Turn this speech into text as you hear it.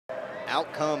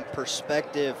outcome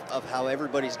perspective of how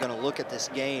everybody's going to look at this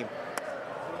game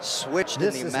switched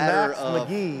in the matter of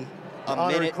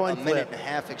a minute and a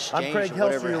half exchange or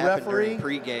whatever happened during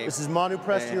pregame. This is Manu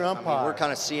Preston, your umpire. I mean, we're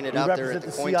kind of seeing it out there at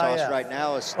the coin toss right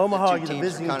now as Omaha, the two you're the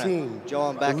teams are kind team. of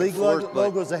jawing back the and forth.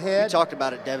 Logo's ahead. We talked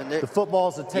about it, Devin. The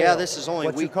football's a tail. Yeah, this is only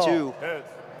week 2.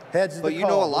 Heads is but the you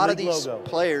know, a lot of these logo.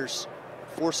 Players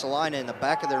for Salina in the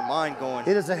back of their mind going,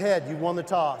 it is a head. You won the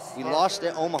toss. We lost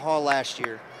at Omaha last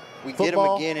year. We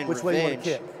Football, get them again in which way you want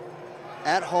to revenge kick?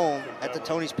 at home at the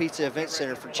Tony's Pizza Event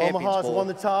Center for Champions Omaha's Bowl. won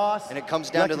the toss. And it comes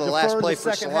down to the last play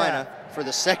for Salina for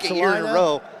the second year in a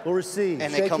row. Will receive.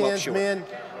 And they come up short. Men.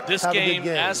 This game,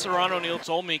 as Serrano O'Neill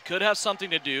told me, could have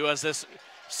something to do as this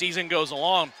season goes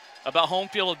along about home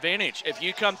field advantage. If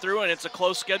you come through and it's a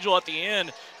close schedule at the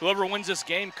end, whoever wins this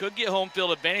game could get home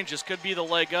field advantage. This could be the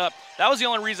leg up. That was the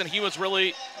only reason he was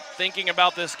really thinking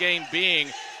about this game being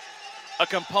a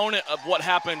component of what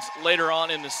happens later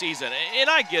on in the season. And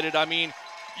I get it. I mean,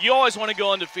 you always want to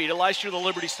go undefeated. Last year the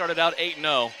Liberty started out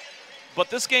 8-0. But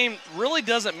this game really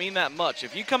doesn't mean that much.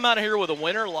 If you come out of here with a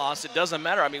win or loss, it doesn't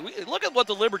matter. I mean, look at what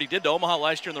the Liberty did to Omaha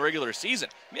last year in the regular season.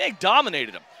 I mean, they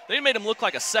dominated them. They made them look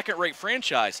like a second-rate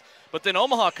franchise. But then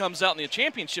Omaha comes out in the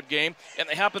championship game, and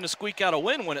they happen to squeak out a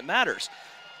win when it matters.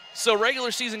 So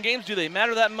regular season games, do they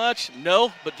matter that much?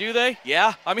 No, but do they?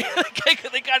 Yeah. I mean,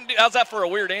 they kind of do. How's that for a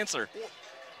weird answer?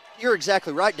 You're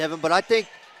exactly right, Devin, but I think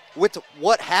with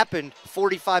what happened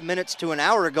 45 minutes to an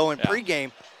hour ago in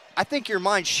pregame, I think your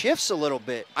mind shifts a little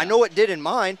bit. I know it did in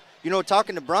mine. You know,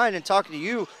 talking to Brian and talking to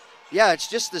you, yeah, it's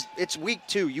just this, it's week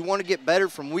 2. You want to get better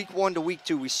from week 1 to week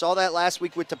 2. We saw that last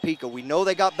week with Topeka. We know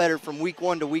they got better from week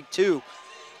 1 to week 2.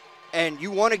 And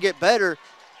you want to get better,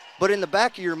 but in the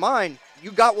back of your mind,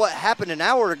 you got what happened an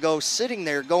hour ago sitting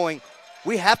there going,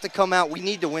 we have to come out. We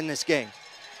need to win this game.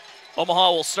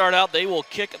 Omaha will start out. They will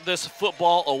kick this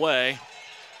football away.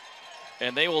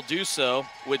 And they will do so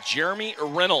with Jeremy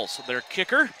Reynolds, their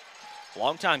kicker,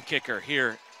 longtime kicker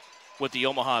here with the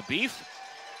Omaha Beef.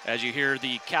 As you hear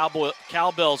the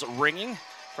cowbells ringing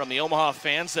from the Omaha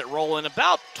fans that roll in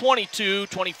about 22,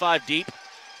 25 deep,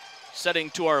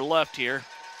 setting to our left here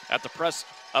at the press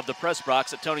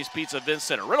box at Tony's Pizza Event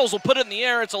Center. Reynolds will put it in the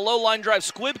air. It's a low line drive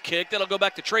squib kick. That'll go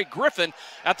back to Trey Griffin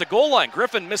at the goal line.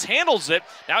 Griffin mishandles it.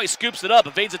 Now he scoops it up,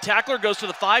 evades a tackler, goes to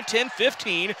the 5, 10,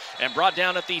 15, and brought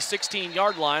down at the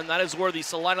 16-yard line. That is where the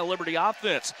Salina Liberty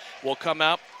offense will come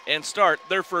out and start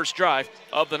their first drive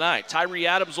of the night. Tyree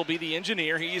Adams will be the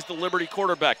engineer. He's the Liberty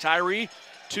quarterback. Tyree,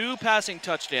 2 passing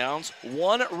touchdowns,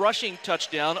 1 rushing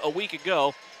touchdown a week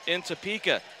ago in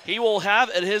Topeka. He will have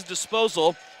at his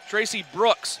disposal Tracy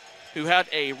Brooks, who had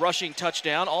a rushing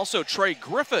touchdown. Also Trey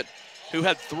Griffin, who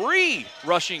had 3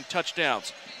 rushing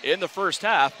touchdowns in the first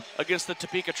half against the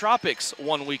Topeka Tropics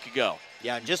 1 week ago.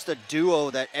 Yeah, just a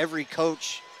duo that every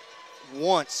coach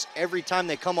wants every time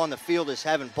they come on the field is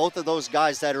having both of those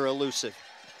guys that are elusive.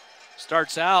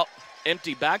 Starts out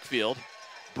empty backfield.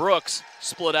 Brooks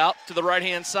split out to the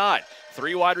right-hand side.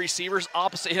 3 wide receivers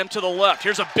opposite him to the left.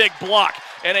 Here's a big block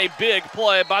and a big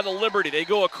play by the Liberty. They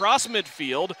go across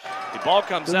midfield. The ball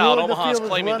comes out. Omaha's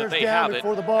claiming that they have it.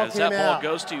 As that ball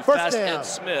goes to Fast Ed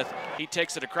Smith, he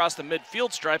takes it across the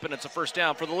midfield stripe, and it's a first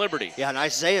down for the Liberty. Yeah, and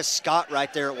Isaiah Scott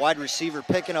right there at wide receiver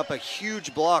picking up a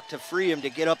huge block to free him to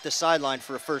get up the sideline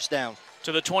for a first down.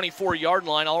 To the 24-yard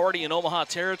line, already in Omaha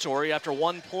territory after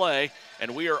 1 play,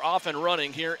 and we are off and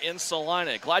running here in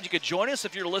Salina. Glad you could join us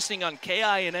if you're listening on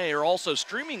KINA or also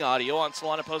streaming audio on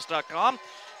SalinaPost.com.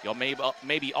 You'll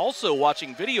maybe also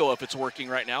watching video if it's working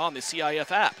right now on the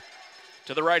CIF app.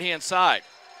 To the right-hand side,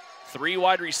 3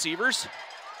 wide receivers,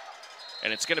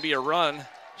 and it's going to be a run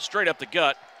straight up the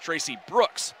gut. Tracy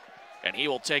Brooks, and he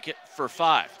will take it for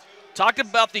 5. Talk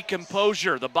about the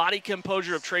composure, the body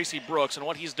composure of Tracy Brooks and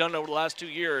what he's done over the last 2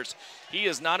 years. He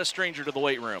is not a stranger to the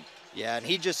weight room. Yeah, and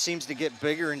he just seems to get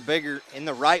bigger and bigger in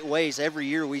the right ways every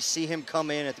year. We see him come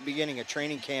in at the beginning of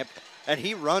training camp, and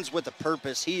he runs with a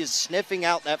purpose. He is sniffing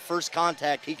out that first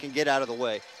contact he can get out of the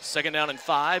way. 2nd down and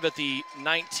 5 at the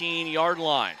 19-yard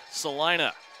line.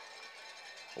 Salina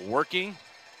working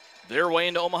their way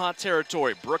into Omaha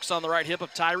territory. Brooks on the right hip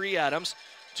of Tyree Adams.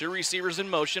 2 receivers in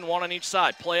motion, 1 on each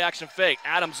side. Play action fake.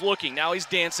 Adams looking. Now he's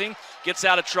dancing. Gets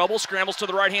out of trouble. Scrambles to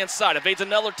the right-hand side. Evades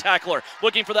another tackler.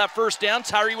 Looking for that first down.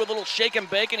 Tyree with a little shake and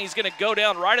bake, and he's going to go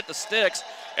down right at the sticks.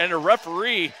 And the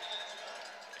referee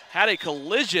had a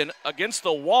collision against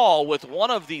the wall with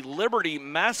one of the Liberty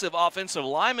massive offensive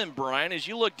linemen, Brian. As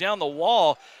you look down the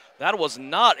wall, that was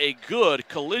not a good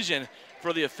collision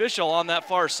for the official on that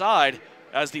far side,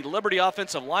 as the Liberty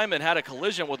offensive lineman had a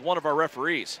collision with one of our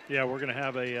referees. Yeah, we're going to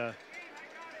have a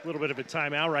little bit of a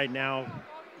timeout right now.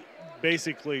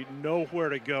 basically nowhere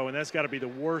to go, and that's got to be the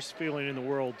worst feeling in the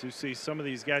world to see some of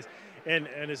these guys, and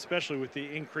especially with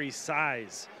the increased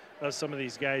size of some of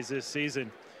these guys this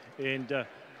season. And,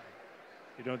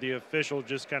 you know, the official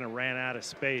just kind of ran out of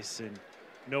space and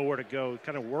nowhere to go,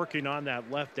 kind of working on that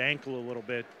left ankle a little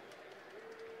bit.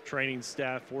 Training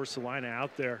staff for Salina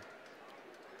out there.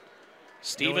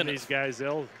 Steven, these guys,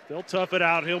 they'll tough it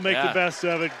out. He'll make the best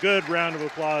of it. Good round of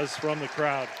applause from the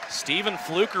crowd. Stephen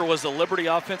Fluker was the Liberty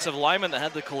offensive lineman that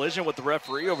had the collision with the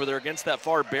referee over there against that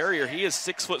far barrier. He is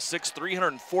 6'6",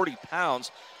 340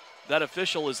 pounds. That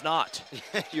official is not.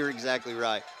 You're exactly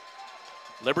right.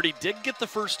 Liberty did get the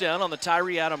first down on the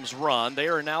Tyree Adams run. They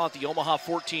are now at the Omaha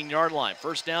 14-yard line.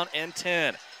 First down and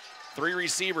 10. 3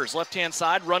 receivers, left-hand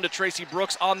side, run to Tracy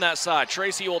Brooks on that side.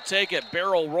 Tracy will take it,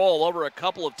 barrel roll over a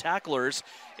couple of tacklers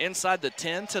inside the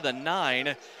 10 to the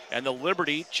 9, and the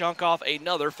Liberty chunk off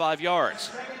another 5 yards.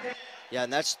 Yeah,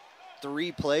 and that's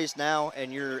 3 plays now,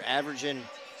 and you're averaging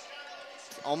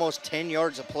almost 10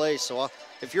 yards a play. So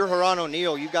if you're Haran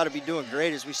O'Neal, you've got to be doing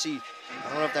great, as we see.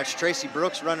 I don't know if that's Tracy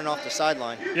Brooks running off the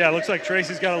sideline. Yeah, it looks like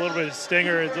Tracy's got a little bit of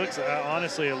stinger. It looks,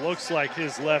 honestly, it looks like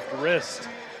his left wrist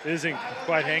isn't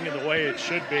quite hanging the way it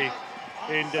should be.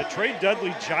 And Trey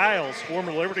Dudley-Giles,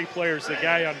 former Liberty player, is the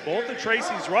guy on both of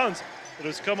Tracy's runs that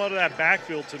has come out of that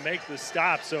backfield to make the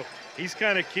stop. So he's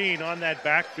kind of keen on that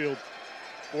backfield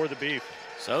for the Beef.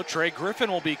 So Trey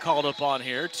Griffin will be called upon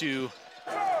here to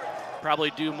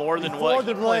probably do more than what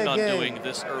he planned on doing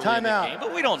this early in the game.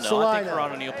 But we don't know. Salina. I think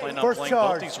Haran O'Neal planned on playing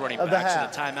both these running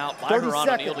backs in the timeout by Haran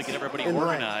O'Neal to get everybody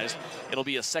organized. It'll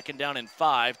be a second down and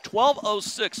 5.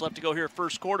 12:06 left to go here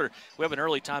first quarter. We have an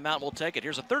early timeout. We'll take it.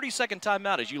 Here's a 30-second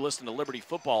timeout as you listen to Liberty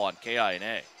football on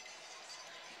KINA.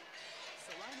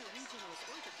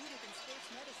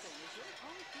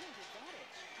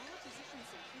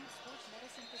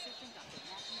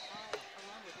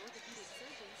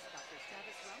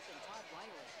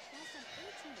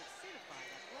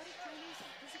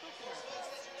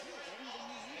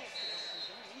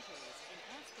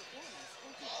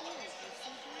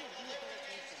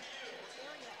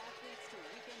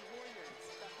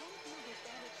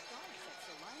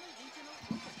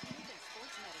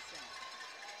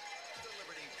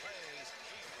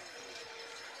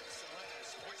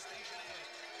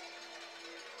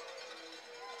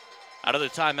 Out of the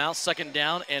timeout, second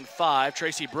down and 5.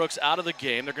 Tracy Brooks out of the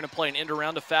game. They're going to play an end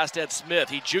around to Fast Ed Smith.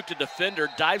 He juked a defender,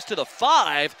 dives to the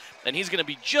 5, and he's going to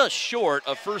be just short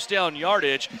of first down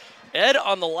yardage. Ed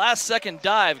on the last second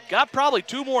dive got probably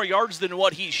 2 more yards than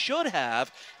what he should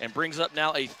have and brings up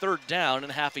now a third down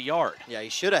and half a yard. Yeah, he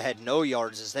should have had no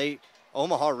yards, as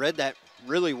Omaha read that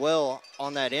really well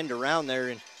on that end around there,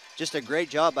 and just a great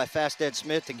job by Fast Ed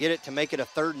Smith to get it to make it a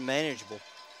third and manageable.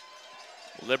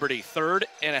 Liberty third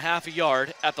and a half a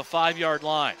yard at the 5-yard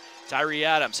line. Tyree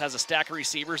Adams has a stack of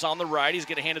receivers on the right. He's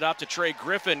going to hand it off to Trey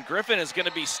Griffin. Griffin is going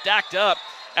to be stacked up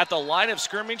at the line of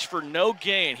scrimmage for no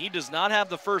gain. He does not have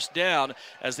the first down,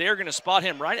 as they are going to spot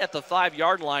him right at the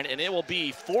 5-yard line, and it will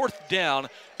be fourth down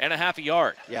and a half a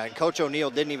yard. Yeah, and Coach O'Neal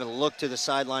didn't even look to the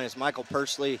sideline as Michael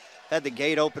Pursley had the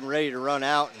gate open, ready to run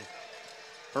out. And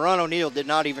Haran O'Neal did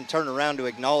not even turn around to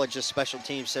acknowledge the special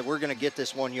team, said, we're going to get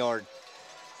this 1 yard.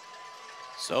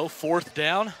 So fourth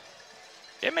down,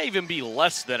 it may even be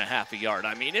less than a half a yard.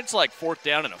 I mean, it's like fourth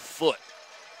down and a foot.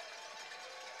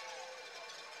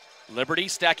 Liberty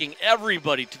stacking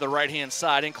everybody to the right-hand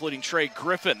side, including Trey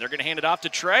Griffin. They're going to hand it off to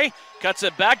Trey. Cuts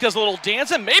it back, does a little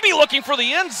dancing, maybe looking for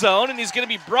the end zone, and he's going to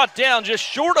be brought down just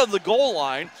short of the goal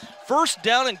line. First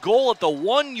down and goal at the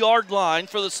 1-yard line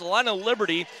for the Salina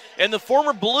Liberty, and the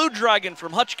former Blue Dragon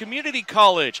from Hutch Community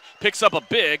College picks up a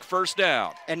big first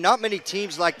down. And not many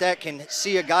teams like that can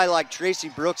see a guy like Tracy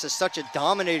Brooks, as such a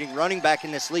dominating running back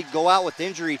in this league, go out with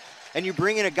injury, and you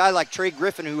bring in a guy like Trey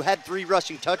Griffin, who had 3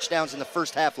 rushing touchdowns in the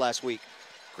first half last week.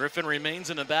 Griffin remains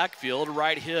in the backfield,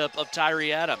 right hip of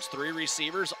Tyree Adams. 3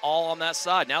 receivers all on that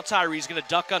side. Now Tyree's going to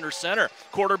duck under center.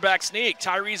 Quarterback sneak.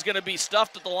 Tyree's going to be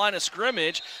stuffed at the line of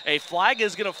scrimmage. A flag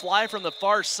is going to fly from the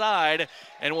far side,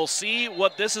 and we'll see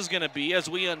what this is going to be as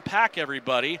we unpack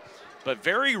everybody. But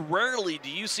very rarely do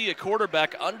you see a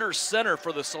quarterback under center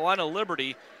for the Salina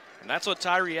Liberty, and that's what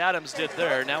Tyree Adams did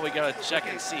there. Now we got to check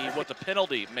and see what the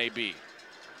penalty may be.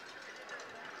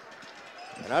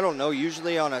 And I don't know,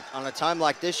 usually on a time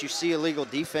like this, you see illegal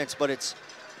defense, but it's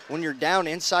when you're down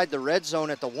inside the red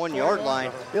zone at the 1-yard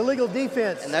line. Illegal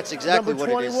defense. And that's exactly what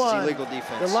it is. It's illegal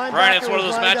defense. Brian, it's one of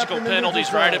those magical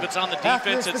penalties, right? If it's on the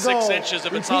defense, it's 6 inches.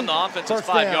 If it's on the offense, it's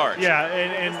 5 yards. Yeah,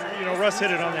 and you know, Russ hit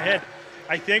it on the head.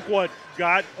 I think what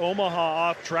got Omaha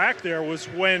off track there was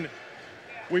when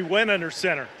we went under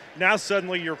center. now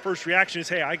suddenly your first reaction is,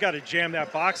 hey, I got to jam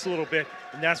that box a little bit,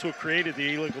 and that's what created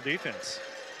the illegal defense.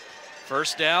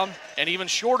 First down and even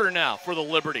shorter now for the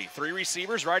Liberty. 3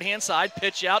 receivers, right-hand side,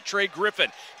 pitch out, Trey Griffin.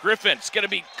 Griffin's going to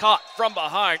be caught from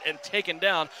behind and taken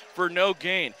down for no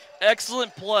gain.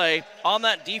 Excellent play on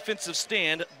that defensive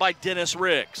stand by Dennis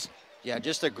Riggs. Yeah,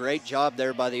 just a great job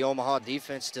there by the Omaha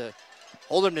defense to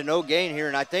hold him to no gain here.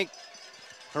 And I think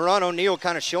Huron O'Neill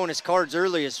kind of showing his cards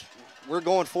early as we're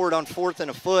going forward on 4th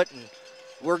and a foot, and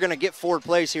we're going to get forward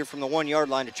plays here from the 1-yard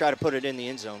line to try to put it in the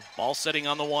end zone. Ball sitting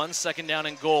on the 1, second down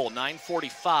and goal.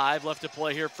 9:45 left to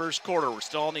play here, first quarter. We're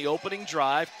still on the opening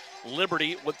drive.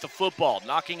 Liberty with the football,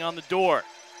 knocking on the door.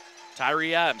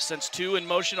 Tyree Adams sends 2 in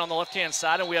motion on the left-hand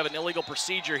side, and we have an illegal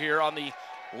procedure here on the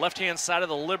left-hand side of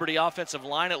the Liberty offensive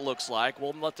line, it looks like.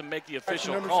 We'll let them make the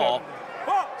official call.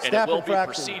 And it will be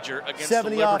procedure against the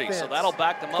Liberty. Offense. So that'll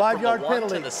back them up from the 1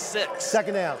 to the 6.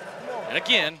 Second down. And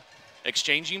again,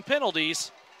 exchanging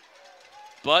penalties,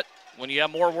 but when you have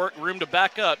more room to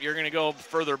back up, you're going to go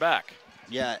further back.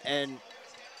 Yeah, and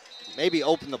maybe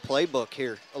open the playbook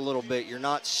here a little bit. You're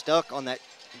not stuck on that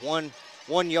one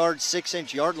yard,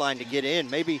 6-inch yard line to get in.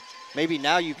 Maybe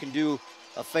now you can do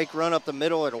a fake run up the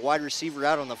middle and a wide receiver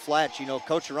out on the flats. You know,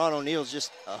 Coach Huron O'Neill's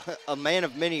just a man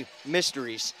of many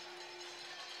mysteries.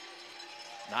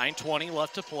 9:20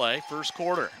 left to play, first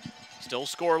quarter. Still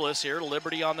scoreless here,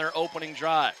 Liberty on their opening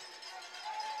drive.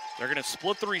 They're going to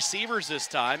split the receivers this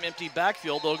time, empty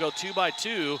backfield. They'll go 2 by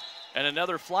 2, and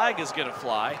another flag is going to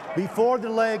fly. Before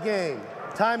delay of game,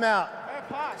 timeout,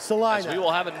 Salina. As we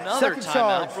will have another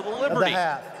timeout for the Liberty.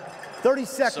 30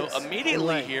 seconds. So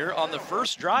immediately here on the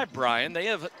first drive, Brian, they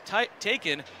have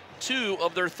taken 2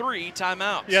 of their 3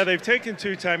 timeouts. Yeah, they've taken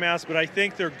 2 timeouts, but I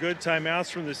think they're good timeouts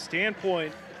from the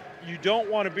standpoint you don't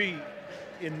want to be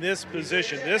in this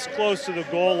position, this close to the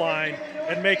goal line,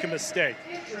 and make a mistake.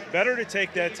 Better to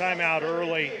take that timeout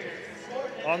early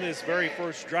on this very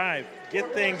first drive.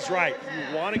 Get things right.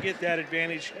 You want to get that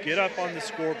advantage, get up on the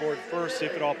scoreboard first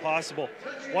if at all possible.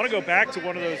 Want to go back to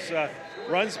one of those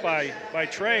runs by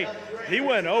Trey. He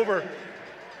went over.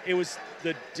 It was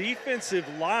the defensive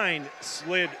line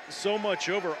slid so much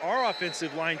over. Our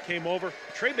offensive line came over.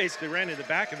 Trey basically ran in the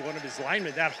back of one of his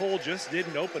linemen. That hole just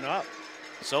didn't open up.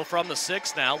 So from the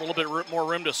 6 now, a little bit more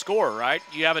room to score, right?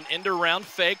 You have an end-around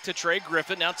fake to Trey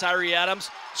Griffin. Now Tyree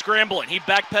Adams scrambling. He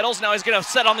backpedals. Now he's going to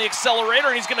set on the accelerator,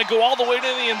 and he's going to go all the way to the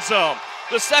end zone.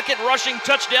 The second rushing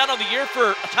touchdown of the year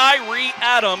for Tyree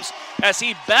Adams as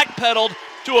he backpedaled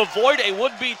to avoid a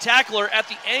would-be tackler at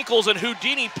the ankles, and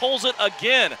Houdini pulls it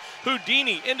again.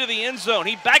 Houdini into the end zone.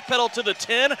 He backpedaled to the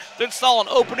 10, then saw an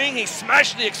opening. He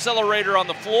smashed the accelerator on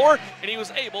the floor, and he was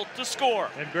able to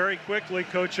score. And very quickly,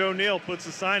 Coach O'Neill puts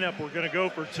the sign up, we're going to go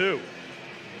for 2.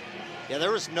 Yeah,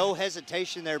 there was no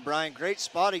hesitation there, Brian. Great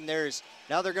spotting there.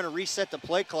 Now they're going to reset the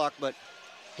play clock, but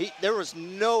there was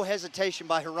no hesitation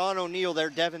by Huron O'Neill there,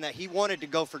 Devin, that he wanted to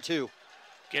go for 2.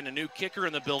 Getting a new kicker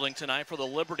in the building tonight for the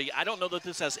Liberty. I don't know that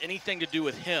this has anything to do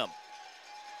with him.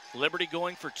 Liberty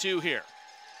going for 2 here.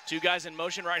 2 guys in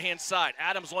motion, right-hand side.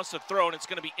 Adams wants to throw, and it's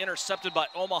going to be intercepted by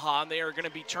Omaha, and they are going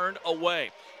to be turned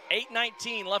away.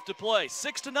 8:19 left to play.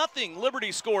 6-0,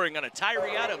 Liberty scoring on a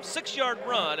Tyree Adams 6-yard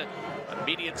run.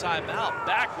 Immediate timeout.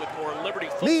 Back with more Liberty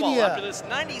football after this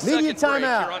 90-second break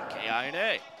here on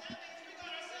KINA.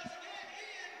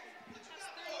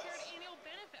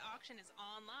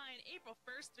 April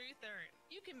 1st through 3rd.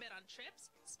 You can bid on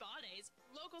trips, spa days,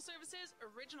 local services,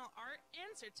 original art, and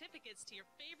certificates to your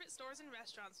favorite stores and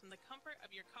restaurants from the comfort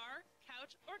of your car,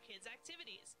 couch, or kids'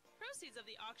 activities. Proceeds of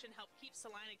the auction help keep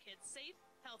Salina kids safe,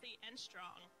 healthy, and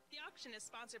strong. The auction is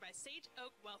sponsored by Sage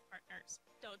Oak Wealth Partners.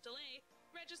 Don't delay.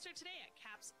 Register today at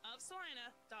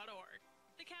capsofsalina.org.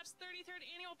 The CAPS 33rd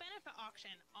Annual Benefit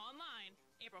Auction, online,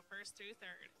 April 1st through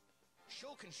 3rd.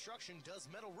 Show Construction does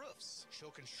metal roofs.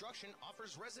 Show Construction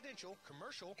offers residential,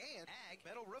 commercial, and ag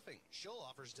metal roofing. Show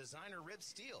offers designer rib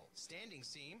steel, standing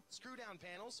seam, screw-down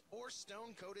panels, or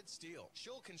stone-coated steel.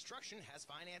 Show Construction has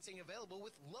financing available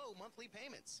with low monthly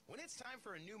payments. When it's time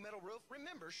for a new metal roof,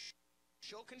 remember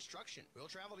Show Construction. We'll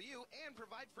travel to you and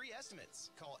provide free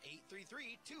estimates. Call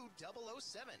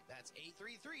 833-2007. That's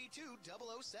 833-2007.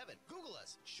 Google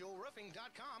us,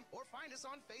 showroofing.com, or find us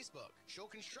on Facebook. Show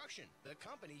Construction, the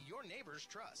company your neighbors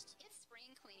trust. It's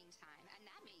spring cleaning time, and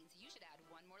that means you should add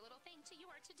one more little thing to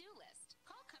your to-do list.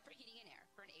 Call Comfort Heating and Air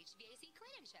for an HVAC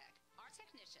clean and check. Our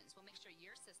technicians will make sure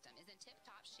your system is in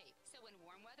tip-top shape, so when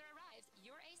warm weather arrives,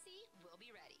 your AC will be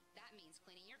ready. That means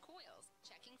cleaning your coils,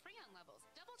 checking Freon levels,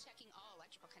 double-checking all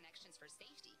electrical connections for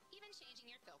safety, even changing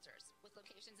your filters. With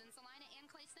locations in Salina and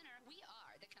Clay Center, we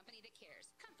are the company that cares.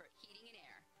 Comfort Heating and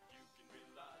Air. You can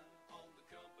rely on the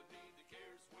company that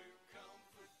cares where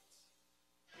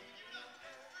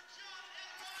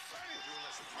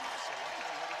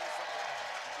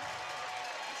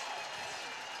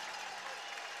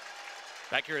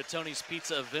Back here at Tony's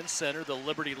Pizza Event Center, the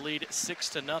Liberty lead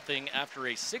 6-0 after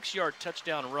a 6-yard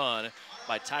touchdown run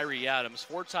by Tyree Adams.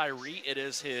 For Tyree, it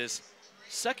is his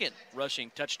second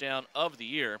rushing touchdown of the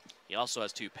year. He also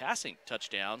has 2 passing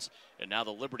touchdowns, and now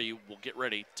the Liberty will get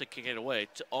ready to kick it away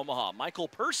to Omaha. Michael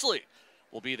Pursley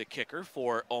will be the kicker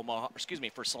for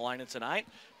for Salina tonight.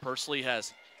 Pursley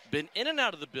has been in and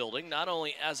out of the building, not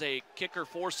only as a kicker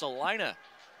for Salina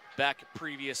back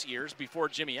previous years before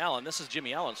Jimmy Allen. This is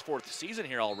Jimmy Allen's 4th season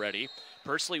here already.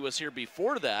 Pursley was here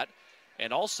before that,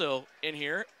 and also in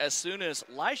here as soon as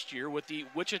last year with the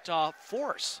Wichita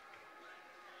Force.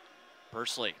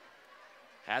 Pursley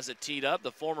has it teed up.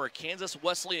 The former Kansas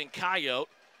Wesleyan Coyote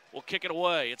will kick it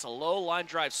away. It's a low line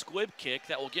drive squib kick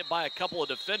that will get by a couple of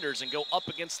defenders and go up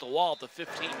against the wall at the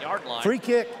 15-yard line. Free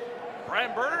kick.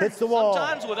 Brian Berner, hits the wall.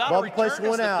 Sometimes without Ball a return, it's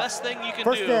the out. best thing you can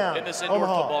First do down. in this indoor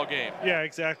Omaha. football game. Yeah,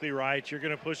 exactly right. You're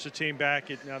going to push the team back.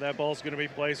 Now that ball's going to be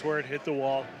placed where it hit the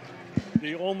wall.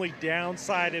 The only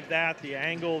downside of that, the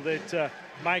angle that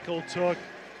Michael took,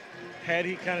 had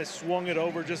he kind of swung it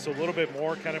over just a little bit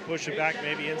more, kind of push it back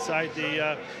maybe inside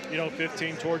the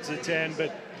 15 towards the 10.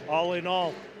 But all in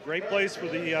all, great place for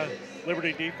the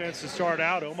Liberty defense to start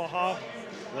out. Omaha,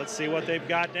 let's see what they've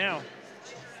got now.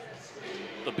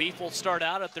 The Beef will start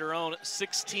out at their own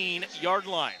 16-yard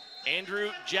line.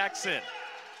 Andrew Jackson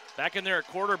back in there at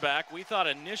quarterback. We thought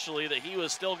initially that he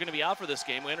was still going to be out for this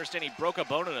game. We understand he broke a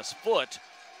bone in his foot,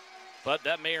 but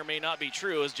that may or may not be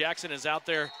true as Jackson is out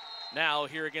there now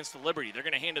here against the Liberty. They're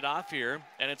going to hand it off here,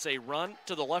 and it's a run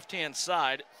to the left-hand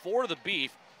side for the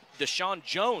Beef. Deshaun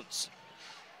Jones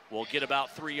will get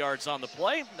about 3 yards on the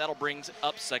play. That'll bring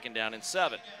up 2nd down and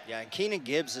 7. Yeah, and Keenan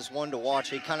Gibbs is one to watch.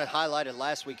 He kind of highlighted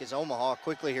last week as Omaha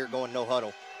quickly here going no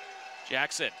huddle.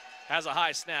 Jackson has a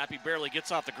high snap. He barely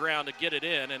gets off the ground to get it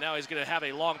in, and now he's going to have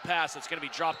a long pass that's going to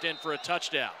be dropped in for a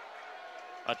touchdown.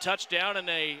 A touchdown and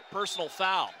a personal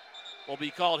foul will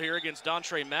be called here against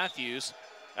Dontre Matthews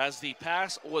as the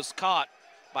pass was caught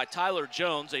by Tyler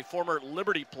Jones, a former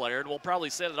Liberty player, and we'll probably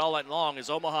say it all night long as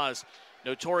Omaha is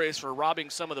notorious for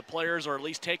robbing some of the players, or at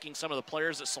least taking some of the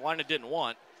players that Salina didn't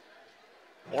want.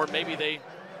 Or maybe they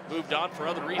moved on for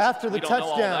other reasons. After the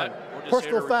touchdown,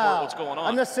 personal foul, what's going on.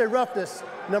 unnecessary roughness,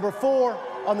 number 4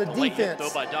 on the Late hit, defense.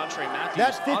 though, by Dontre Matthews.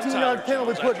 That 15-yard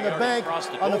penalty put in the bank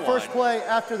on the first play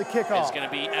after the kickoff. It's going to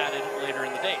be added later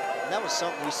in the day. And that was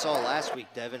something we saw last week,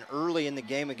 Devin. Early in the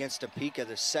game against Topeka,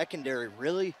 the secondary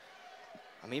really,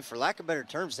 I mean, for lack of better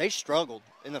terms, they struggled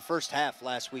in the first half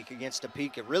last week against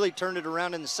Topeka. Really turned it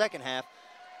around in the second half.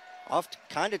 Off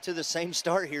kind of to the same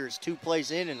start here as 2 plays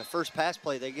in the first pass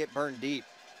play, they get burned deep.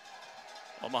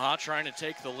 Omaha trying to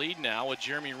take the lead now with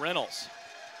Jeremy Reynolds.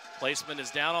 Placement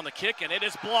is down on the kick, and it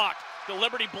is blocked. The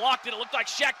Liberty blocked it. It looked like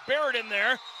Shaq Barrett in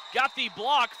there. Got the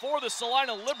block for the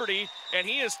Salina Liberty, and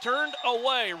he is turned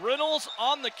away. Reynolds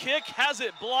on the kick has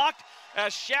it blocked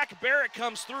as Shaq Barrett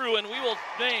comes through, and we will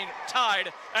remain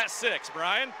tied at 6.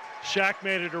 Brian? Shaq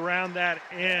made it around that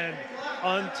end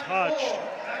untouched.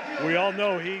 We all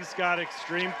know he's got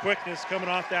extreme quickness coming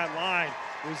off that line.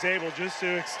 Was able just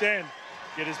to extend,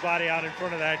 get his body out in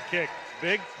front of that kick.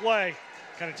 Big play,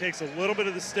 kind of takes a little bit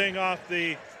of the sting off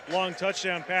the long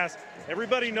touchdown pass.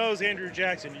 Everybody knows Andrew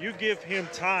Jackson. You give him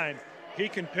time, he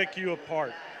can pick you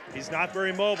apart. He's not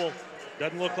very mobile.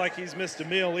 Doesn't look like he's missed a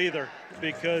meal either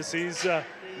because he's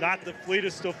not the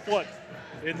fleetest of foot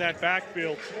in that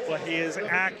backfield, but he is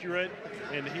accurate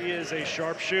and he is a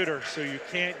sharp shooter, so you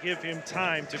can't give him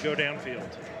time to go downfield.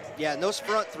 Yeah, and those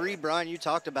front 3, Brian, you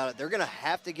talked about it. They're going to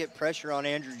have to get pressure on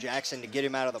Andrew Jackson to get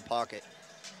him out of the pocket.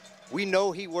 We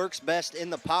know he works best in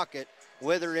the pocket,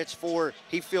 whether it's for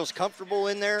he feels comfortable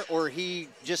in there or he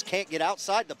just can't get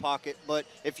outside the pocket. But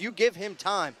if you give him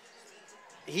time,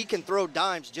 he can throw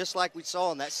dimes just like we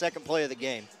saw in that second play of the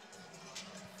game.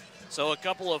 So a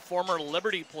couple of former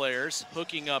Liberty players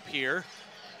hooking up here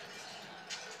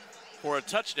for a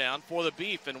touchdown for the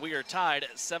Beef, and we are tied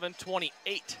at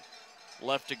 7:28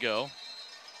 left to go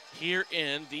here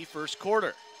in the first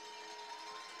quarter.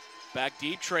 Back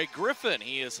deep, Trey Griffin.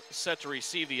 He is set to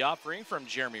receive the offering from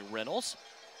Jeremy Reynolds.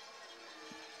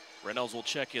 Reynolds will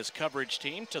check his coverage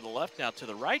team to the left, now to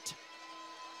the right.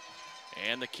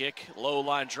 And the kick, low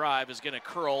line drive, is going to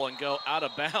curl and go out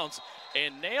of bounds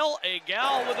and nail a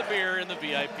gal with a beer in the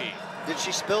VIP. Did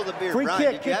she spill the beer, Free Brian?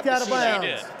 kick, Did you have kicked to out of see that?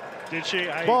 bounds. Did she?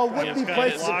 Ball would be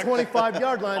placed at the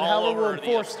 25-yard line. All However, will over the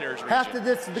enforce upstairs half region.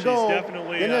 the distance to She's goal.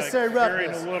 definitely, Unnecessary carrying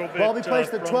roughness. a little bit, Ball be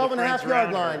placed at from the 12.5 friends yard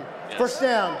around line. her. Yes. First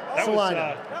down, That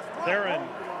Salina. was Theron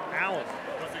Allen.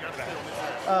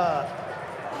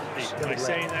 Am I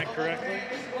saying that correctly?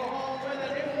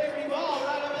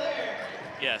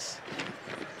 Yes.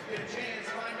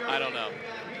 I don't know.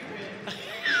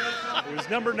 It was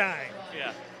number 9.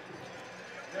 Yeah.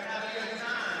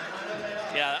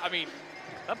 Yeah, I mean,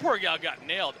 that poor gal got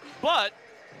nailed. But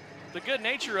the good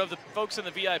nature of the folks in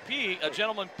the VIP, a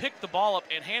gentleman picked the ball up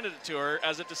and handed it to her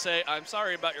as if to say, I'm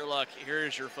sorry about your luck. Here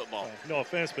is your football. No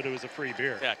offense, but it was a free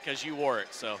beer. Yeah, because you wore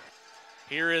it. So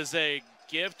here is a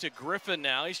give to Griffin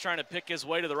now. He's trying to pick his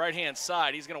way to the right-hand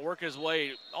side. He's going to work his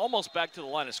way almost back to the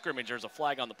line of scrimmage. There's a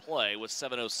flag on the play with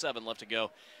 7:07 left to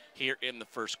go here in the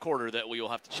first quarter that we will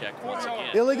have to check once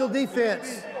again. Illegal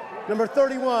defense, number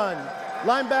 31,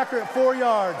 linebacker at 4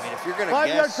 yards. I mean, if you're going to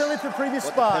 5-yard guess penalty for previous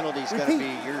what spot. the penalty's going to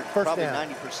be, you're First probably down.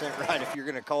 90% right if you're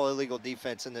going to call illegal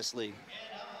defense in this league.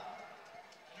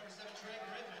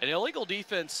 An illegal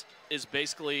defense is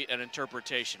basically an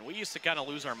interpretation. We used to kind of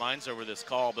lose our minds over this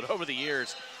call, but over the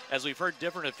years, as we've heard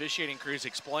different officiating crews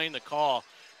explain the call,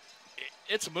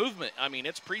 it's movement. I mean,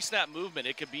 it's pre-snap movement.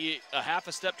 It could be a half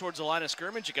a step towards the line of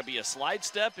scrimmage. It could be a slide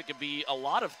step. It could be a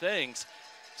lot of things.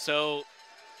 So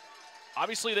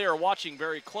obviously they are watching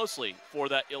very closely for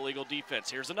that illegal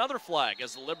defense. Here's another flag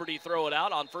as the Liberty throw it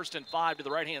out on 1st and 5 to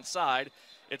the right-hand side.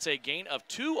 It's a gain of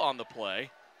 2 on the play.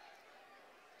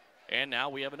 And now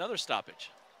we have another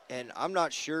stoppage. And I'm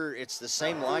not sure it's the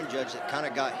same line judge that kind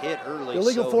of got hit early.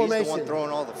 Illegal so formation. He's the one throwing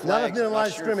all the Not flags. near the I'm line not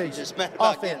of sure scrimmage. if he just meant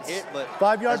about Offense. getting hit, but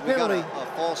 5-yard as we got penalty. a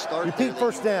false start Repeat there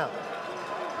first down.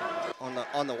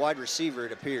 on the wide receiver,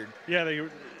 it appeared. Yeah,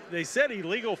 they said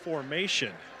illegal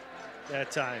formation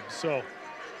that time. So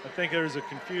I think there was a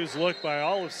confused look by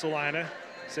all of Salina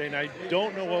saying, I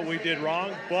don't know what we did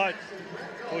wrong, but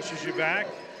pushes you back.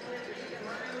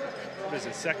 What is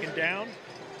it, 2nd down?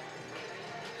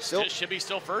 Still, It should be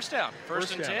still first down.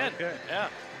 First and 10. Okay. Yeah.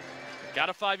 Got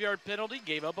a 5-yard penalty,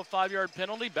 gave up a 5-yard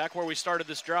penalty back where we started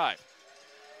this drive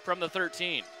from the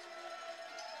 13.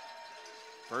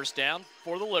 First down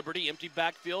for the Liberty, empty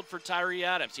backfield for Tyree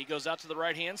Adams. He goes out to the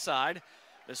right-hand side.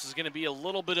 This is going to be a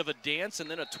little bit of a dance and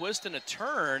then a twist and a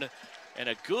turn and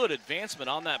a good advancement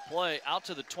on that play out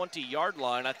to the 20-yard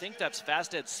line. I think that's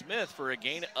Fast Ed Smith for a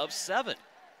gain of 7.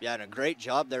 yeah, and a great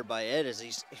job there by Ed as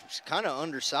he's kind of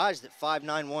undersized at 5'9",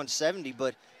 170,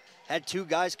 but had 2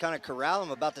 guys kind of corral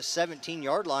him about the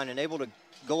 17-yard line and able to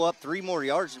go up 3 more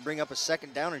yards to bring up a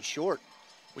 2nd down and short.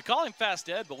 We call him Fast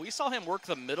Ed, but we saw him work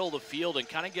the middle of the field and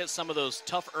kind of get some of those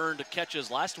tough earned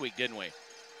catches last week, didn't we?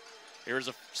 Here's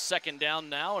a 2nd down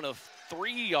now and a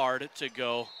 3-yard to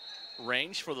go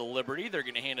range for the Liberty. They're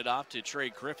going to hand it off to Trey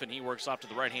Griffin. He works off to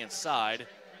the right-hand side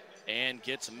and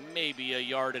gets maybe a 1.5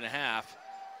 yards.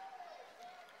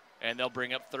 And they'll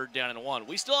bring up 3rd down and 1.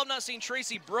 We still have not seen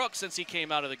Tracy Brooks since he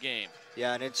came out of the game.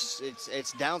 Yeah, and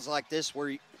it's downs like this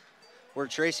where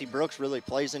Tracy Brooks really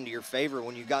plays into your favor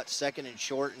when you got 2nd and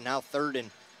short and now 3rd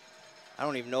and I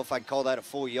don't even know if I'd call that a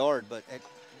full yard, but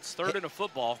It's 3rd and a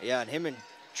football. Yeah, and him and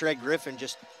Trey Griffin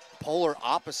just polar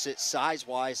opposite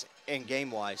size-wise and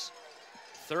game-wise.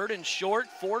 3rd and short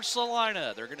for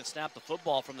Salina. They're going to snap the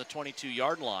football from the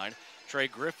 22-yard line. Trey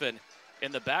Griffin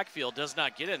in the backfield does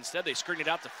not get it. Instead, they screen it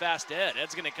out to Fast Ed.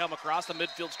 Ed's going to come across the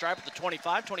midfield stripe at the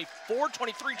 25, 24,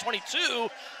 23, 22,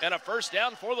 and a first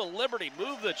down for the Liberty.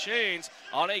 Move the chains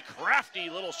on a crafty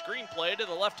little screen play to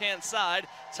the left-hand side.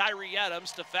 Tyree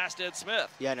Adams to Fast Ed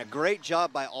Smith. Yeah, and a great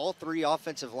job by all 3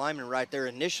 offensive linemen right there.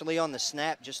 Initially on the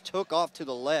snap, just took off to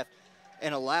the left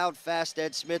and allowed Fast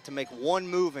Ed Smith to make one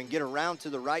move and get around to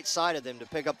the right side of them to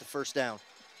pick up the first down.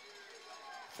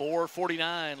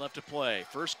 4:49 left to play.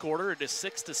 First quarter, it is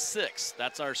 6-6.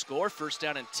 That's our score. First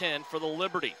down and 10 for the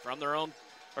Liberty from their own,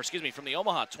 from the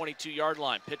Omaha 22-yard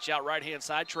line. Pitch out right-hand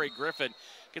side. Trey Griffin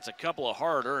gets a couple of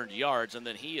hard-earned yards, and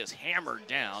then he is hammered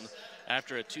down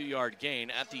after a 2-yard gain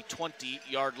at the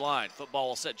 20-yard line. Football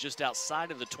will set just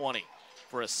outside of the 20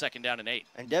 for a 2nd down and 8.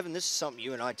 And Devin, this is something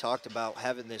you and I talked about,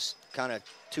 having this kind of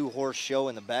 2-horse show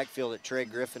in the backfield at Trey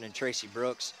Griffin and Tracy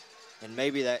Brooks, and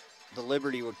maybe that the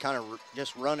Liberty would kind of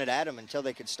just run it at him until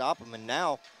they could stop him. And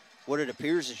now what it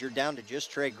appears is you're down to just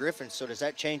Trey Griffin. So does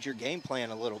that change your game plan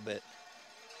a little bit?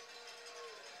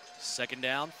 2nd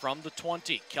down from the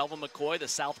 20. Kelvin McCoy, the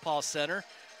southpaw center,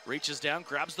 reaches down,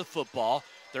 grabs the football.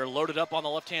 They're loaded up on the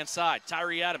left-hand side.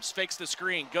 Tyree Adams fakes the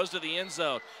screen, goes to the end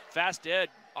zone. Fast Ed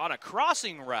on a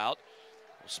crossing route.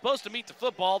 Supposed to meet the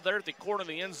football there at the corner of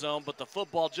the end zone, but the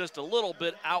football just a little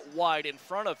bit out wide in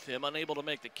front of him, unable to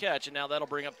make the catch, and now that'll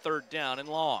bring up 3rd down and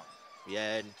long.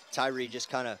 Yeah, and Tyree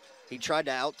just he tried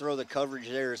to outthrow the coverage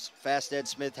there as Fast Ed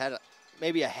Smith had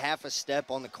maybe a half a step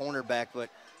on the cornerback, but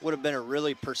would have been a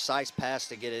really precise pass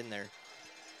to get in there.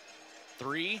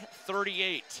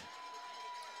 3:38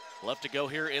 left to go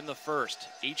here in the first.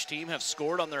 Each team have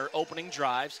scored on their opening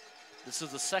drives. This is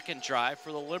the second drive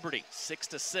for the Liberty.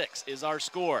 6-6 is our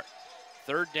score.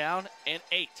 3rd down and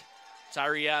 8.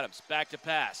 Tyree Adams back to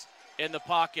pass. In the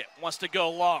pocket, wants to go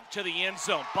long to the end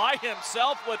zone by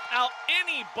himself without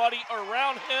anybody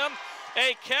around him.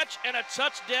 A catch and a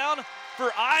touchdown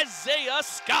for Isaiah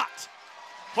Scott.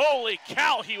 Holy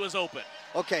cow, he was open.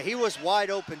 Okay, he was wide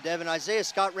open, Devin. Isaiah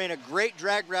Scott ran a great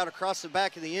drag route across the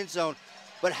back of the end zone.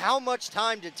 But how much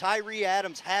time did Tyree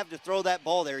Adams have to throw that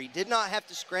ball there? He did not have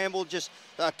to scramble, just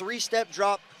a 3-step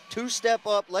drop, 2-step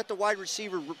up, let the wide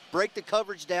receiver break the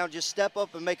coverage down, just step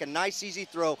up and make a nice, easy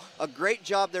throw. A great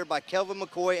job there by Kelvin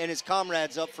McCoy and his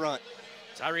comrades up front.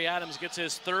 Tyree Adams gets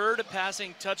his 3rd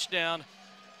passing touchdown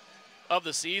of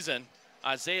the season.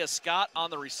 Isaiah Scott on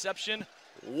the reception,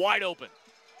 wide open.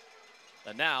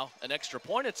 And now an extra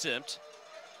point attempt.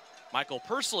 Michael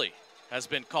Pursley has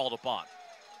been called upon.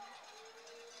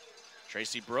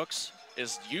 Tracy Brooks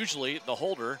is usually the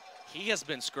holder. He has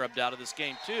been scrubbed out of this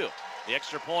game too. The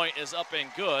extra point is up and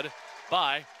good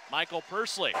by Michael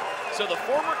Pursley. So the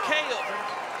former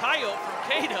Coyote from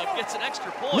K-Dub gets an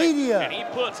extra point. Media. And he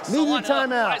puts Media Salina up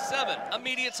by timeout. 7.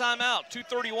 Immediate timeout.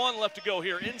 2:31 left to go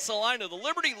here in Salina. The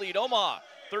Liberty lead Omaha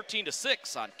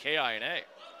 13-6 on KINA.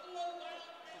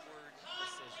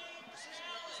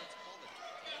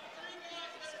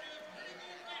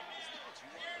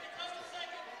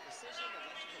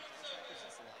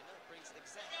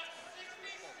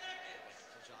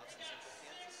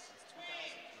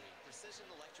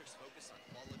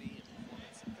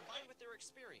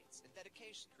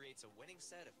 Creates a winning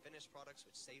set of finished products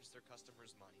which saves their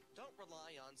customers money. Don't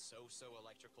rely on so-so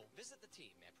electrical. Visit the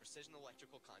team at Precision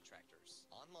Electrical Contractors.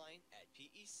 Online at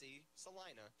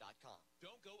pecsalina.com.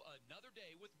 Don't go another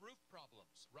day with roof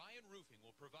problems. Ryan Roofing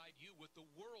will provide you with the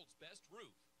world's best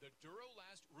roof. The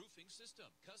Durolast roofing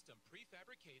system, custom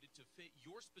prefabricated to fit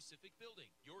your specific building.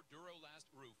 Your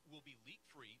Durolast roof will be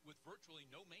leak-free with virtually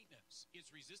no maintenance.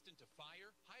 It's resistant to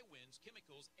fire, high winds,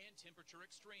 chemicals, and temperature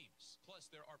extremes. Plus,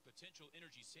 there are potential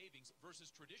energy savings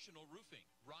versus traditional roofing.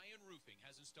 Ryan Roofing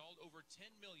has installed over 10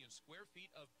 million square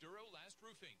feet of Durolast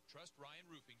roofing. Trust Ryan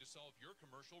Roofing to solve your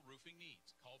commercial roofing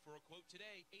needs. Call for a quote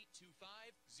today,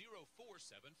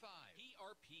 825-0475.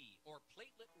 PRP, or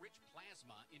platelet-rich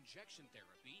plasma injection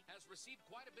therapy, has received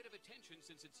quite a bit of attention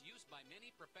since its use by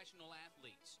many professional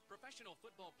athletes. Professional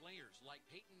football players like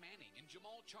Peyton Manning and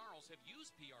Jamal Charles have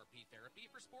used PRP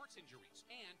therapy for sports injuries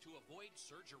and to avoid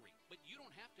surgery. But you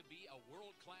don't have to be a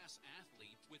world-class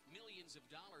athlete with millions of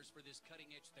dollars for this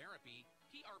cutting-edge therapy.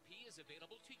 PRP is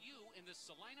available to you in the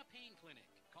Salina Pain Clinic.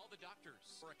 Call the doctors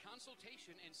for a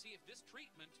consultation and see if this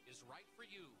treatment is right for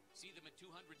you. See them at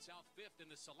 200 South 5th in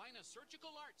the Salina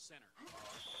Surgical Arts Center.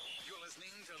 You're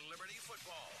listening to Liberty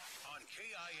Football on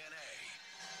KINA.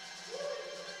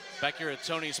 Back here at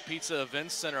Tony's Pizza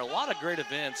Events Center, a lot of great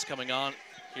events coming on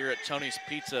here at Tony's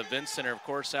Pizza Events Center. Of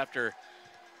course, after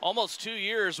almost 2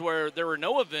 years where there were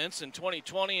no events in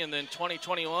 2020 and then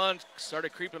 2021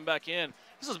 started creeping back in.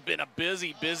 This has been a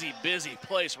busy, busy, busy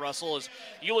place, Russell, as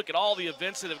you look at all the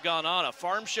events that have gone on. A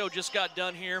farm show just got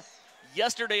done here.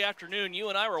 Yesterday afternoon, you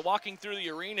and I were walking through the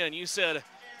arena and you said,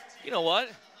 you know what?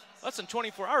 Less than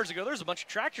 24 hours ago, there's a bunch of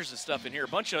tractors and stuff in here, a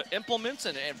bunch of implements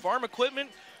and farm equipment,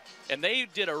 and they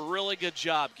did a really good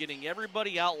job getting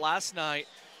everybody out last night,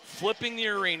 flipping the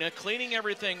arena, cleaning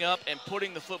everything up, and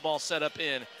putting the football setup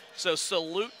in. So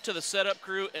salute to the setup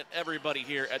crew and everybody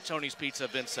here at Tony's Pizza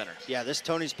Event Center. Yeah, this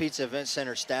Tony's Pizza Event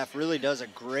Center staff really does a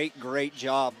great, great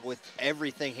job with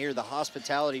everything here, the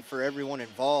hospitality for everyone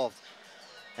involved.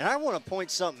 And I want to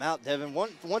point something out, Devin. One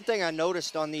thing I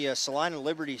noticed on the Salina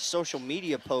Liberty social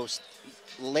media post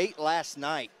late last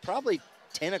night, probably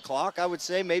 10 o'clock, I would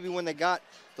say, maybe when they got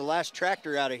the last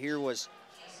tractor out of here, was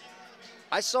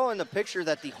I saw in the picture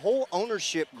that the whole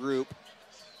ownership group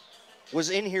was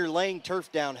in here laying turf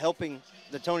down, helping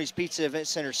the Tony's Pizza Event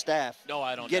Center staff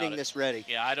getting this ready.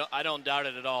 Yeah, I don't doubt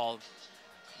it at all.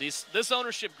 This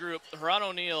ownership group, Ron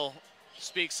O'Neill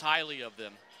speaks highly of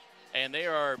them, and they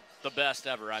are the best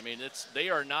ever. I mean, they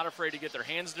are not afraid to get their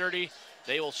hands dirty.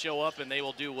 They will show up, and they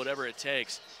will do whatever it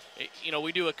takes. You know,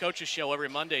 we do a coaches show every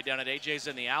Monday down at AJ's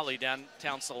in the Alley,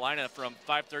 downtown Salina, from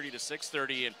 5:30 to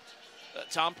 6:30, and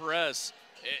Tom Perez,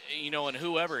 you know, and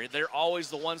whoever, they're always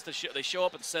the ones that they show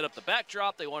up and set up the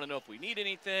backdrop. They want to know if we need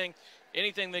anything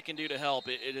they can do to help.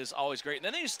 It is always great. And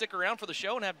then they just stick around for the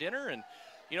show and have dinner, and,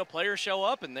 you know, players show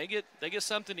up and they get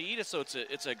something to eat. So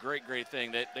it's a great, great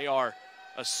thing. They are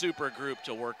a super group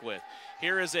to work with.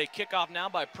 Here is a kickoff now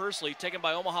by Pursley, taken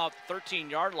by Omaha at the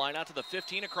 13-yard line out to the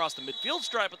 15, across the midfield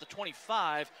stripe at the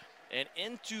 25, and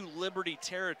into Liberty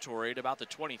territory at about the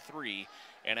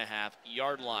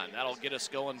 23.5-yard line. That'll get us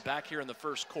going back here in the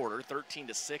first quarter.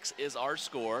 13-6 is our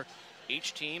score.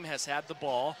 Each team has had the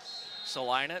ball.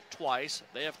 Salina twice.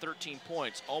 They have 13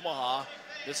 points. Omaha,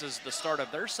 this is the start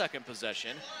of their second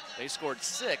possession. They scored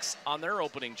 6 on their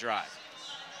opening drive.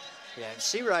 Yeah, and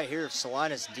see right here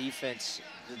Salina's defense,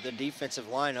 the defensive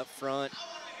line up front,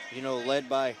 you know, led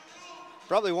by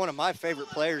probably one of my favorite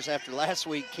players after last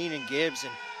week, Keenan Gibbs,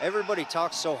 and everybody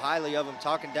talks so highly of him,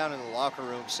 talking down in the locker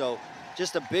room. So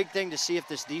just a big thing to see if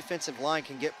this defensive line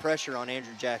can get pressure on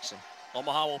Andrew Jackson.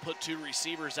 Omaha will put 2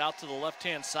 receivers out to the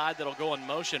left-hand side that'll go in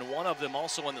motion, one of them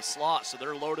also in the slot, so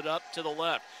they're loaded up to the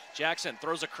left. Jackson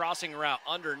throws a crossing route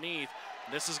underneath.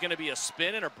 This is going to be a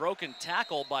spin and a broken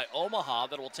tackle by Omaha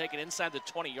that will take it inside the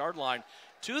 20-yard line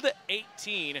to the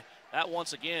 18. That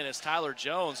once again is Tyler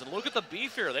Jones. And look at the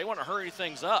beef here. They want to hurry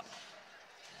things up.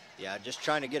 Yeah, just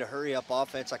trying to get a hurry-up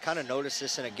offense. I kind of noticed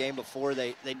this in a game before.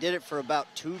 They did it for about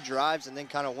 2 drives and then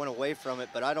kind of went away from it.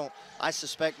 But I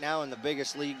suspect now in the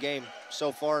biggest league game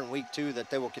so far in week 2 that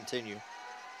they will continue.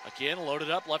 Again, loaded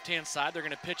up left-hand side. They're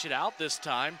going to pitch it out this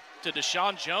time to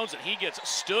Deshaun Jones, and he gets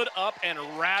stood up and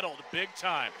rattled big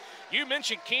time. You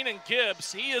mentioned Keenan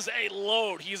Gibbs. He is a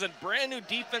load. He's a brand-new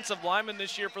defensive lineman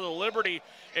this year for the Liberty,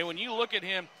 and when you look at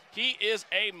him, he is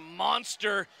a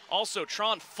monster. Also,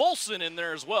 Tron Folson in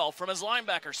there as well from his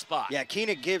linebacker spot. Yeah,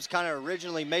 Keenan Gibbs kind of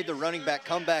originally made the running back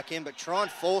come back in, but Tron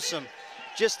Folsom,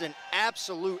 just an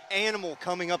absolute animal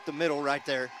coming up the middle right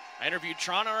there. I interviewed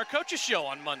Tron on our coaches show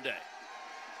on Monday.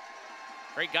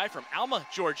 Great guy from Alma,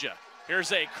 Georgia.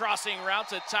 Here's a crossing route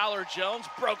to Tyler Jones,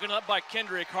 broken up by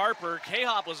Kendrick Harper.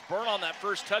 K-Hop was burnt on that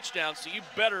first touchdown, so you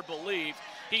better believe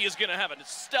he is going to have a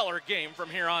stellar game from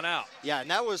here on out. Yeah,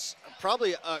 and that was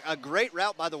probably a great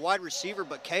route by the wide receiver,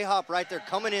 but K-Hop right there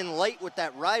coming in late with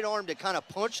that right arm to kind of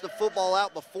punch the football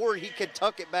out before he could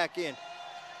tuck it back in.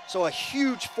 So a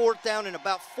huge 4th down and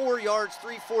about 4 yards,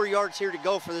 3-4 yards here to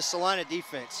go for the Salina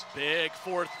defense. Big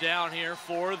 4th down here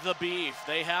for the Beef.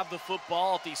 They have the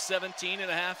football at the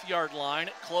 17.5-yard line,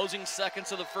 closing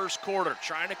seconds of the first quarter,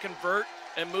 trying to convert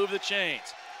and move the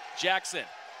chains. Jackson,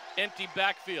 empty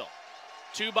backfield.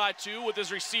 2-by-2 with his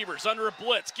receivers under a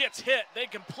blitz, gets hit. They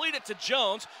complete it to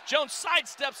Jones. Jones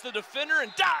sidesteps the defender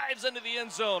and dives into the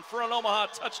end zone for an Omaha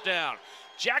touchdown.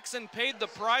 Jackson paid the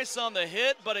price on the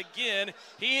hit, but again,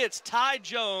 he hits Ty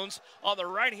Jones on the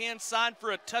right-hand side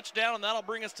for a touchdown, and that'll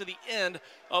bring us to the end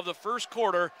of the first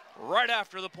quarter right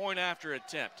after the point-after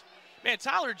attempt. Man,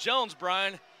 Tyler Jones,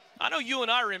 Brian, I know you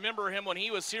and I remember him when he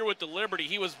was here with the Liberty.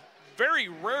 He was very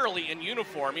rarely in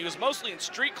uniform. He was mostly in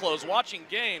street clothes watching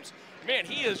games. Man,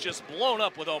 he is just blown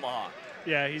up with Omaha.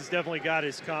 Yeah, he's definitely got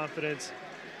his confidence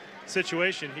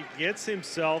situation. He gets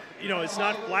himself, you know, it's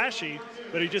not flashy,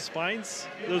 but he just finds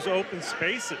those open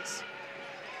spaces.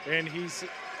 And he's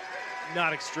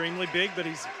not extremely big, but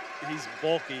he's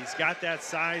bulky. He's got that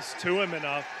size to him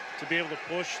enough to be able to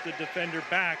push the defender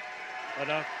back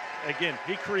enough. Again,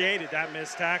 he created that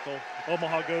missed tackle.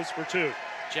 Omaha goes for 2.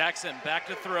 Jackson back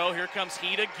to throw. Here comes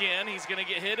Heat again. He's going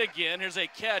to get hit again. Here's a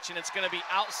catch, and it's going to be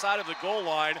outside of the goal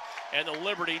line, and the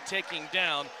Liberty taking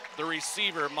down the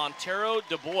receiver, Montero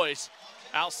Du Bois,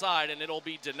 outside, and it'll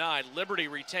be denied. Liberty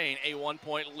retain a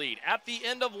 1-point lead. At the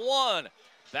end of 1,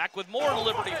 back with more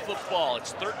Liberty football.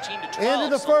 It's 13-12. End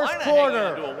of the first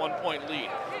quarter. To a 1-point lead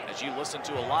as you listen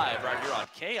to a live right here on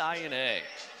KINA.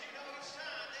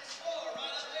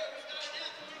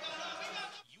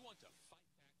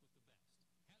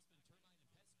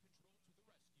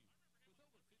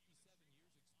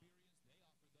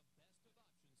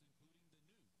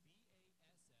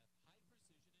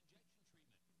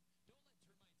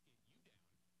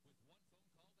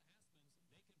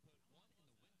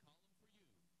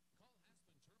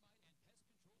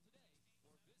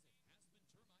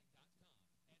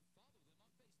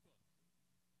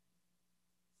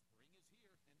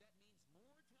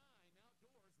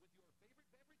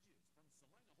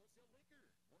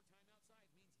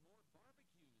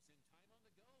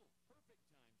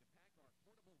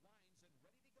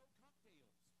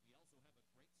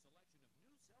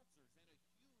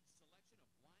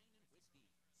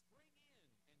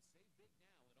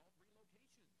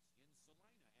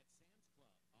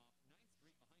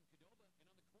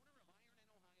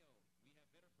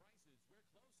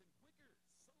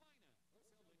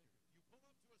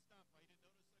 Stoplight and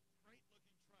notice a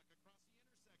great-looking truck across the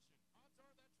intersection. Odds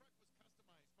are that truck was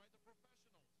customized by the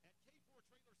professionals.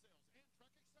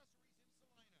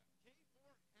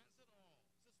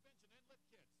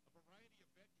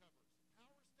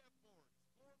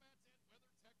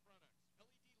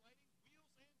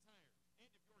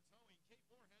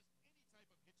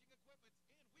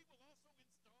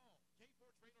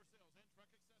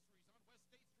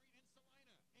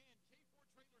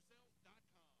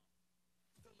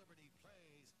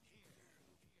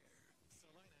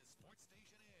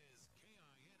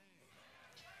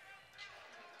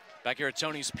 Back here at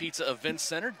Tony's Pizza Event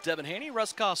Center, Devin Haney,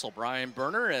 Russ Kossel, Brian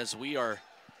Berner, as we are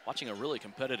watching a really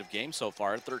competitive game so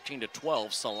far,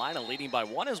 13-12. Salina leading by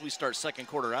 1 as we start second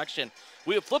quarter action.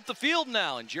 We have flipped the field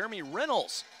now, and Jeremy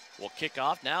Reynolds will kick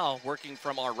off now, working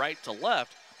from our right to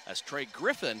left as Trey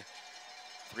Griffin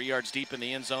 3 yards deep in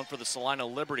the end zone for the Salina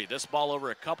Liberty. This ball over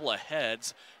a couple of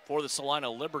heads for the Salina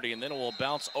Liberty, and then it will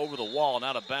bounce over the wall and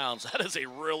out of bounds. That is a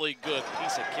really good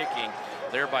piece of kicking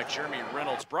there by Jeremy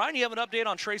Reynolds. Brian, you have an update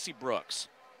on Tracy Brooks.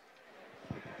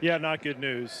 Yeah, not good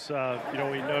news. We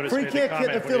noticed Free kick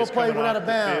hit the field of play, went out of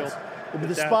bounds.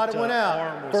 The spot it went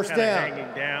out. First down.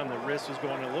 Hanging down. The wrist was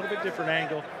going a little bit different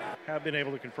angle. Have been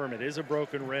able to confirm it is a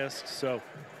broken wrist. So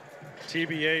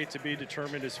TBA to be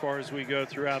determined as far as we go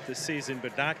throughout the season,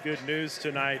 but not good news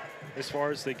tonight as far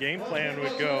as the game plan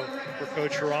would go for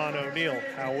Coach Ron O'Neill.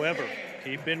 However,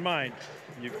 keep in mind,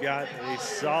 you've got a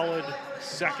solid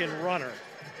second runner,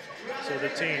 so the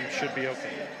team should be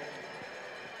okay.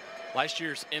 Last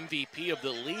year's MVP of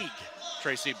the league,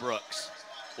 Tracy Brooks,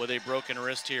 with a broken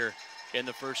wrist here in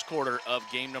the first quarter of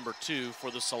game number 2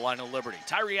 for the Salina Liberty.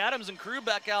 Tyree Adams and crew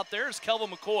back out there as Kelvin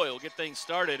McCoy will get things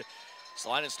started.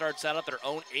 Salina starts out at their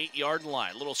own 8-yard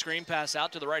line. Little screen pass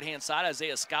out to the right-hand side.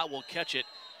 Isaiah Scott will catch it,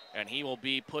 and he will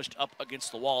be pushed up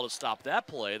against the wall to stop that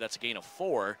play. That's a gain of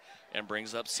 4 and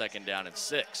brings up 2nd down and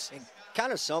 6. And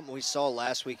kind of something we saw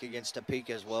last week against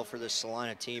Topeka as well for this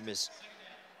Salina team is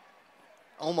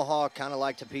Omaha, kind of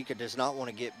like Topeka, does not want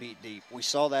to get beat deep. We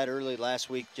saw that early last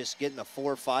week, just getting the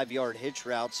 4 or 5-yard hitch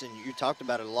routes, and you talked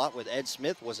about it a lot with Ed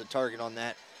Smith was a target on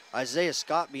that. Isaiah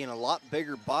Scott being a lot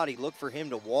bigger body, look for him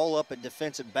to wall up a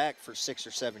defensive back for 6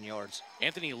 or 7 yards.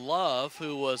 Anthony Love,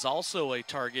 who was also a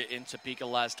target in Topeka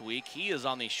last week, he is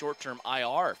on the short-term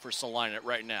IR for Salina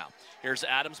right now. Here's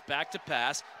Adams back to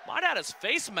pass. Might have his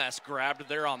face mask grabbed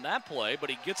there on that play,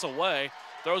 but he gets away,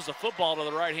 throws the football to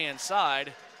the right-hand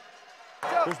side.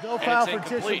 There's no foul for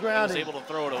intentional grounding. He was able to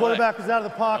throw it away. Quarterback was out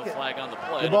of the pocket. No flag on the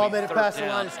play. The ball made it past the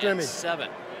line of scrimmage. 7.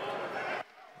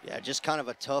 Yeah, just kind of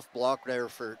a tough block there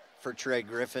for Trey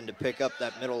Griffin to pick up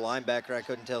that middle linebacker. I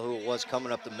couldn't tell who it was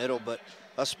coming up the middle, but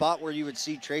a spot where you would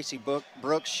see Tracy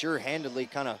Brooks sure-handedly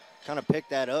kind of pick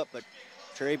that up, but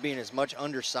Trey being as much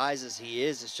undersized as he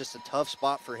is, it's just a tough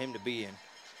spot for him to be in.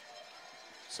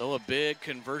 So a big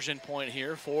conversion point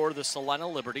here for the Salina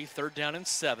Liberty, 3rd down and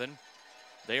 7.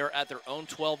 They are at their own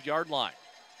 12-yard line.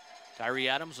 Tyree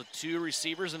Adams with 2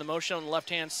 receivers in the motion on the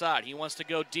left-hand side. He wants to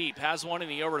go deep, has one, and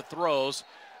he overthrows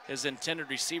his intended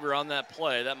receiver on that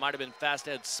play. That might have been Fast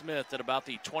Ed Smith at about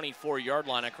the 24-yard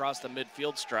line across the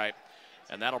midfield stripe,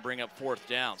 and that'll bring up 4th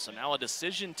down. So now a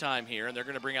decision time here, and they're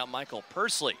going to bring out Michael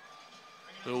Persley,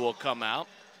 who will come out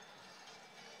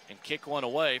and kick one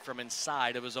away from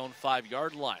inside of his own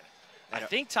 5-yard line. I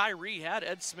think Tyree had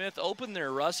Ed Smith open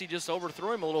there, Russ. He just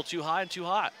overthrew him a little too high and too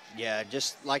hot. Yeah,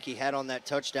 just like he had on that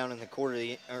touchdown in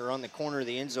the on the corner of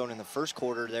the end zone in the first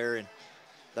quarter there. And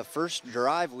the first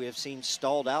drive we have seen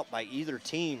stalled out by either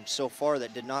team so far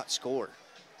that did not score.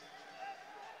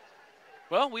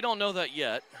 Well, we don't know that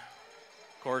yet.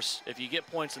 Of course, if you get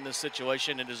points in this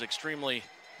situation, it is extremely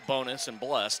bonus and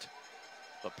blessed.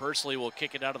 But Persley will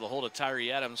kick it out of the hold of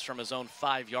Tyree Adams from his own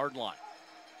 5-yard line.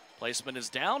 Placement is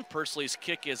down. Persley's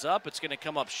kick is up. It's going to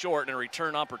come up short, and a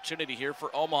return opportunity here for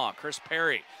Omaha. Chris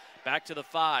Perry back to the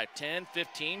 5, 10,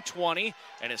 15, 20,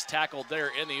 and is tackled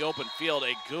there in the open field.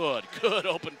 A good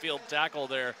open field tackle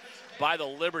there by the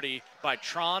Liberty by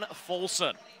Tron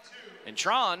Folson. And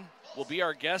Tron will be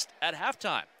our guest at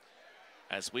halftime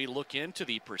as we look into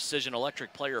the Precision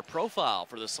Electric player profile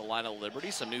for the Salina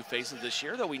Liberty. Some new faces this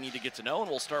year that we need to get to know, and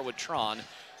we'll start with Tron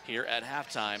here at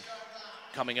halftime,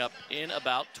 coming up in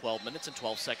about 12 minutes and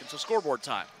 12 seconds of scoreboard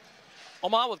time.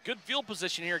 Omaha with good field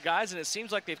position here, guys, and it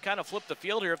seems like they've kind of flipped the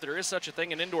field here if there is such a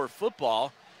thing in indoor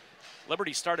football.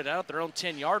 Liberty started out at their own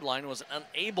 10-yard line, was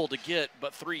unable to get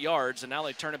but 3 yards, and now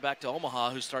they turn it back to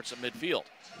Omaha, who starts at midfield.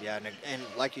 Yeah, and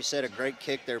like you said, a great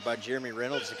kick there by Jeremy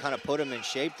Reynolds to kind of put him in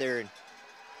shape there. And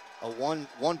a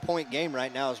one-point game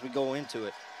right now as we go into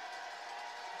it.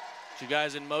 2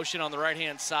 guys in motion on the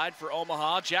right-hand side for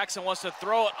Omaha. Jackson wants to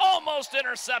throw it, almost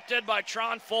intercepted by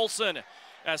Tron Folson.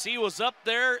 As he was up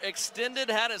there, extended,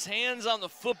 had his hands on the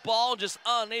football, just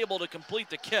unable to complete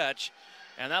the catch.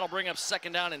 And that'll bring up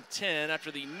 2nd down and 10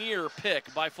 after the near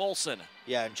pick by Folson.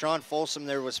 Yeah, and Tron Folsom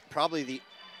there was probably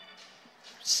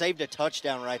saved a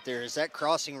touchdown right there as that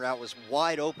crossing route was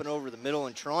wide open over the middle,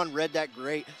 and Tron read that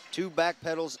great. 2 back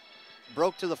pedals,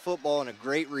 broke to the football, and a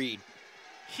great read.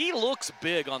 He looks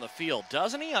big on the field,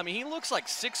 doesn't he? I mean, he looks like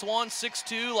 6'1",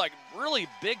 6'2", like really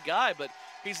big guy, but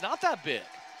he's not that big.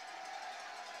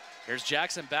 Here's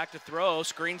Jackson back to throw,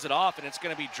 screens it off, and it's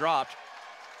going to be dropped.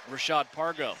 Rashad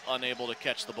Pargo unable to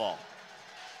catch the ball.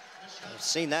 I've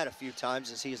seen that a few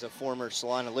times as he's a former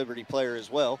Salina Liberty player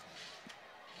as well.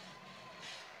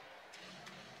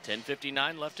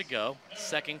 10:59 left to go,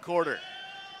 second quarter.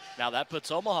 Now that puts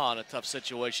Omaha in a tough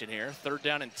situation here, 3rd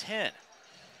down and 10.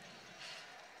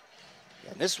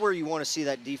 Yeah, and this is where you want to see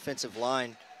that defensive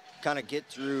line kind of get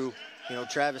through, you know,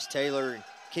 Travis Taylor and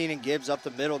Keenan Gibbs up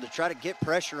the middle to try to get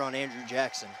pressure on Andrew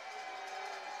Jackson.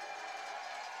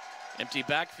 Empty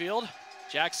backfield.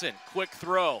 Jackson, quick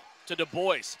throw to Du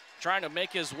Bois, trying to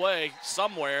make his way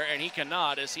somewhere, and he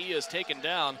cannot as he is taken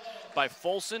down by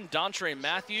Folson. Dontre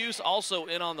Matthews also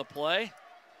in on the play.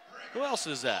 Who else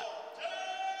is that?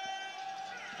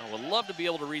 I would love to be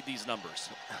able to read these numbers.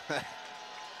 Yeah,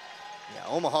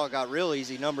 Omaha got real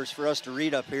easy numbers for us to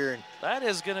read up here. And that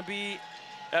is going to be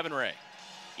Evan Ray.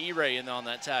 E-Ray in on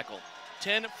that tackle.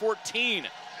 10:14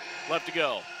 left to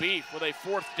go. Beef with a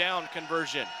 4th down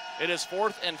conversion. It is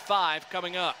 4th and 5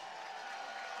 coming up.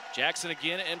 Jackson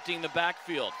again emptying the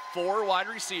backfield. 4 wide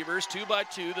receivers, 2 by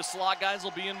 2. The slot guys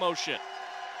will be in motion.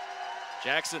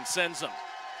 Jackson sends them.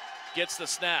 Gets the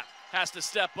snap. Has to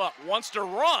step up. Wants to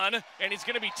run, and he's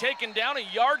going to be taken down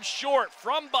a yard short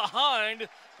from behind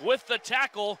with the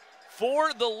tackle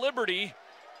for the Liberty.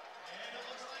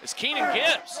 It's Keenan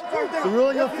Gibbs. The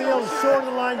ruling of the field is short of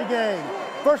the line to gain.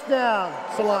 1st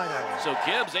down, Salina. So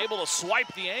Gibbs able to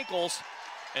swipe the ankles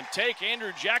and take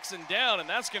Andrew Jackson down, and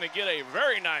that's going to get a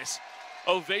very nice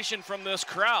ovation from this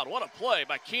crowd. What a play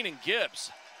by Keenan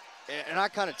Gibbs. And I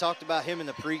kind of talked about him in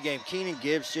the pregame. Keenan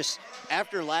Gibbs, just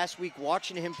after last week,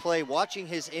 watching him play, watching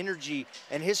his energy,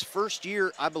 and his first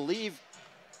year, I believe,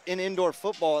 in indoor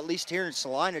football, at least here in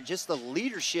Salina, just the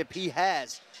leadership he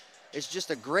has is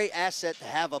just a great asset to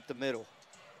have up the middle.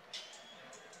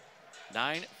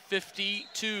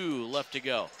 9:52 left to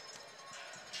go.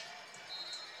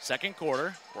 Second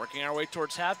quarter, working our way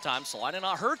towards halftime. Salina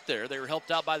not hurt there. They were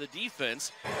helped out by the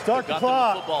defense. Start the got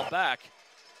clock. them the football back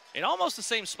in almost the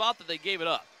same spot that they gave it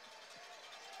up.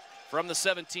 From the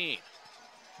 17.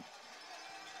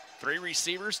 3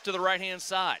 receivers to the right-hand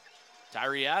side.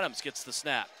 Tyree Adams gets the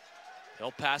snap.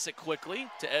 He'll pass it quickly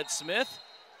to Ed Smith,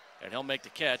 and he'll make the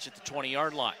catch at the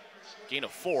 20-yard line. Gain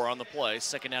of 4 on the play,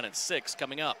 2nd down and 6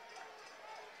 coming up.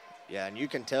 Yeah, and you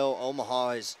can tell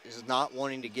Omaha is not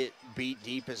wanting to get beat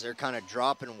deep as they're kind of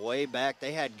dropping way back.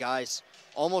 They had guys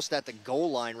almost at the goal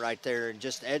line right there, and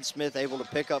just Ed Smith able to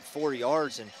pick up 4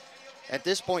 yards. And at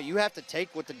this point, you have to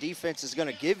take what the defense is going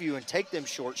to give you and take them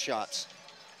short shots.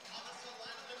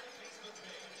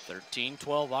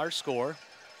 13-12 our score.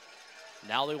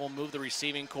 Now they will move the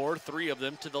receiving core, 3 of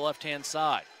them to the left-hand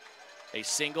side. A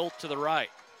single to the right.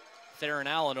 Theron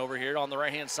Allen over here on the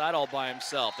right-hand side all by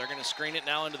himself. They're going to screen it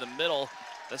now into the middle.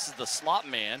 This is the slot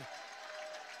man.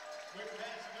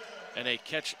 And a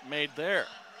catch made there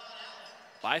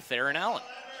by Theron Allen.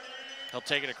 He'll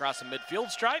take it across the midfield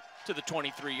stripe to the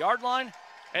 23-yard line,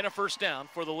 and a 1st down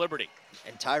for the Liberty.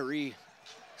 And Tyree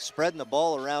spreading the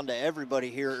ball around to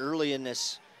everybody here early in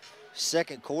this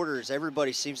second quarter as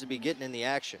everybody seems to be getting in the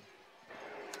action.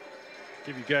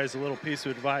 Give you guys a little piece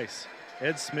of advice.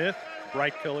 Ed Smith,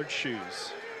 bright-colored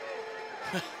shoes.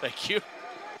 Thank you.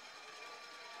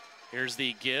 Here's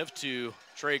the give to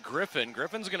Trey Griffin.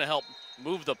 Griffin's going to help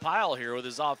move the pile here with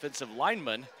his offensive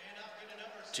lineman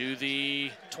to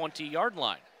the 20-yard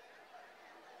line.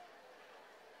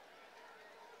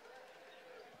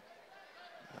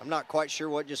 I'm not quite sure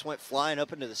what just went flying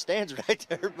up into the stands right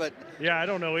there, but. Yeah, I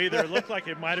don't know either. It looked like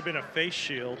it might have been a face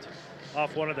shield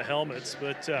off one of the helmets,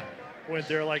 but went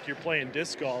there like you're playing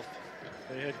disc golf.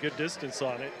 They had good distance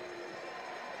on it.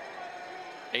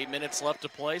 8 minutes left to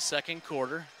play, second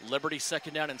quarter. Liberty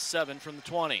 2nd down and 7 from the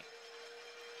 20.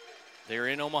 They're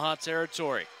in Omaha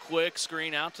territory. Quick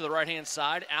screen out to the right-hand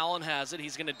side. Allen has it.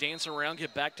 He's going to dance around,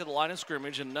 get back to the line of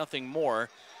scrimmage, and nothing more.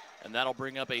 And that'll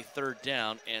bring up a 3rd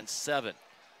down and 7.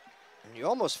 And you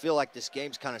almost feel like this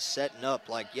game's kind of setting up.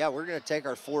 Like, yeah, we're going to take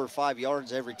our 4 or 5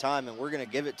 yards every time, and we're going to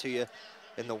give it to you.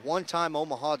 And the one time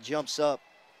Omaha jumps up,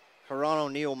 Haran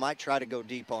O'Neal might try to go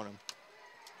deep on him.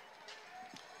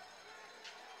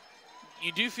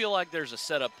 You do feel like there's a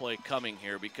setup play coming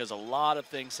here because a lot of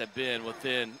things have been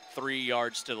within 3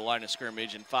 yards to the line of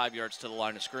scrimmage and 5 yards to the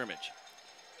line of scrimmage.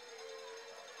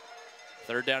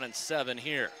 3rd down and 7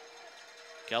 here.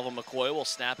 Kelvin McCoy will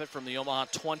snap it from the Omaha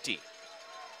 20.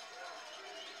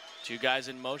 2 guys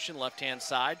in motion, left-hand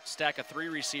side. Stack of 3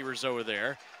 receivers over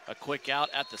there. A quick out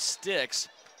at the sticks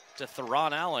to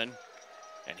Theron Allen.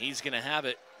 And he's going to have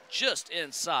it just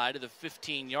inside of the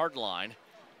 15-yard line.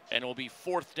 And it will be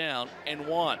 4th down and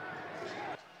 1.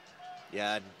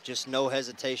 Yeah, just no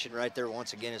hesitation right there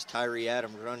once again as Tyree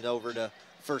Adams runs over to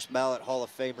first ballot Hall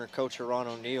of Famer Coach Ron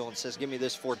O'Neill and says, give me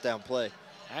this 4th down play.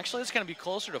 Actually, it's going to be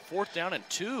closer to 4th down and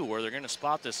 2 where they're going to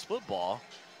spot this football.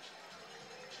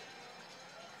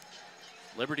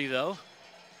 Liberty, though,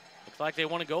 looks like they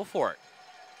want to go for it.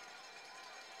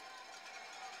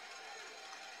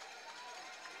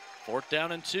 4th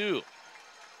down and 2.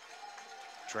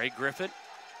 Trey Griffin,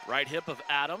 right hip of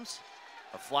Adams.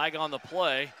 A flag on the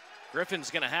play.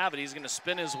 Griffin's going to have it. He's going to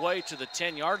spin his way to the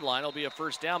 10-yard line. It'll be a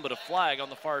first down, but a flag on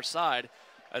the far side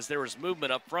as there was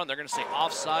movement up front. They're going to say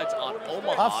offsides on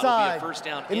Omaha. Offside. It'll be a first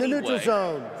down in the neutral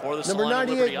zone for the number Salina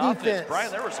 98 Liberty defense. offense.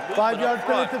 Brian, there was movement 5-yard up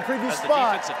penalty front to the previous as the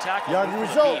spot. defensive tackle Yard moved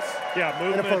results. Yeah, And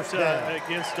a movement first down.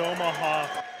 against Omaha.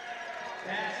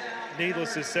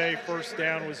 Needless to say, first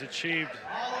down was achieved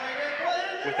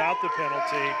without the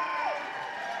penalty.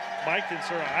 My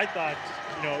concern, I thought,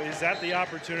 is that the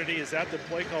opportunity? Is that the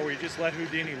play call where you just let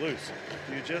Houdini loose?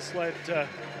 You just let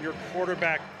your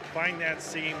quarterback find that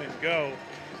seam and go.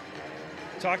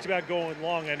 Talked about going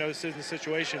long. I know this isn't the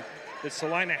situation that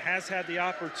Salina has had the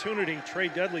opportunity. Trey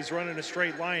Dudley's running a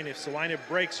straight line. If Salina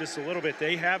breaks just a little bit,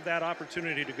 they have that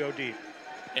opportunity to go deep.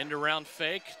 End around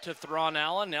fake to Thron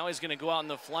Allen. Now he's going to go out in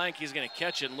the flank. He's going to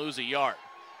catch it and lose a yard.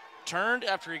 Turned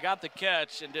after he got the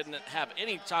catch and didn't have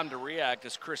any time to react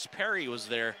as Chris Perry was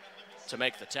there to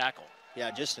make the tackle. Yeah,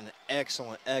 just an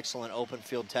excellent, excellent open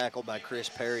field tackle by Chris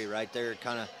Perry right there.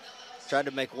 Kind of tried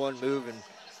to make one move, and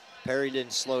Perry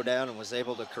didn't slow down and was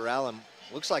able to corral him.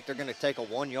 Looks like they're going to take a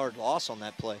 1-yard loss on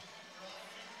that play.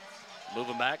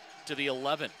 Moving back to the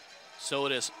 11. So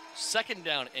it is 2nd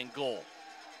down and goal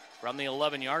from the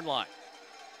 11-yard line.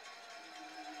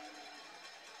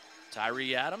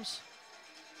 Tyree Adams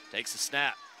takes the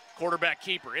snap. Quarterback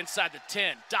keeper inside the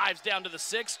 10, dives down to the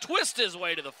 6, twists his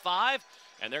way to the 5,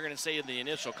 and they're going to say the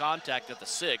initial contact at the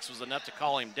 6 was enough to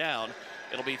call him down.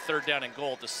 It'll be 3rd down and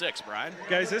goal at the 6, Brian.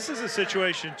 Guys, this is a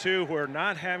situation, too, where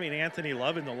not having Anthony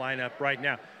Love in the lineup right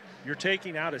now, you're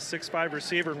taking out a 6'5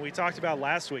 receiver, and we talked about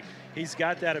last week, he's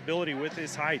got that ability with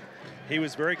his height. He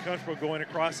was very comfortable going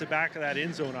across the back of that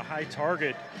end zone, a high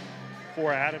target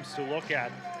for Adams to look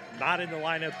at. Not in the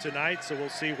lineup tonight, so we'll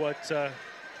see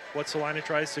what Salina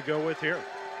tries to go with here.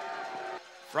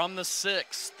 From the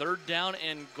 6, 3rd down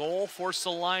and goal for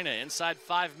Salina. Inside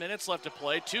 5 minutes left to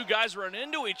play. 2 guys run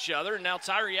into each other, and now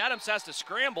Tyree Adams has to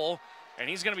scramble, and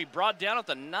he's going to be brought down at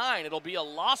the 9. It'll be a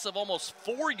loss of almost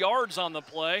 4 yards on the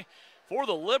play for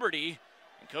the Liberty,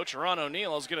 and Coach Ron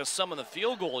O'Neill is going to summon the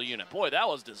field goal unit. Boy, that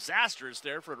was disastrous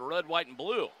there for the red, white, and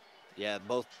blue. Yeah,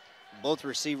 both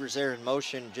receivers there in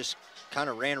motion just kind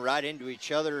of ran right into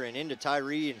each other and into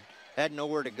Tyree and had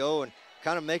nowhere to go, and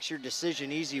kind of makes your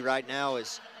decision easy right now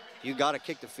is you got to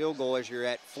kick the field goal as you're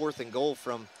at 4th and goal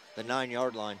from the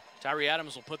 9-yard line. Tyree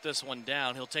Adams will put this one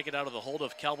down. He'll take it out of the hold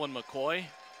of Kelvin McCoy.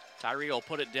 Tyree will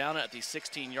put it down at the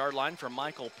 16-yard line for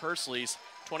Michael Pursley's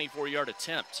 24-yard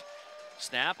attempt.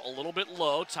 Snap a little bit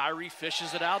low. Tyree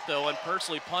fishes it out, though, and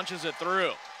Pursley punches it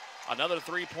through. Another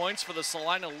 3 points for the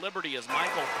Salina Liberty as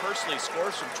Michael Pursley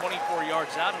scores from 24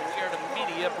 yards out, and we are at a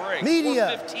media break.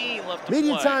 Media. 4:15 left to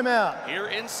Media play. timeout. Here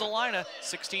in Salina,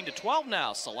 16-12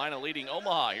 now. Salina leading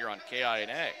Omaha here on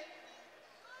KINA.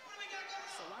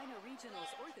 Salina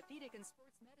Regional's Orthopedic and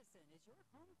Sports Medicine is your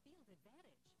home field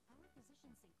advantage. Our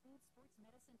physicians include sports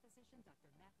medicine physician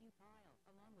Dr. Matthew Pyle,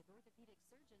 along with orthopedic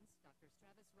surgeons Drs.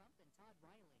 Travis Rump and Todd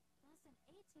Riley, plus an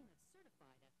A-team of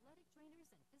certified athletic trainers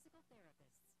and physical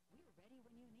therapists. We're ready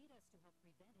when you need us to help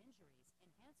prevent injuries,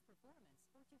 enhance performance,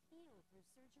 or to heal through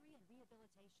surgery and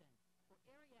rehabilitation. For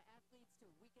area athletes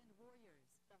to weekend warriors,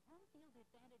 the home field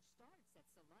advantage starts at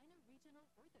Salina Regional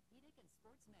Orthopedic and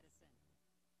Sports Medicine.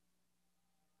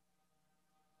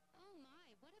 Oh my,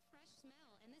 what a fresh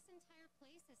smell, and this entire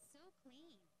place is so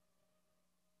clean.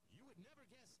 You would never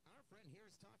guess our friend here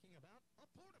is talking about a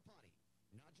porta potty.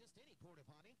 Not just any porta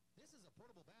potty. This is a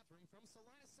portable bathroom from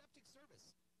Salina Septic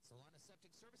Service. Salina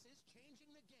Septic Service is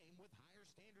changing the game with higher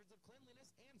standards of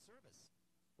cleanliness and service.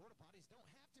 Porta potties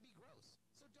don't have to be gross,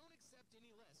 so don't accept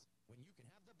any less when you can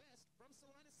have the best from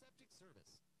Salina Septic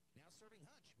Service. Now serving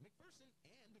Hutch, McPherson,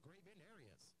 and the Gray Bend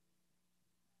areas.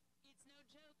 It's no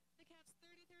joke. The CAP's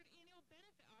 33rd annual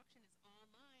benefit auction is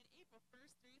online April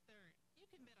 1st through 3rd. You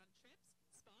can bid on trips,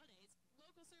 spa days,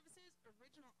 local services,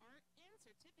 original art, and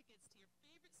certificates to your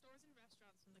favorite stores and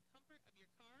restaurants from the comfort of your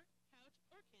car, couch,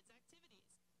 or kids'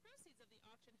 activities. Proceeds of the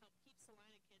auction help keep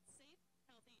Salina kids safe,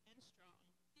 healthy, and strong.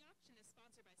 The auction is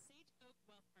sponsored by Sage Oak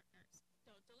Wealth Partners.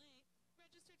 Don't delay.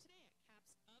 Register today at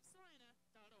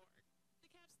capsofsalina.org. The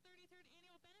CAP's 33rd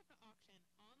annual benefit auction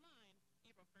online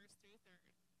April 1st through 3rd.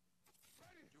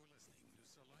 You're listening to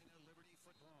Salina Liberty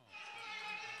Football.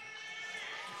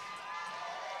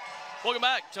 Welcome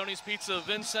back. Tony's Pizza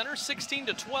Event Center.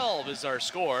 16-12 is our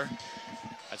score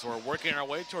as we're working our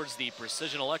way towards the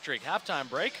Precision Electric halftime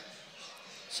break.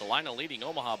 Salina leading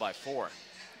Omaha by 4.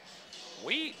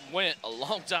 We went a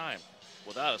long time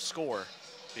without a score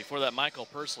before that Michael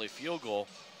Pursley field goal.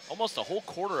 Almost a whole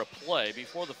quarter of play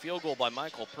before the field goal by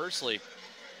Michael Pursley.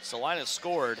 Salina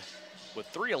scored with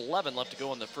 3:11 left to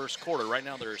go in the first quarter. Right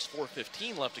now there's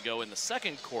 4:15 left to go in the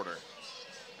second quarter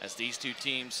as these two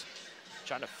teams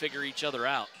trying to figure each other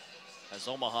out as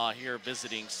Omaha here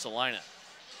visiting Salina.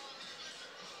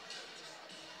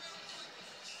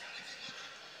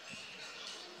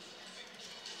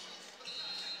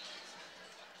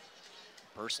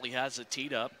 Pursley has it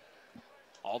teed up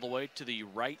all the way to the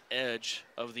right edge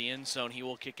of the end zone he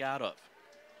will kick out of.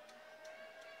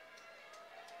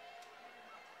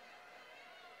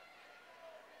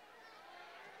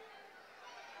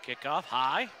 Kickoff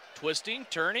high, twisting,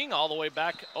 turning, all the way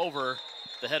back over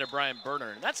the head of Brian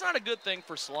Berner. And that's not a good thing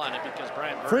for Salina because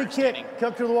Brian Berner Free kick,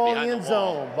 come to the wall in the end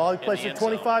zone. Ball placed at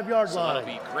 25-yard line. So that'll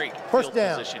be great First field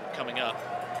down. position coming up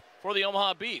for the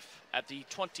Omaha Beef at the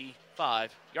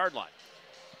 25-yard line.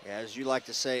 Yeah, as you like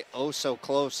to say, oh so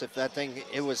close. If that thing,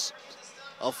 it was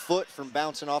a foot from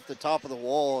bouncing off the top of the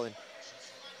wall, and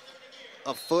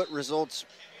a foot results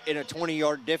in a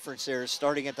 20-yard difference there,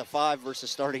 starting at the 5 versus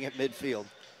starting at midfield.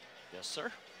 Yes,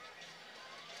 sir.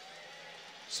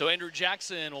 So Andrew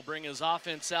Jackson will bring his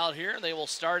offense out here, and they will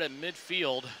start at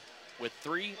midfield with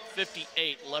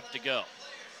 3:58 left to go.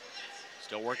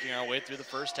 Still working our way through the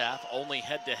first half. Only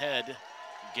head-to-head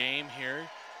game here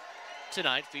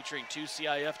tonight, featuring two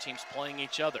CIF teams playing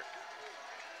each other.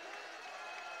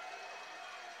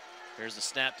 Here's the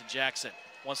snap to Jackson.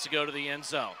 Wants to go to the end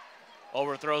zone.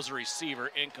 Overthrows a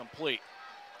receiver, incomplete.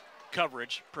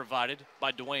 Coverage provided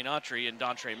by Dwayne Autry and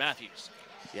Dontre Matthews.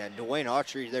 Yeah, Dwayne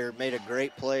Autry there made a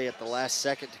great play at the last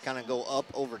second to kind of go up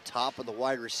over top of the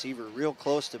wide receiver, real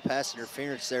close to pass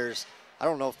interference there. I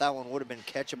don't know if that one would have been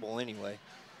catchable anyway.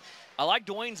 I like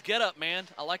Dwayne's getup, man.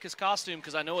 I like his costume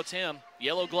because I know it's him.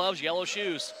 Yellow gloves, yellow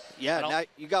shoes. Yeah, now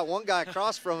you got one guy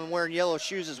across from him wearing yellow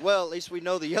shoes as well. At least we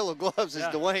know the yellow gloves is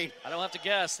Dwayne. I don't have to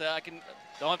guess.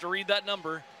 Don't have to read that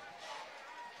number.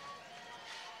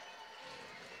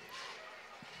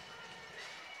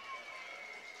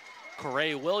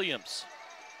 Corey Williams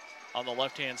on the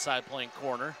left-hand side playing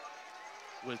corner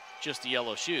with just the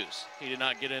yellow shoes. He did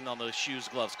not get in on the shoes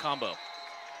gloves combo.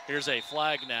 Here's a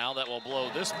flag now that will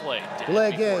blow this play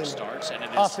dead before it starts, and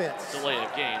it is offense. Delay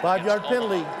of game. 5-yard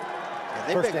penalty. Yeah,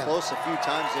 they've been close a few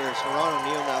times there. It's Ron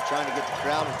O'Neal now trying to get the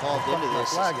crowd involved into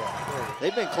this.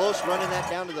 They've been close running that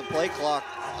down to the play clock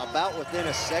about within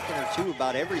a second or two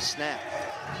about every snap.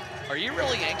 Are you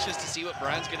really anxious to see what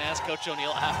Brian's going to ask Coach O'Neal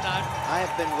at halftime? I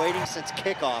have been waiting since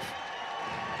kickoff.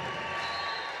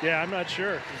 Yeah, I'm not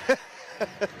sure.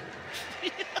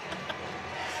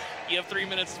 You have 3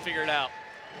 minutes to figure it out.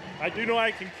 I do know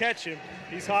I can catch him.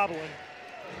 He's hobbling.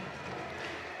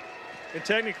 And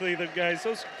technically, the guys,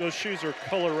 those shoes are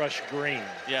Color Rush green.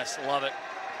 Yes, love it.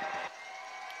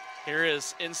 Here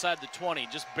is inside the 20,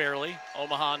 just barely.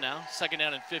 Omaha now, second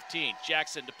down and 15.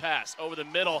 Jackson to pass over the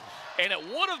middle, and it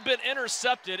would have been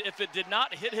intercepted if it did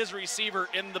not hit his receiver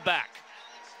in the back.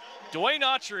 Dwayne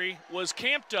Autry was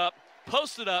camped up,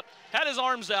 posted up, had his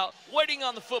arms out, waiting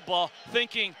on the football,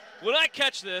 thinking, when I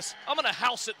catch this, I'm going to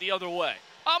house it the other way.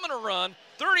 I'm going to run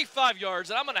 35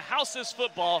 yards, and I'm going to house this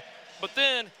football, but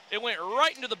then it went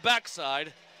right into the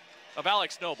backside of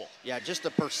Alex Noble. Yeah, just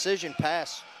a precision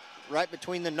pass right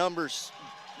between the numbers,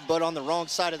 but on the wrong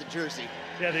side of the jersey.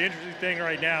 Yeah, the interesting thing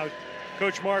right now,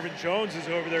 Coach Marvin Jones is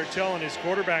over there telling his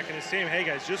quarterback and his team, hey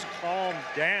guys, just calm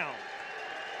down.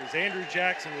 Because Andrew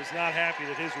Jackson was not happy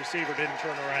that his receiver didn't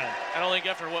turn around. I don't think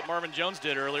after what Marvin Jones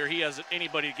did earlier, he has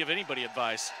anybody to give anybody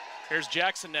advice. Here's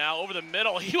Jackson now over the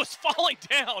middle. He was falling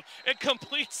down and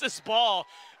completes this ball.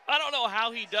 I don't know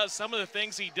how he does some of the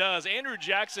things he does. Andrew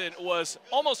Jackson was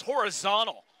almost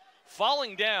horizontal,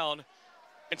 falling down,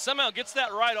 and somehow gets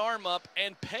that right arm up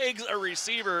and pegs a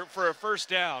receiver for a first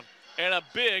down. And a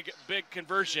big, big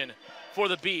conversion for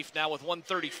the Beef now with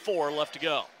 1:34 left to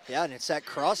go. Yeah, and it's that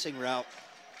crossing route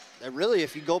that really,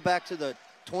 if you go back to the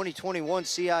 2021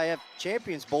 CIF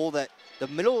Champions Bowl, that the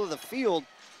middle of the field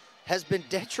has been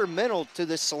detrimental to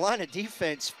the Salina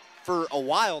defense for a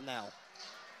while now.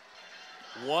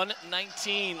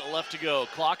 1:19 left to go.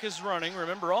 Clock is running.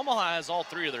 Remember, Omaha has all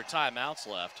 3 of their timeouts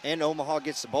left. And Omaha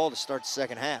gets the ball to start the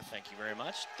second half. Thank you very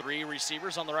much. 3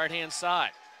 receivers on the right-hand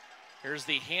side. Here's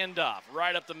the handoff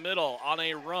right up the middle on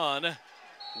a run.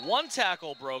 1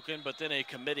 tackle broken, but then a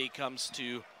committee comes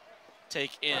to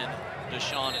take in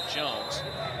Deshaun Jones,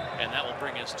 and that will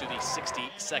bring us to the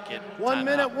 62nd 1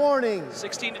 minute warning.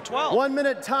 16-12. 1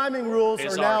 minute timing rules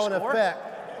are now in effect.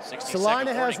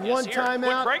 Salina has one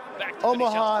timeout.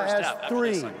 Omaha has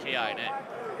 3.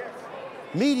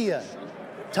 Media,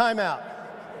 timeout.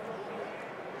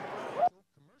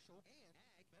 Commercial and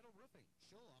ag metal roofing.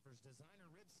 Show offers designer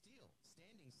rib steel,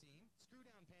 standing seam,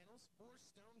 screw-down panels, or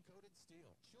stone-coated steel.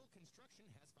 Show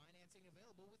Construction has financing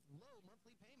available with low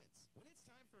monthly payments. When it's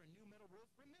time for a new metal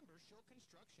roof, remember Show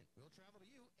Construction. We'll travel to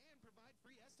you and provide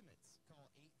free estimates.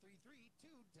 Call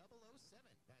 833-2007.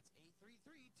 That's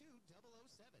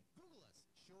 833-2007. Google us,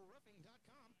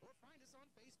 showroofing.com, or find us on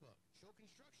Facebook. Show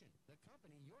Construction, the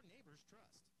company your neighbors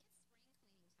trust.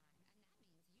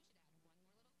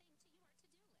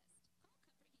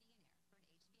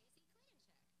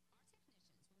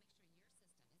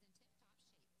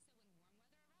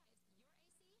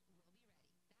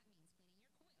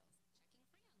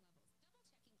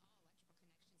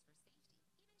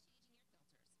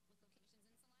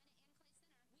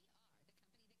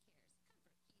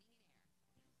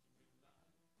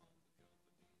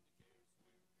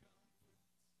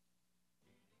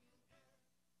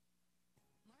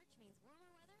 Means warmer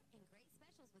weather and great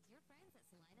specials with your friends at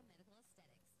Salina Medical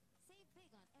Aesthetics. Save big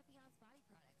on Epion's body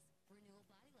products, renewal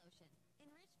body lotion,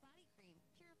 enriched body cream,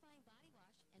 purifying body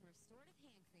wash, and restorative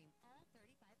hand cream, all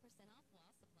 35% off while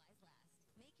supplies last.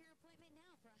 Make your appointment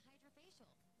now for a hydrofacial.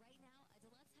 Right now, a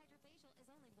deluxe hydrofacial is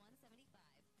only $175.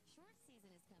 Short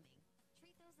season is coming.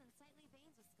 Treat those unsightly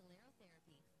veins with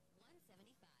sclerotherapy. $175.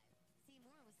 See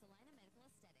more with Salina Medical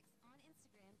Aesthetics on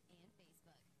Instagram and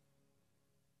Facebook.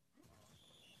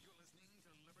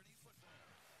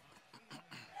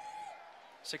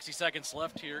 60 seconds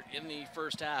left here in the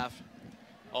first half.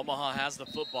 Omaha has the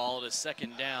football. It is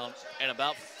second down and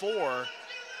about 4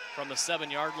 from the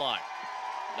 7-yard line.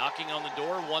 Knocking on the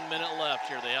door, 1 minute left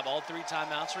here. They have all 3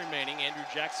 timeouts remaining. Andrew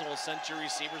Jackson will send 2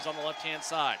 receivers on the left-hand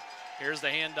side. Here's the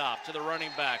handoff to the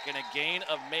running back and a gain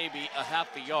of maybe a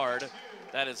half a yard.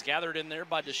 That is gathered in there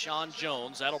by Deshaun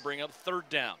Jones. That'll bring up 3rd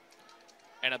down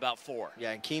and about 4.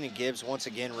 Yeah, and Keenan Gibbs once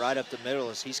again right up the middle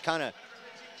as he's kind of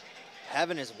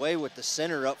having his way with the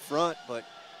center up front, but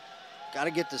got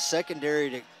to get the secondary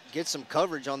to get some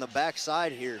coverage on the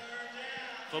backside here.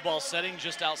 Football setting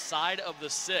just outside of the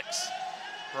 6.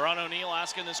 Ron O'Neill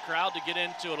asking this crowd to get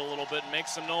into it a little bit and make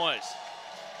some noise.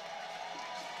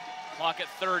 Clock at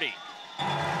 30.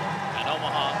 And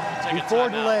Omaha will take Before a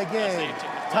timeout. delay game,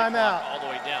 timeout. All the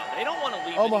way down. They don't want to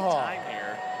leave Omaha. any time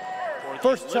here for the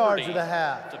First charge of Liberty the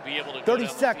half. to be able to 30 go down the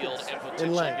seconds field and in potentially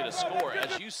length. get a score.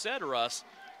 As you said, Russ,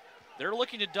 they're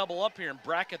looking to double up here and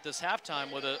bracket this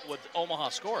halftime with Omaha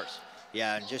scores.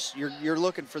 Yeah, and just you're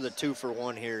looking for the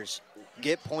 2-for-1 here.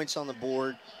 Get points on the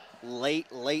board late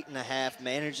in the half,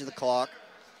 manage the clock.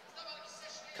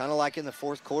 Kind of like in the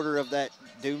 4th quarter of that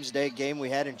doomsday game we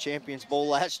had in Champions Bowl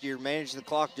last year, manage the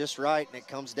clock just right, and it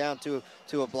comes down to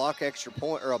a block extra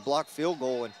point or a block field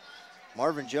goal. And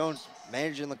Marvin Jones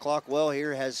managing the clock well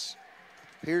here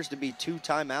appears to be 2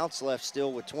 timeouts left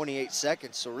still with 28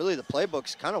 seconds. So really the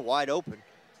playbook's kind of wide open.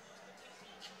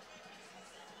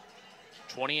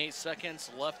 28 seconds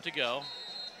left to go.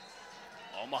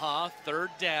 Omaha, 3rd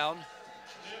down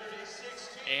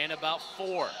and about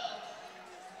 4.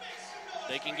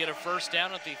 They can get a first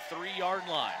down at the 3-yard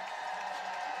line.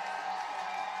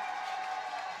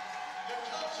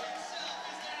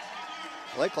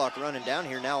 Play clock running down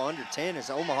here now under 10 as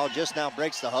Omaha just now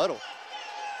breaks the huddle.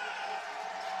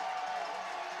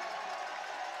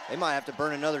 They might have to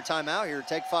burn another timeout here,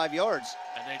 take 5 yards.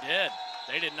 And they did.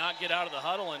 They did not get out of the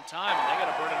huddle in time, and they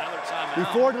got to burn another timeout.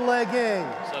 Before delay game,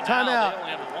 So timeout. now they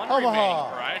only have 1 Omaha,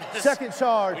 remaining, right? second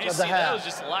charge We of just the see that half. was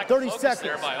just a lack 30 of focus seconds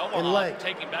there by in Omaha, length.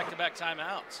 taking back-to-back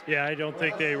timeouts. Yeah, I don't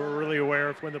think they were really aware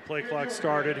of when the play clock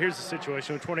started. Here's the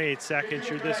situation with 28 seconds.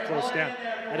 You're this close down.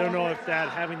 I don't know if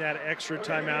having that extra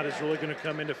timeout is really going to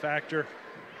come into factor.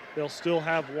 They'll still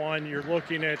have 1. You're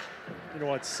looking at,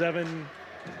 7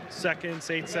 seconds,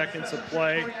 8 seconds of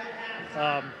play.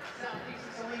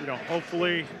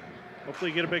 Hopefully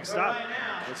get a big stop.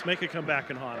 Let's make a comeback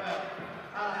in Hana.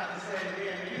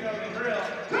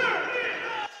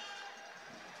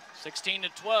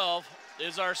 16-12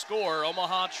 is our score.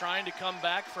 Omaha trying to come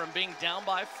back from being down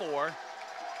by 4.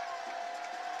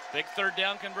 Big 3rd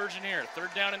down conversion here.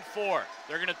 3rd down and 4.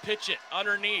 They're going to pitch it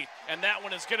underneath, and that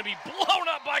one is going to be blown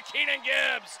up by Keenan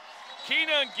Gibbs.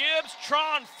 Keenan Gibbs,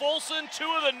 Tron Folson, 2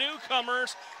 of the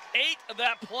newcomers, 8 of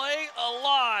that play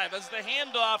alive as the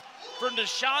handoff from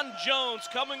Deshaun Jones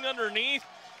coming underneath.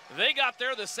 They got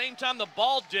there the same time the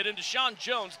ball did, and Deshaun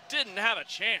Jones didn't have a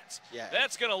chance. Yeah.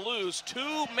 That's going to lose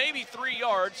 2, maybe 3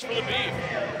 yards for the Beef.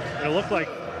 And it looked like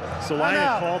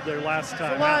Salina called their last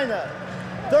time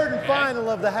Salina, third and final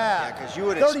of the half. Yeah, because you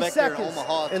would expect their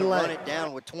Omaha to run it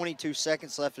down with 22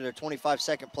 seconds left of their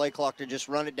 25-second play clock to just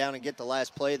run it down and get the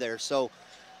last play there. So,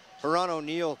 Heron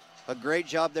O'Neal, a great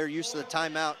job there, use of the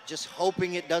timeout, just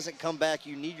hoping it doesn't come back.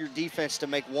 You need your defense to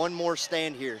make one more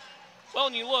stand here. Well,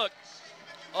 and you look,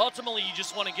 ultimately, you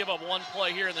just want to give up one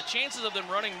play here, and the chances of them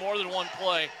running more than one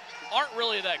play aren't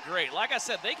really that great. Like I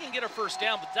said, they can get a first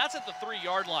down, but that's at the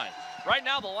 3-yard line. Right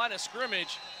now, the line of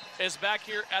scrimmage is back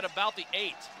here at about the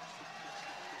 8.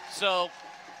 So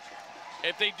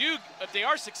if they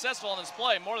are successful on this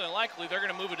play, more than likely they're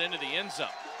going to move it into the end zone.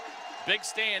 Big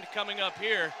stand coming up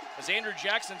here as Andrew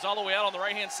Jackson's all the way out on the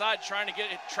right-hand side trying to get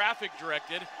traffic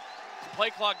directed.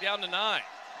 Play clock down to 9.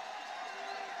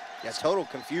 Yeah, total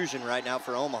confusion right now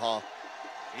for Omaha.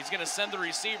 He's going to send the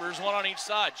receivers, one on each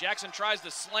side. Jackson tries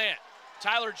to slant.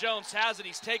 Tyler Jones has it.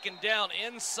 He's taken down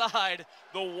inside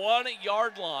the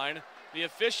 1-yard line. The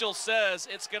official says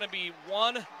it's going to be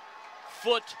 1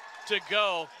 foot to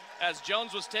go. As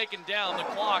Jones was taken down, the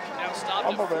clock now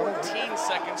stopped at 14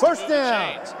 seconds First to move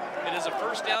down. the chains. It is a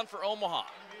first down for Omaha.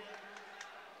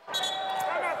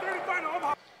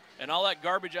 And all that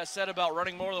garbage I said about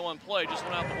running more than one play just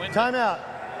went out the window. Timeout.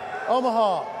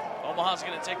 Omaha. Omaha's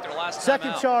going to take their last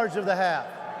Second timeout. charge of the half.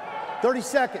 30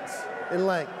 seconds in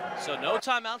length. So no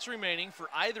timeouts remaining for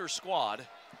either squad.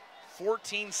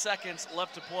 14 seconds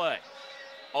left to play.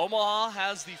 Omaha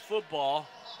has the football,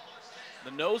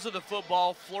 the nose of the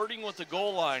football, flirting with the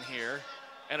goal line here,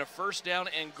 and a first down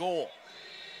and goal.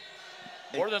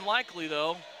 More than likely,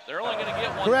 though, they're only going to get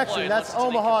one Correction, play. that's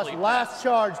Omaha's last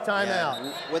charge timeout.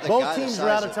 Yeah, with a Both guy the teams are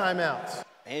size out of timeouts.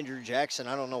 Andrew Jackson,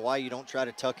 I don't know why you don't try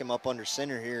to tuck him up under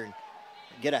center here and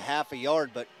get a half a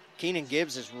yard, but Keenan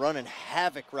Gibbs is running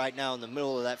havoc right now in the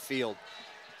middle of that field.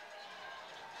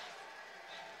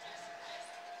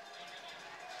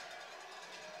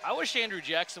 I wish Andrew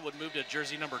Jackson would move to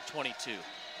jersey number 22.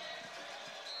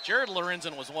 Jared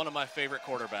Lorenzen was one of my favorite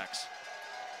quarterbacks.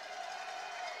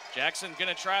 Jackson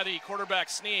going to try the quarterback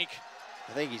sneak.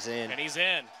 I think he's in. And he's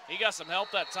in. He got some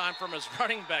help that time from his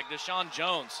running back, Deshaun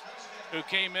Jones, who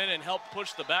came in and helped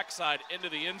push the backside into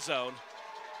the end zone.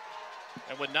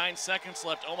 And with 9 seconds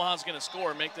left, Omaha's going to score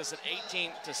and make this an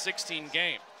 18-16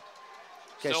 game.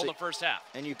 Still in the first half.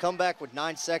 And you come back with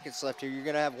 9 seconds left here. You're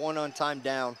going to have one on time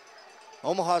down.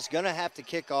 Omaha's going to have to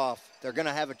kick off. They're going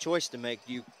to have a choice to make.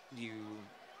 You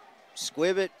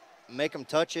squib it, make them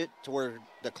touch it to where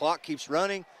the clock keeps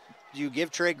running. Do you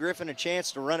give Trey Griffin a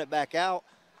chance to run it back out?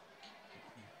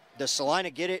 Does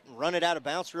Salina get it and run it out of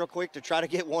bounds real quick to try to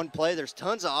get one play? There's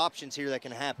tons of options here that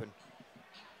can happen.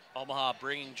 Omaha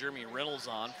bringing Jeremy Reynolds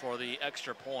on for the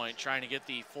extra point, trying to get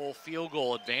the full field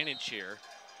goal advantage here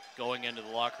going into the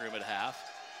locker room at half.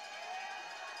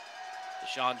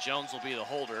 Deshaun Jones will be the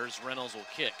holder as Reynolds will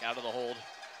kick out of the hold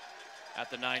at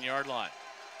the 9-yard line.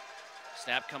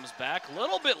 Snap comes back a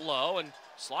little bit low, and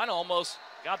Salina almost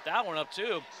got that one up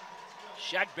too.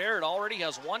 Shaq Barrett already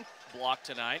has one block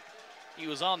tonight. He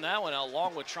was on that one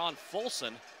along with Tron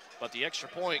Folson, but the extra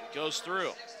point goes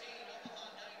through.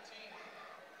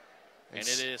 And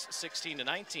it is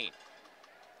 16-19.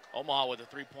 Omaha with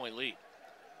a 3-point lead.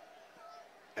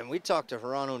 And we talked to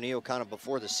Heron O'Neal kind of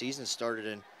before the season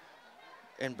started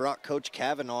and brought Coach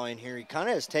Kavanaugh in here. He kind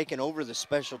of has taken over the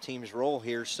special teams role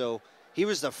here. So he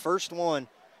was the first one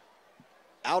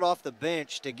out off the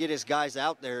bench to get his guys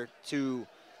out there to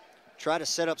try to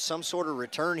set up some sort of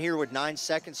return here with 9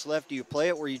 seconds left. Do you play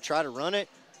it where you try to run it?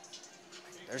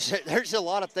 There's a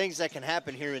lot of things that can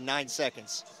happen here in 9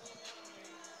 seconds.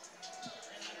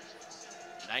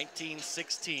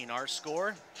 19-16 our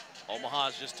score.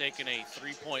 Omaha's just taken a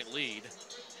 3-point lead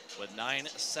with 9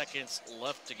 seconds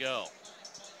left to go.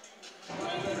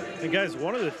 And guys,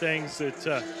 one of the things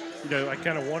that I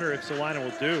kind of wonder if Salina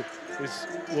will do is,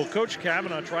 will Coach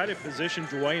Kavanaugh try to position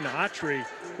Dwayne Autry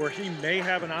where he may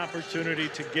have an opportunity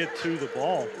to get to the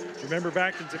ball? Remember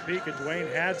back in Topeka,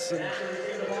 Dwayne had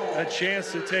a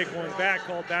chance to take one back,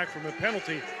 called back from a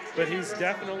penalty, but he's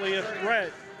definitely a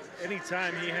threat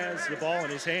anytime he has the ball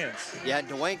in his hands. Yeah,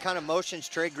 Dwayne kind of motions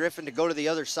Trey Griffin to go to the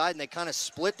other side, and they kind of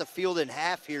split the field in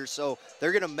half here, so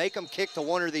they're going to make them kick to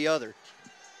one or the other.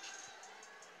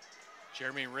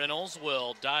 Jeremy Reynolds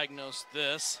will diagnose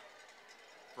this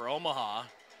for Omaha.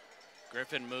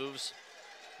 Griffin moves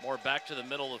more back to the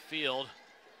middle of the field,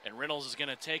 and Reynolds is going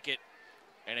to take it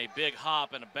and a big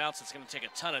hop and a bounce that's going to take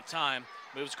a ton of time.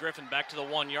 Moves Griffin back to the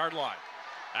 1-yard line.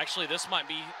 Actually, this might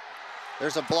be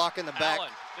There's a block in the back.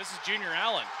 Allen. This is Junior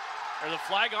Allen. There's a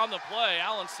flag on the play.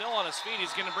 Allen still on his feet.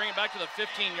 He's going to bring it back to the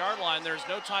 15-yard line. There's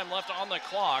no time left on the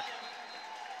clock.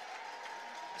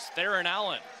 It's Theron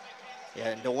Allen. Yeah,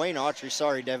 and Dwayne Autry,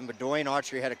 sorry, Devin, but Dwayne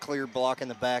Autry had a clear block in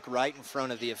the back right in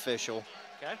front of the official.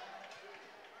 Okay.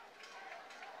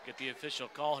 Get the official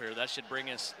call here. That should bring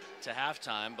us to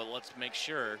halftime, but let's make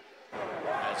sure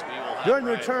as we will have during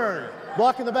the return,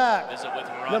 block in the back,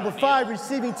 number 5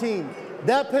 receiving team.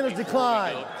 That penalty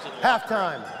declined.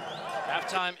 Halftime.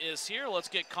 Halftime is here. Let's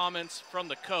get comments from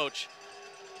the coach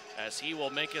as he will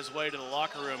make his way to the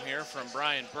locker room here from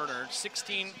Brian Bernard.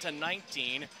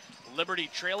 16-19, Liberty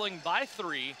trailing by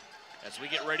 3 as we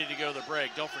get ready to go to the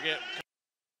break. Don't forget,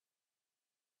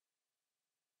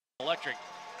 electric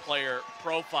player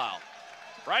profile.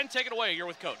 Brian, take it away. You're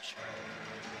with Coach.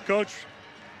 Coach,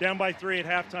 down by 3 at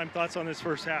halftime. Thoughts on this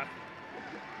first half?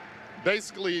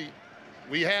 Basically,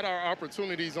 we had our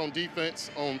opportunities on defense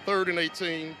on 3rd and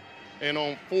 18 and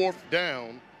on 4th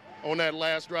down. On that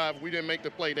last drive, we didn't make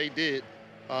the play. They did.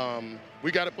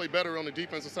 We got to play better on the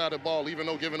defensive side of the ball, even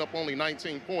though giving up only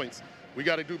 19 points. We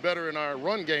got to do better in our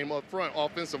run game up front,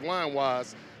 offensive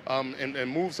line-wise,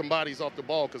 and move some bodies off the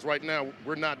ball, because right now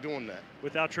we're not doing that.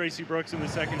 Without Tracy Brooks in the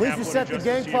second half, what set the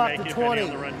game clock to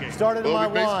 20. Started in my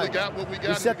line. Got what we got.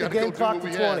 We set the game clock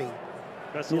to 20.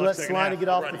 You let Salina get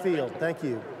off the field. Thank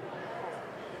you.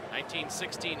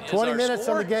 19-16 is 20 our minutes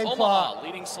score. on the game Omaha clock.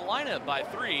 Leading Salina by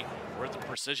 3. We're at the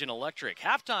Precision Electric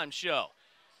halftime show.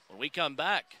 When we come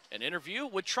back, an interview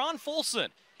with Tron Folson.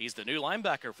 He's the new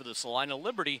linebacker for the Salina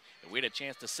Liberty, and we had a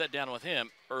chance to sit down with him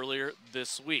earlier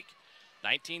this week.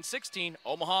 19-16,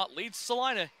 Omaha leads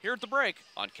Salina here at the break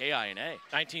on KINA.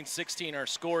 19-16 our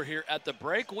score here at the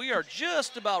break. We are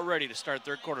just about ready to start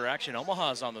third quarter action.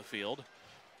 Omaha's on the field.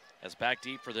 As back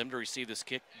deep for them to receive this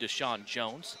kick, Deshaun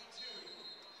Jones.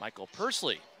 Michael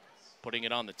Persley putting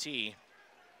it on the tee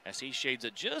as he shades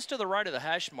it just to the right of the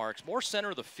hash marks, more center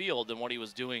of the field than what he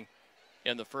was doing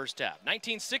in the first half.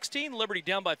 19-16, Liberty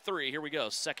down by 3. Here we go,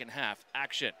 second half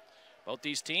action. Both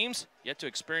these teams yet to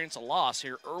experience a loss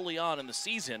here early on in the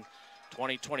season,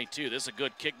 2022. This is a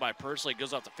good kick by Persley. It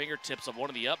goes off the fingertips of one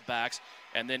of the up backs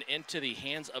and then into the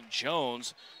hands of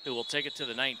Jones, who will take it to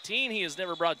the 19. He is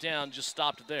never brought down, just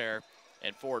stopped there.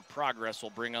 And forward progress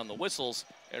will bring on the whistles.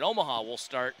 And Omaha will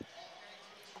start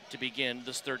to begin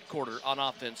this third quarter on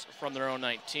offense from their own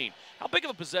 19. How big of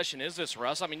a possession is this,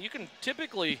 Russ? I mean, you can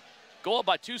typically go up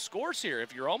by 2 scores here.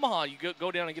 If you're Omaha, you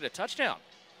go down and get a touchdown.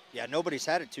 Yeah, nobody's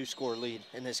had a 2-score lead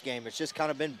in this game. It's just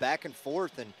kind of been back and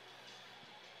forth. And,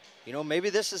 you know, maybe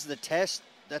this is the test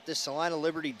that this Salina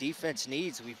Liberty defense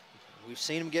needs. We've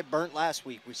seen them get burnt last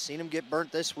week. We've seen them get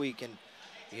burnt this week. And,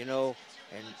 you know,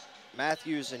 and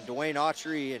Matthews and Dwayne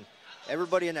Autry and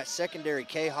everybody in that secondary,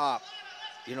 K-Hop,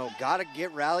 you know, got to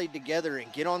get rallied together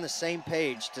and get on the same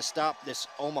page to stop this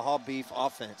Omaha Beef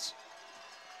offense.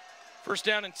 First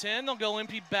down and 10, they'll go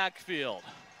empty backfield.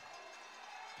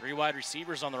 3 wide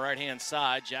receivers on the right-hand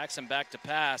side. Jackson back to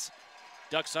pass.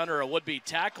 Ducks under a would-be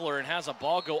tackler and has a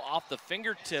ball go off the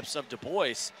fingertips of Du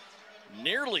Bois.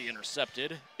 Nearly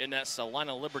intercepted in that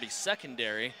Salina Liberty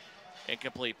secondary.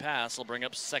 Incomplete pass will bring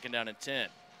up second down and 10.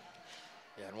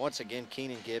 Yeah, and once again,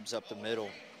 Keenan Gibbs up the middle.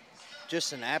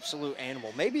 Just an absolute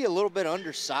animal. Maybe a little bit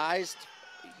undersized,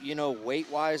 you know,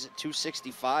 weight-wise at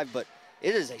 265, but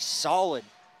it is a solid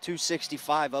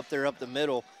 265 up there up the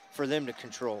middle for them to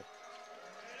control.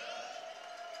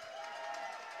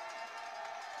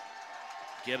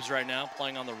 Gibbs right now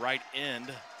playing on the right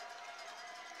end.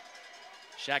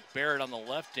 Shaq Barrett on the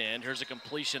left end. Here's a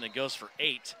completion that goes for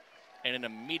 8 and an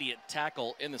immediate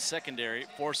tackle in the secondary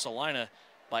for Salina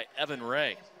by Evan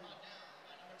Ray.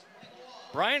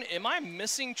 Brian, am I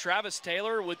missing Travis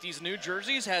Taylor with these new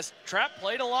jerseys? Has Trapp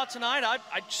played a lot tonight?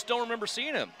 I just don't remember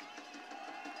seeing him.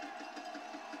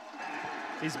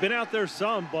 He's been out there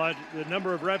some, but the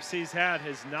number of reps he's had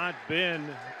has not been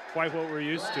quite what we're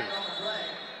used to.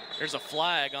 There's a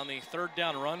flag on the third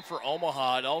down run for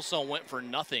Omaha. It also went for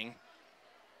nothing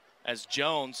as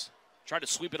Jones tried to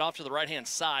sweep it off to the right-hand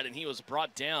side, and he was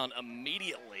brought down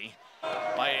immediately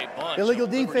by a bunch illegal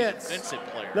of defense. defensive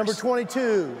players. Number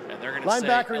 22. And they're going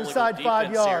linebacker inside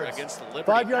 5 yards.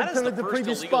 5-yard penalty at the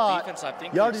previous spot.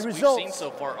 Yardage results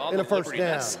so far on in a the first Liberty.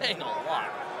 down. That's saying a lot.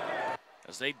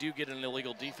 As they do get an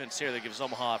illegal defense here that gives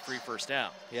Omaha a free first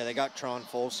down. Yeah, they got Tron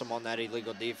Folsom on that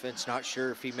illegal defense. Not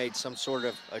sure if he made some sort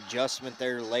of adjustment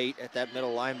there late at that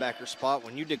middle linebacker spot.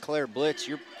 When you declare blitz,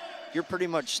 you're pretty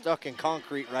much stuck in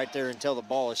concrete right there until the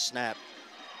ball is snapped.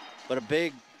 But a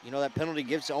big, you know, that penalty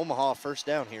gives Omaha a first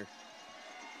down here.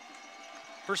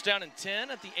 First down and 10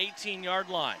 at the 18-yard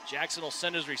line. Jackson will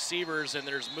send his receivers, and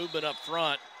there's movement up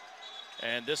front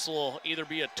And this will either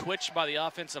be a twitch by the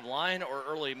offensive line or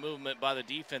early movement by the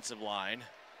defensive line.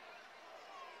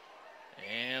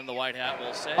 And the white hat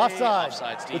will say offsides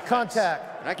defense. With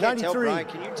contact. And I can't tell, Brian,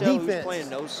 can you tell defense. who's playing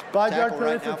nose 5 yard tackle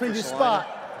penalty right for now previous for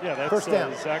spot. Yeah, that's First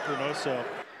down. Zach Renoso.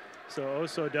 So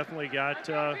Oso definitely got,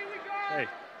 hey,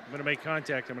 I'm going to make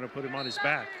contact. I'm going to put him on his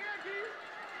back.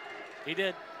 He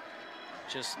did.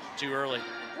 Just too early.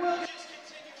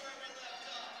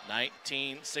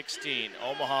 19-16.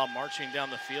 Omaha marching down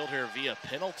the field here via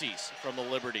penalties from the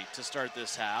Liberty to start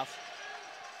this half.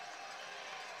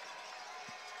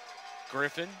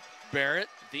 Griffin, Barrett,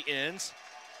 the ends.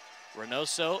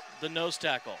 Reynoso, the nose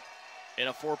tackle in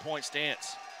a 4-point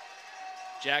stance.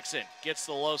 Jackson gets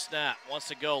the low snap, wants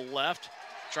to go left,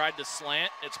 tried to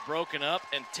slant. It's broken up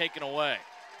and taken away.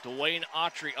 Dwayne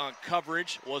Autry on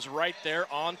coverage was right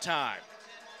there on time.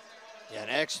 Yeah, an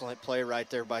excellent play right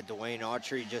there by Dwayne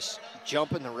Autry, just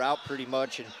jumping the route pretty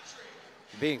much and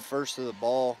being first to the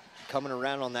ball, coming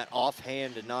around on that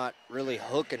offhand and not really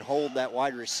hook and hold that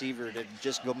wide receiver to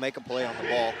just go make a play on the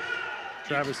ball.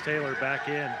 Travis Taylor back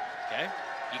in. Okay,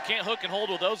 you can't hook and hold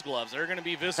with those gloves. They're going to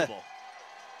be visible.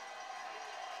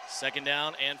 2nd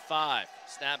down and 5.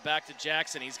 Snap back to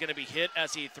Jackson. He's going to be hit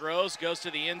as he throws, goes to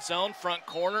the end zone, front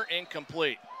corner,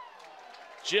 incomplete.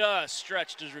 Just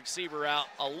stretched his receiver out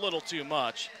a little too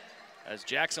much as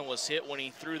Jackson was hit when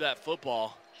he threw that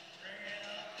football.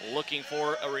 Looking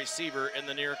for a receiver in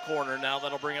the near corner. Now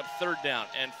that'll bring up 3rd down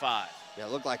and 5. Yeah,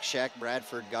 it looked like Shaq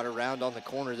Bradford got around on the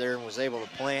corner there and was able to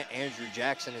plant. Andrew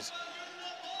Jackson is,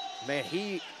 man,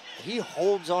 he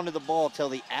holds onto the ball till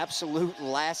the absolute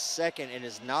last second and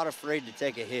is not afraid to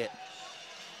take a hit.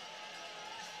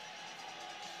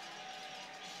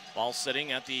 Ball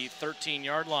sitting at the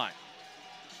 13-yard line.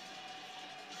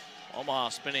 Omaha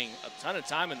spending a ton of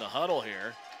time in the huddle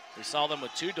here. We saw them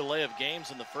with 2 delay of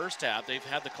games in the first half. They've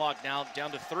had the clock now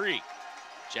down to 3.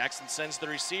 Jackson sends the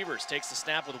receivers, takes the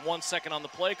snap with 1 second on the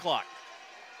play clock.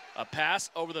 A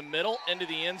pass over the middle into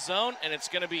the end zone, and it's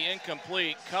going to be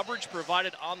incomplete. Coverage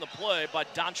provided on the play by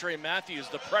Dontre Matthews,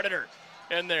 the Predator,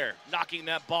 in there, knocking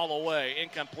that ball away.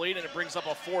 Incomplete, and it brings up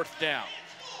a 4th down.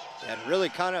 And really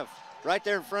kind of right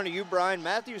there in front of you, Brian,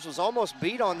 Matthews was almost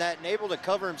beat on that and able to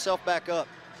cover himself back up.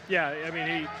 Yeah, I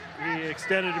mean, he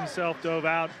extended himself, dove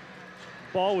out.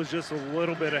 Ball was just a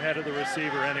little bit ahead of the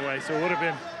receiver anyway, so it would have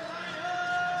been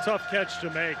a tough catch to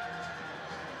make.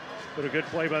 But a good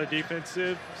play by the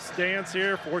defensive stance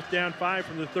here. 4th down 5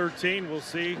 from the 13. We'll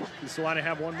see. Does Salina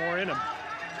have one more in him?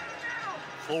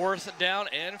 4th down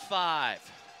and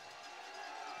 5.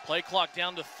 Play clock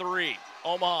down to 3.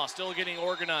 Omaha still getting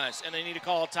organized, and they need to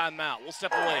call a timeout. We'll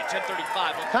step away.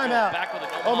 10:35. Timeout. Back with an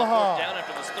Omaha. 4th down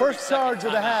after this 30-second First charge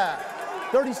of the timeout.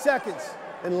 half. 30 seconds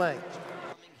in length.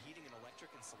 Plumbing, heating, and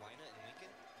electric in Salina and Lincoln,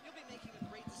 you'll be making a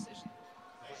great decision.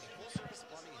 Providing full-service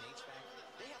plumbing and HVAC,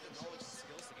 they have the knowledge and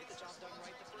skills to get the job done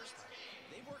right the first time.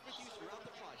 They work with you throughout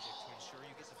the project to ensure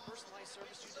you get the personalized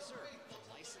service you deserve from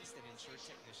licensed and insured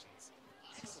technicians.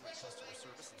 Excellent customer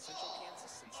service in Central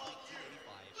Kansas since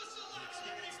 1985. The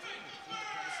experienced team will clean the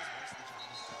premises once the job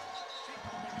is done.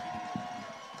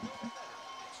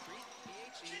 Treat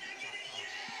plumbing, heating, and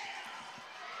electric. Know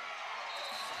better at streetphe.com.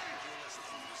 You're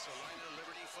listening to Salina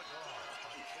Liberty Football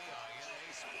on KINA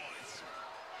Sports.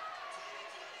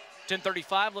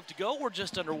 10:35 left to go. We're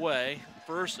just underway.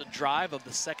 First drive of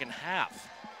the 2nd half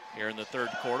here in the 3rd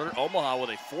quarter. Omaha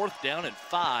with a 4th down and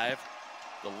 5.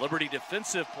 The Liberty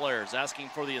defensive players asking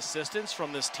for the assistance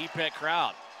from this T-Pet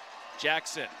crowd.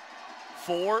 Jackson,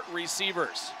 4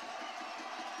 receivers.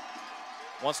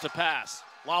 Wants to pass.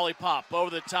 Lollipop over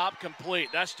the top, complete.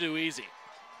 That's too easy.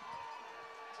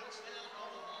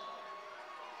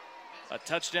 A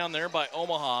touchdown there by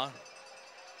Omaha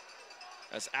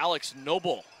as Alex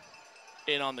Noble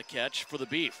in on the catch for the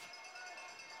Beef.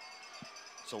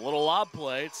 It's a little lob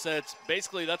play. It said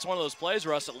basically that's one of those plays,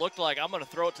 Russ. It looked like I'm going to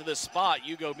throw it to this spot.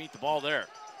 You go meet the ball there.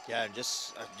 Yeah,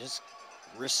 just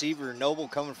receiver Noble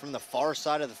coming from the far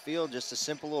side of the field. Just a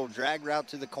simple little drag route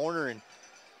to the corner and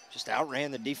just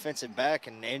outran the defensive back.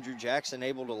 And Andrew Jackson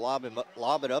able to lob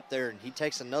it up there, and he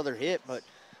takes another hit, but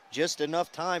just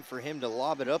enough time for him to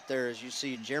lob it up there. As you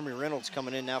see, Jeremy Reynolds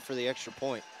coming in now for the extra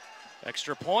point.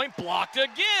 Extra point blocked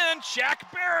again.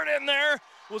 Shaq Barrett in there.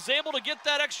 Was able to get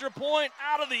that extra point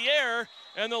out of the air,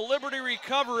 and the Liberty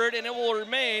recover it, and it will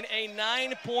remain a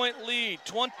 9-point lead,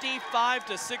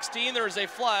 25-16. There is a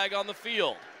flag on the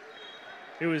field.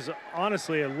 It was,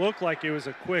 honestly, it looked like it was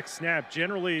a quick snap.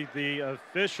 Generally, the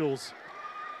officials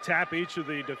tap each of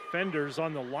the defenders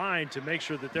on the line to make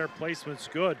sure that their placement's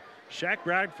good. Shaq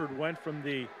Bradford went from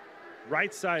the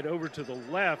right side over to the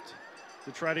left,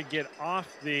 to try to get off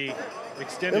the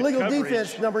extended Illegal coverage.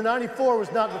 defense, number 94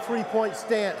 was not in the three-point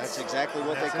stance. That's exactly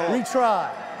what they call it. Retry.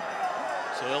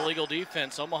 So illegal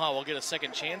defense. Omaha will get a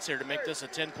second chance here to make this a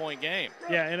 10-point game.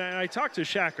 Yeah, and I talked to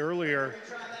Shaq earlier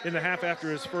in the half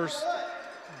after his first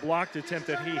blocked attempt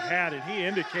that he had, and he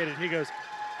indicated, he goes,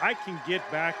 I can get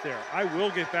back there. I will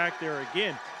get back there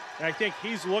again. And I think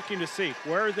he's looking to see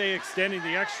where are they extending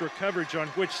the extra coverage on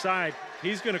which side.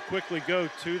 He's going to quickly go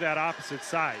to that opposite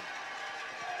side.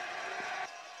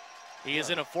 He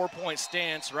is in a 4-point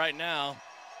stance right now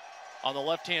on the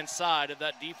left-hand side of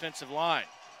that defensive line.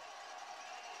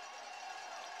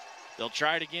 They'll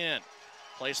try it again.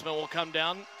 Placement will come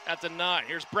down at the 9.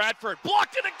 Here's Bradford.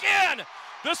 Blocked it again!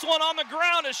 This one on the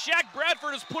ground as Shaq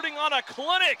Bradford is putting on a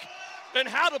clinic in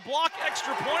how to block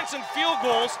extra points and field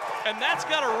goals, and that's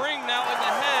got a ring now in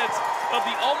the heads of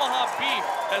the Omaha Beef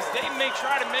as they may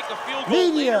try to make a field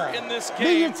goal later in this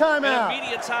game. Media timeout. And a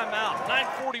media timeout.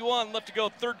 9:41 left to go,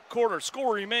 third quarter.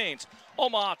 Score remains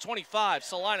Omaha 25,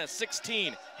 Salina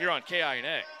 16 here on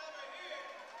KINA.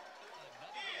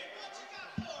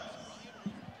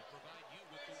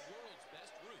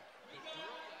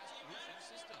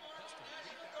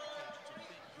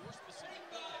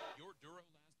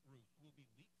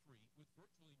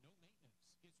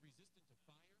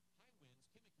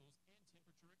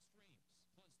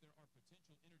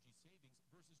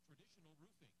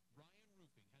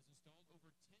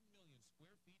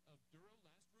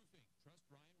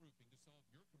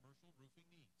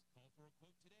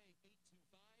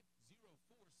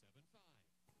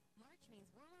 March means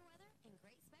warmer weather and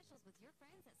great specials with your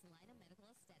friends at Salina Medical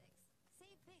Aesthetics.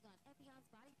 Save big on Epion's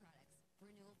body products,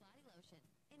 renewal body lotion,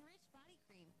 enriched body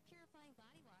cream, purifying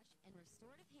body wash, and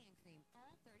restorative hand cream,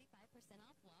 all 35%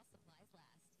 off while supplies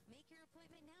last. Make your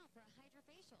appointment now for a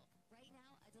hydrofacial. Right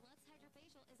now, a deluxe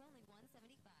hydrofacial is only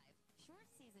 $175. Short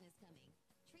season is coming.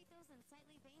 Treat those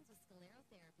unsightly veins with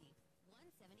sclerotherapy,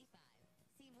 $175.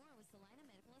 See more with Salina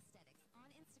Medical Aesthetics on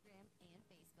Instagram and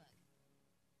Facebook.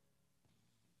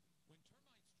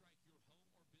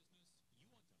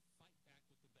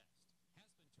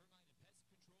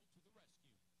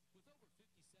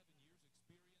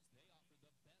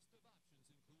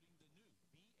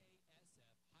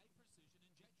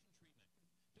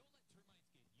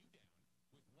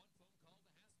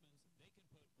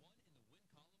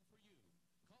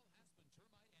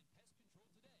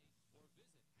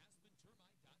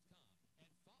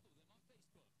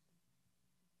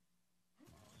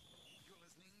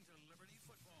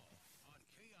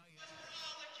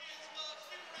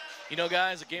 You know,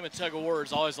 guys, a game of tug of war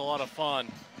is always a lot of fun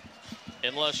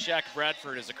unless Shaq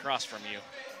Bradford is across from you.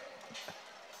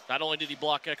 Not only did he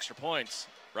block extra points,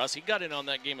 Russ, he got in on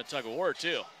that game of tug of war,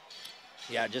 too.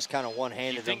 Yeah, just kind of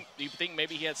one-handed him. Do you think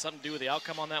maybe he had something to do with the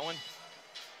outcome on that one?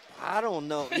 I don't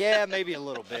know. Yeah, maybe a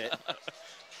little bit.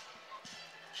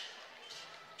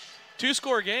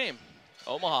 Two-score game.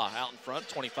 Omaha out in front,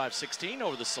 25-16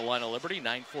 over the Salina Liberty.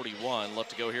 9:41 left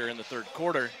to go here in the third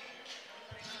quarter.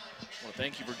 I want to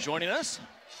thank you for joining us.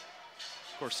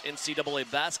 Of course, NCAA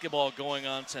basketball going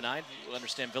on tonight. You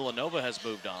understand Villanova has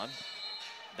moved on.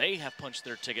 They have punched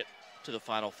their ticket to the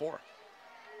Final Four.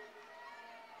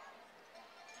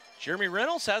 Jeremy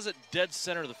Reynolds has it dead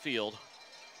center of the field.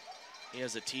 He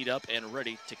has it teed up and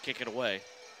ready to kick it away.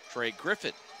 Trey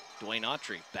Griffin, Dwayne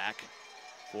Autry back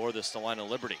for the Salina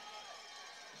Liberty.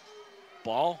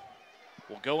 Ball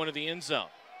will go into the end zone.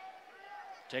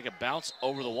 Take a bounce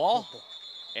over the wall.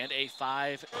 And a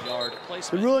 5-yard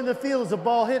placement. The rule in the field is the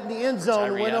ball hit in the end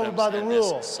zone and went over by the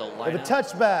rule. With a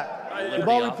touchback, the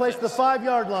ball replaced the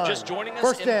 5-yard line. Just joining us,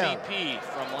 First MVP down.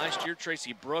 from last year,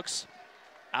 Tracy Brooks,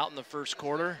 out in the first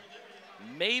quarter.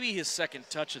 Maybe his second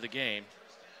touch of the game.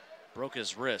 Broke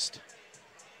his wrist.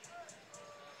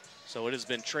 So it has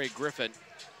been Trey Griffin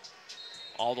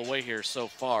all the way here so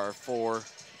far for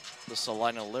the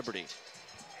Salina Liberty.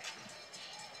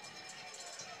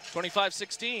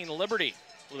 25-16, Liberty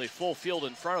with a full field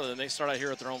in front of them. They start out here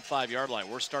at their own 5-yard line.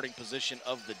 We're starting position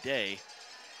of the day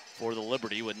for the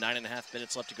Liberty with 9.5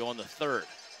 minutes left to go in the third.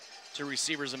 Two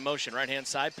receivers in motion. Right-hand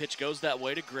side, pitch goes that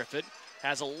way to Griffith.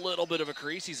 Has a little bit of a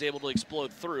crease. He's able to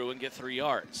explode through and get 3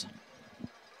 yards.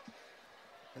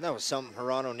 And that was something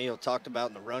Haran O'Neal talked about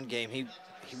in the run game. He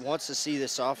wants to see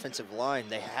this offensive line.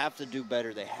 They have to do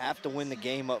better. They have to win the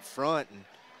game up front. And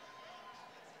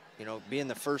you know, being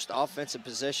the first offensive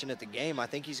possession at the game, I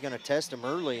think he's going to test them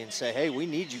early and say, hey, we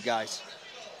need you guys.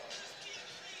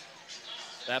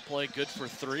 That play good for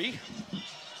 3.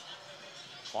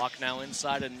 Clock now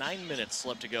inside of 9 minutes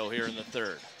left to go here in the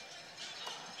third.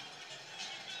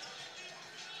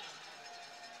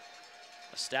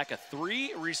 A stack of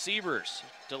 3 receivers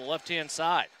to the left-hand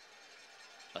side.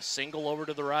 A single over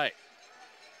to the right.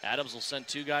 Adams will send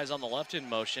 2 guys on the left in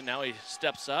motion. Now he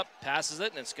steps up, passes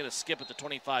it, and it's going to skip at the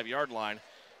 25-yard line.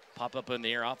 Pop up in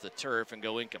the air off the turf and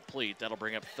go incomplete. That'll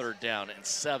bring up 3rd down and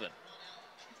 7.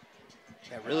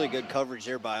 Yeah, really good coverage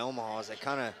there by Omaha as they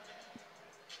kind of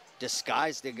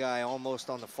disguised the guy almost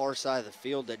on the far side of the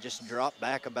field that just dropped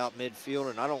back about midfield.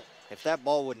 And if that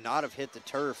ball would not have hit the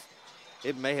turf,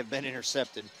 it may have been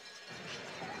intercepted.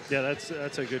 Yeah,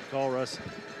 that's a good call, Russ.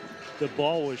 The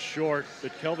ball was short,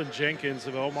 but Kelvin Jenkins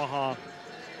of Omaha,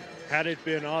 had it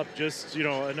been up just,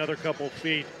 another couple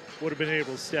feet, would have been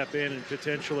able to step in and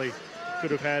potentially could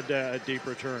have had a deep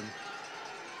return.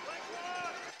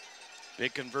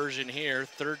 Big conversion here,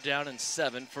 3rd down and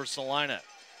 7 for Salina.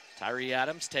 Tyree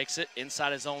Adams takes it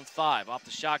inside his own 5 off the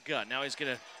shotgun. Now he's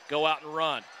going to go out and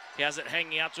run. He has it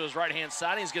hanging out to his right-hand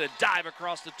side. He's going to dive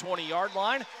across the 20-yard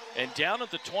line. And down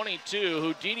at the 22,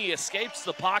 Houdini escapes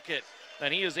the pocket,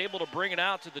 and he is able to bring it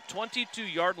out to the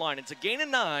 22-yard line. It's a gain of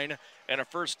 9 and a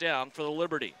 1st down for the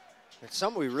Liberty. It's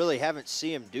something we really haven't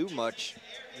seen him do much,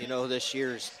 this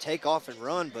year is take off and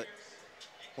run. But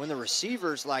when the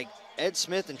receivers like Ed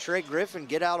Smith and Trey Griffin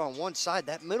get out on one side,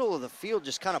 that middle of the field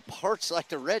just kind of parts like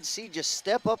the Red Sea. Just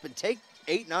step up and take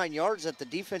 8-9 yards that the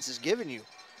defense is giving you.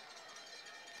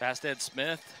 Fast Ed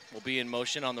Smith will be in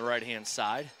motion on the right-hand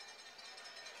side.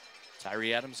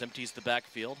 Tyree Adams empties the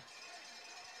backfield.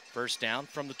 1st down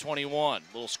from the 21.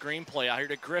 Little screen play out here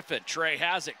to Griffin. Trey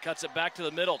has it, cuts it back to the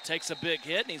middle, takes a big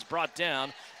hit, and he's brought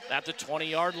down at the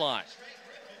 20-yard line.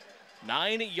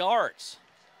 9 yards.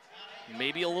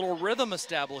 Maybe a little rhythm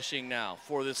establishing now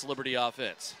for this Liberty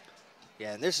offense.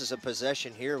 Yeah, and this is a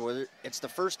possession here where it's the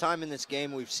first time in this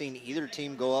game we've seen either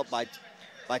team go up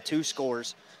by 2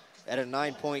 scores at a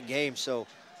 9-point game. So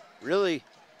really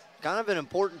kind of an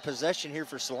important possession here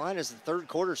for Salina as the 3rd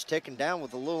quarter's ticking down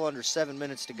with a little under 7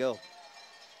 minutes to go.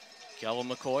 Kelvin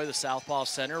McCoy, the southpaw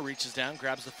center, reaches down,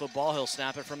 grabs the football. He'll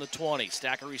snap it from the 20.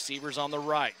 Stack of receivers on the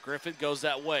right. Griffin goes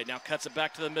that way. Now cuts it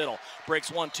back to the middle.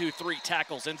 Breaks 1, 2, 3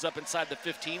 tackles. Ends up inside the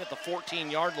 15 at the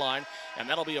 14-yard line. And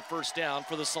that'll be a 1st down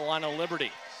for the Salina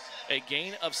Liberty. A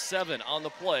gain of 7 on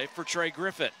the play for Trey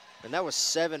Griffin. And that was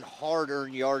 7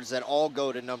 hard-earned yards that all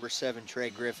go to number 7, Trey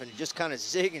Griffin. Just kind of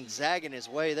zigging, zagging his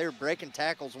way. They were breaking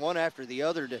tackles one after the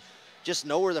other to just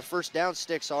know where the 1st down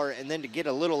sticks are and then to get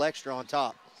a little extra on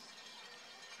top.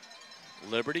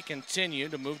 Liberty continue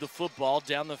to move the football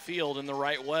down the field in the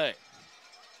right way.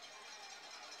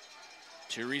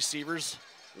 2 receivers,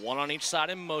 1 on each side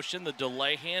in motion. The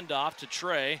delay handoff to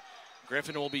Trey.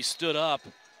 Griffin will be stood up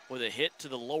with a hit to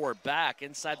the lower back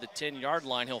inside the 10-yard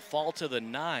line. He'll fall to the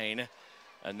 9,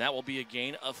 and that will be a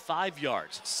gain of 5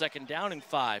 yards. 2nd down and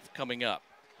 5 coming up.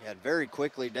 Yeah, very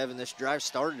quickly, Devin, this drive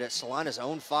started at Salina's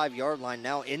own 5-yard line,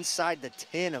 now inside the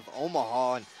 10 of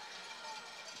Omaha, and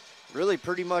really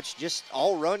pretty much just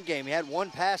all run game. He had 1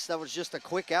 pass that was just a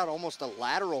quick out, almost a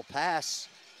lateral pass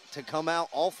to come out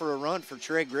all for a run for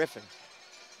Trey Griffin.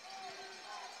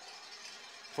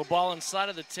 Football inside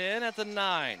of the 10 at the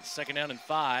 9. 2nd down and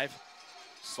 5.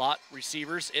 Slot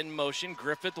receivers in motion.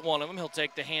 Griffith, one of them. He'll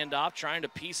take the handoff, trying to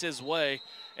piece his way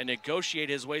and negotiate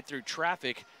his way through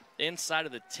traffic inside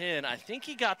of the 10. I think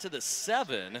he got to the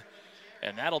 7,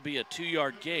 and that'll be a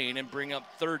 2-yard gain and bring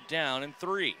up 3rd down and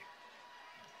 3.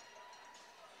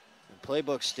 The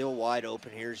playbook's still wide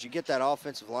open here. As you get that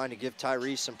offensive line to give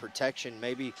Tyree some protection,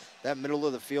 maybe that middle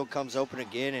of the field comes open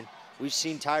again, and we've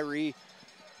seen Tyree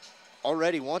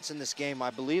already once in this game, I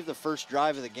believe the 1st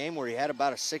drive of the game, where he had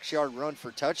about a 6-yard run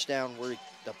for touchdown where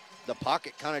the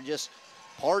pocket kind of just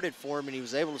parted for him and he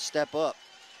was able to step up.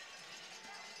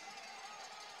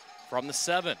 From the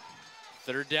 7,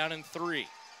 3rd down and 3.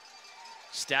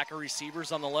 Stack of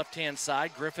receivers on the left-hand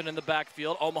side. Griffin in the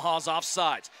backfield. Omaha's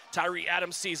offsides. Tyree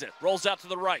Adams sees it. Rolls out to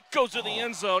the right. Goes to the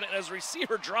end zone, and his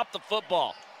receiver dropped the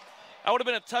football. That would have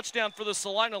been a touchdown for the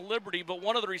Salina Liberty, but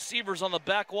one of the receivers on the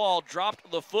back wall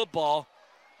dropped the football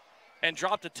and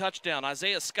dropped a touchdown.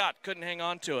 Isaiah Scott couldn't hang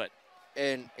on to it.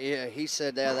 And yeah, he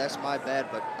said, yeah, that's my bad,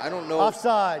 but I don't know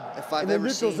offside if I've in the ever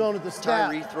neutral seen zone at the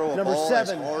snap. Tyree throw a Number ball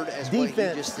 7, as hard as defense. what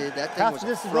he just did. That thing was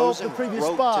Half frozen the previous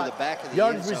rope spot. to the back of the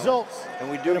Yardage end zone. results.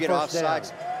 And we do get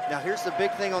offsides. Down. Now here's the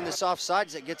big thing on this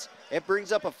offsides. It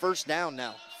brings up a 1st down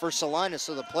now for Salina.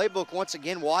 So the playbook once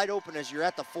again wide open as you're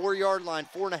at the 4-yard line,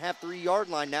 4.5, 3-yard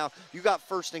line now. You got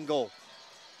 1st and goal.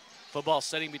 Football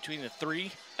setting between the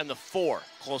 3 and the 4,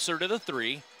 closer to the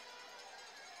 3.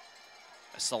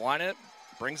 Salina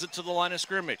brings it to the line of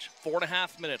scrimmage.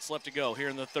 4.5 minutes left to go here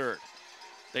in the 3rd.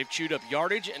 They've chewed up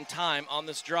yardage and time on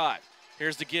this drive.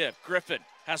 Here's the give. Griffin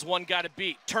has one guy to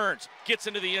beat. Turns, gets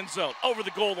into the end zone, over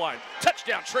the goal line.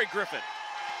 Touchdown, Trey Griffin.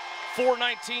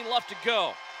 4:19 left to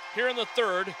go here in the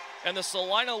third, and the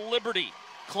Salina Liberty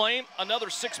claim another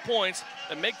 6 points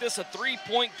and make this a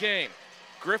 3-point game.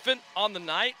 Griffin on the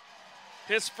night,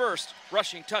 his first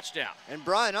rushing touchdown. And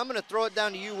Brian, I'm going to throw it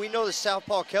down to you. We know the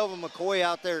southpaw Kelvin McCoy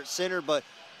out there at center, but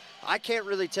I can't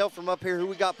really tell from up here who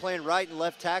we got playing right and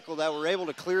left tackle that were able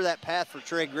to clear that path for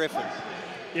Trey Griffin.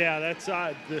 Yeah, that's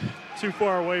too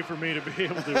far away for me to be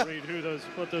able to read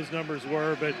what those numbers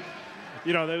were, but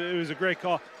you know, it was a great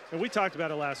call. And we talked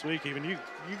about it last week. Even you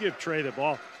give Trey the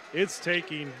ball, it's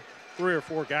taking 3 or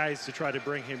 4 guys to try to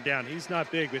bring him down. He's not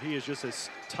big, but he is just a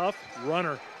tough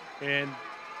runner and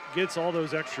gets all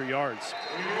those extra yards.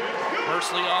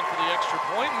 Pursley on for the extra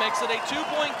point, makes it a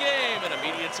 2-point game. An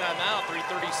immediate timeout,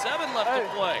 3:37 left to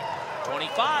play.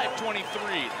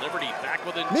 25-23, Liberty back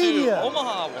within 2.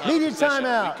 Omaha will have Media possession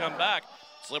when timeout. we come back.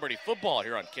 It's Liberty football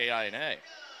here on KINA.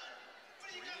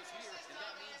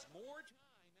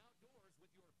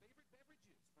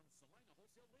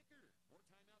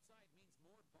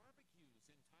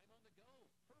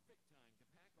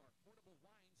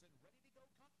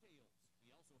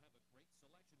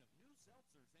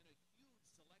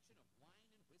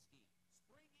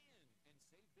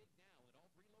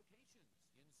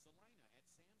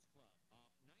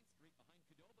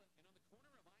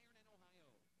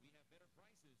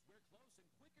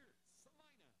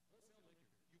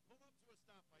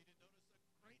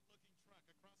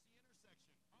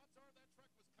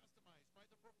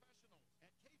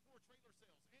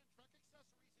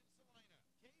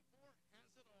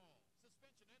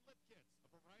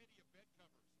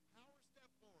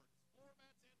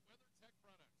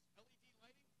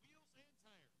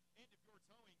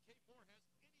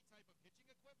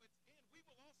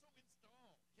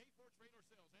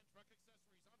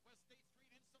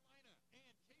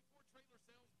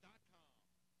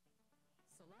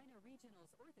 Salina Regional's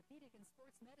Orthopedic and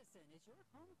Sports Medicine is your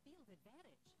home field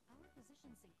advantage. Our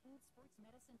physicians include sports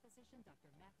medicine physician Dr.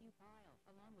 Matthew Pyle,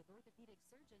 along with orthopedic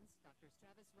surgeons Dr.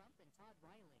 Travis Rump and Todd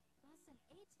Riley, plus an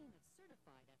A-team of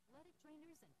certified athletic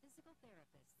trainers and physical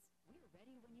therapists. We're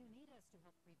ready when you need us to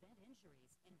help prevent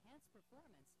injuries, enhance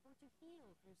performance, or to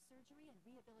heal through surgery and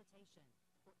rehabilitation.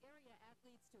 For area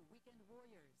athletes to weekend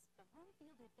warriors, the home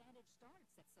field advantage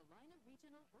starts at Salina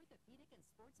Regional Orthopedic and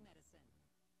Sports Medicine.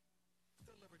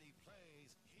 The Liberty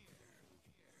plays here.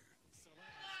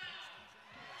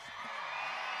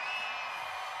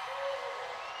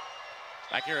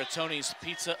 Back here at Tony's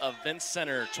Pizza Event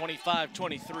Center, 25-23,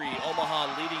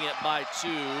 Omaha leading it by 2.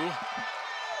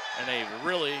 And a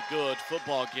really good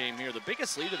football game here. The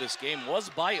biggest lead of this game was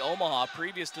by Omaha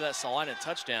previous to that Salina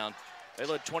touchdown. They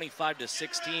led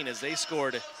 25-16 as they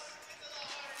scored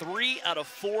 3 out of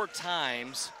 4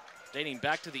 times dating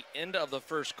back to the end of the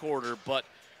first quarter. But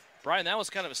Brian, that was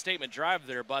kind of a statement drive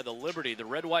there by the Liberty. The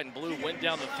red, white, and blue went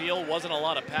down the field. Wasn't a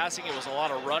lot of passing. It was a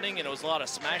lot of running, and it was a lot of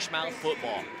smash-mouth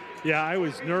football. Yeah, I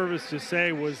was nervous to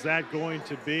say, was that going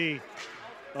to be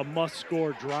a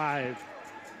must-score drive?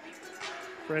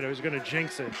 Afraid I was going to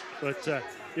jinx it. But,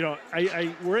 you know,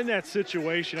 we're in that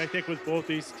situation, I think, with both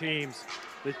these teams.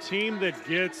 The team that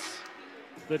gets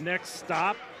the next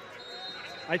stop,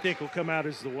 I think, will come out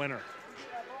as the winner.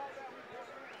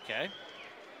 Okay.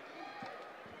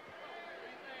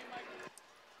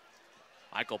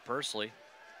 Michael Pursley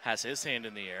has his hand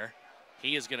in the air.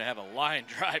 He is going to have a line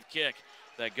drive kick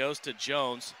that goes to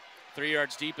Jones, 3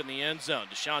 yards deep in the end zone.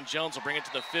 Deshaun Jones will bring it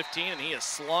to the 15, and he is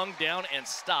slung down and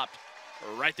stopped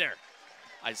right there.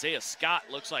 Isaiah Scott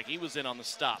looks like he was in on the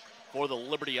stop for the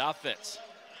Liberty offense.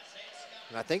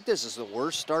 And I think this is the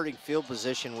worst starting field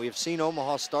position. We have seen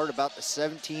Omaha start about the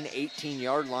 17,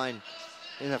 18-yard line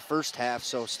in the first half.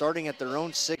 So starting at their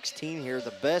own 16 here,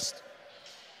 the best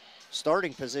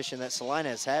starting position that Salina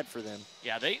has had for them.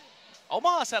 Yeah,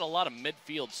 Omaha's had a lot of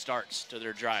midfield starts to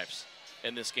their drives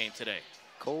in this game today.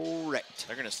 Correct.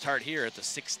 They're going to start here at the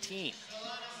 16.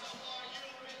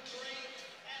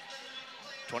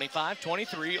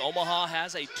 25-23, Omaha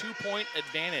has a 2-point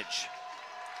advantage.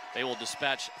 They will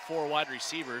dispatch 4 wide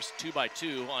receivers, 2 by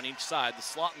 2 on each side. The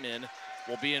slot men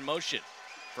will be in motion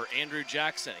for Andrew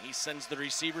Jackson. He sends the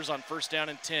receivers on 1st down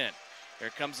and 10. Here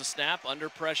comes the snap, under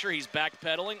pressure. He's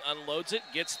backpedaling, unloads it,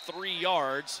 gets 3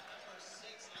 yards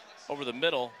over the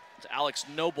middle to Alex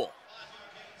Noble.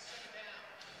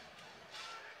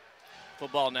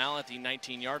 Football now at the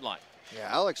 19-yard line. Yeah,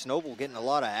 Alex Noble getting a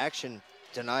lot of action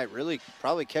tonight, really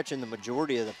probably catching the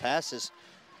majority of the passes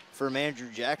from Andrew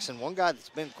Jackson. One guy that's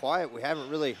been quiet we haven't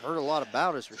really heard a lot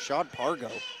about is Rashad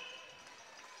Pargo.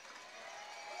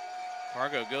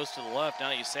 Pargo goes to the left. Now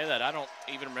that you say that, I don't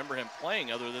even remember him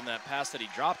playing other than that pass that he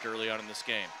dropped early on in this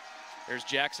game. There's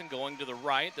Jackson going to the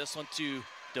right. This one to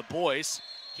Du Bois.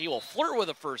 He will flirt with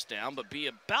a first down, but be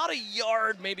about a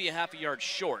yard, maybe a half a yard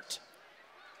short.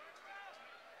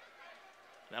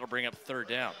 That'll bring up third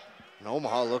down. And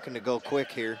Omaha looking to go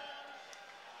quick here.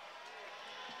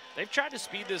 They've tried to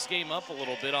speed this game up a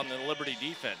little bit on the Liberty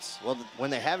defense. Well, when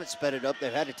they haven't sped it up,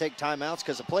 they've had to take timeouts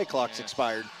because the play clock's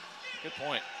expired. Good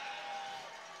point.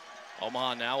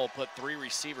 Omaha now will put 3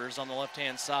 receivers on the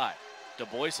left-hand side. Du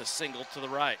Bois a single to the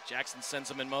right. Jackson sends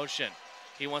him in motion.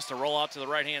 He wants to roll out to the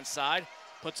right-hand side,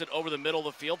 puts it over the middle of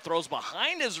the field, throws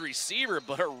behind his receiver,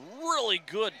 but a really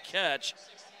good catch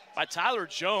by Tyler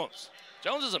Jones.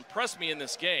 Jones has impressed me in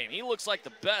this game. He looks like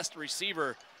the best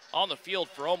receiver on the field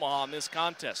for Omaha in this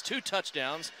contest. 2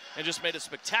 touchdowns and just made a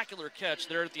spectacular catch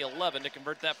there at the 11 to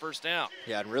convert that first down.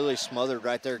 Yeah, and really smothered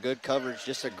right there. Good coverage.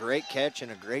 Just a great catch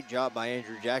and a great job by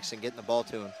Andrew Jackson getting the ball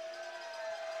to him.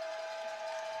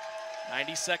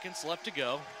 90 seconds left to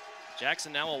go.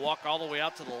 Jackson now will walk all the way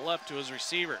out to the left to his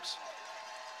receivers.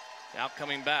 Now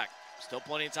coming back. Still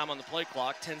plenty of time on the play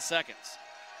clock, 10 seconds.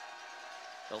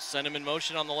 They'll send him in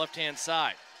motion on the left-hand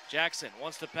side. Jackson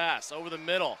wants to pass over the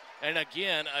middle. And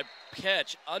again, a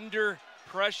catch under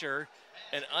pressure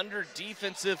and under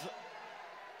defensive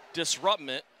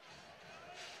disruption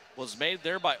was made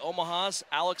there by Omaha's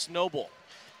Alex Noble.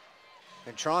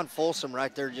 And Tron Folsom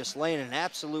right there just laying an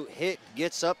absolute hit.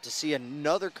 Gets up to see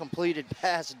another completed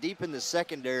pass deep in the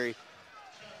secondary.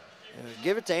 And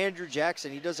give it to Andrew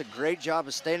Jackson. He does a great job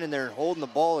of standing there and holding the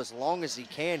ball as long as he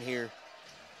can here.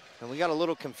 And we got a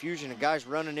little confusion of guys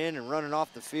running in and running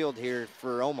off the field here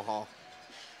for Omaha.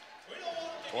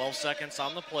 12 seconds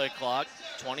on the play clock,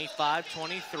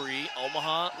 25-23,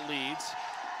 Omaha leads.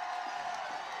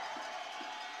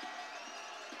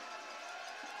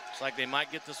 Looks like they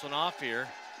might get this one off here.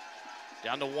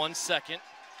 Down to 1 second.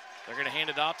 They're gonna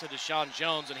hand it off to Deshaun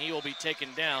Jones and he will be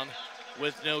taken down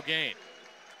with no gain.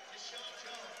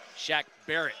 Shaq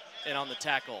Barrett in on the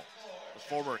tackle, the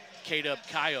former K-Dub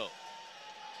Coyote.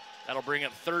 That'll bring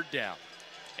up third down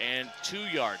and 2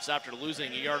 yards after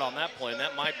losing a yard on that play, and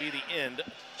that might be the end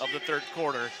of the third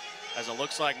quarter, as it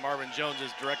looks like Marvin Jones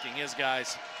is directing his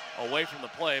guys away from the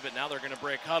play, but now they're going to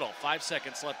break huddle. 5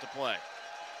 seconds left to play.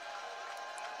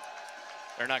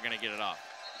 They're not going to get it off.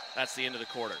 That's the end of the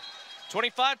quarter.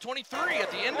 25-23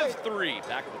 at the end of 3.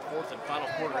 Back with fourth and final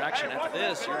quarter action. After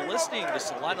this, you're listening to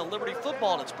Salina Liberty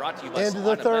Football, and it's brought to you by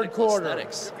Salina Medical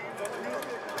Aesthetics.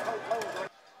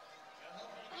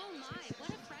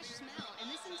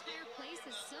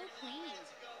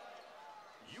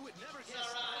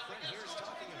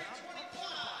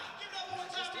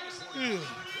 This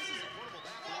is a portable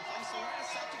bathroom from Salina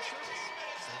Septic Service.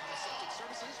 Salina Septic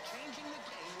Services changing the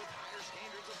game with higher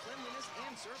standards of cleanliness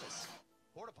and service.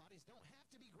 Porta potties don't have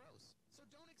to be gross, so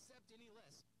don't accept any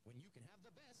less when you can have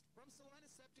the best from Salina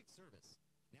Septic Service.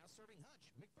 Now serving Hutch,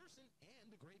 McPherson,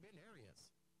 and the Gray Bend areas.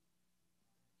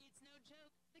 It's no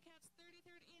joke. The CAP's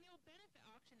 33rd annual benefit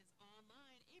auction is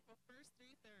online April 1st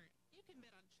through 3rd. You can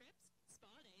bid on trips, spa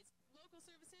days, local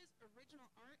services, original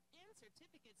art, and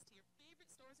certificates to your favorite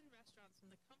stores and restaurants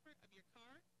from the comfort of your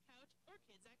car, couch, or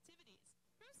kids' activities.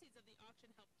 Proceeds of the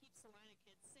auction help keep Salina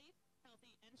kids safe,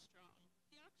 healthy, and strong.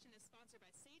 The auction is sponsored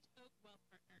by Sage Oak Wealth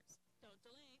Partners. Don't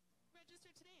delay.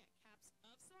 Register today at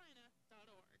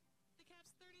capsofsalina.org. The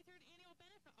CAP's 33rd annual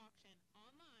benefit auction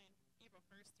online April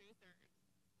 1st through 3rd.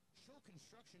 Show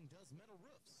Construction does metal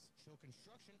roofs. Show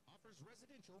Construction offers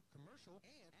residential, commercial,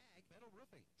 and ag metal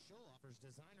roofing. Show offers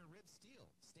designer rib steel,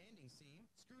 standing seam,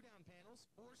 screw-down panels,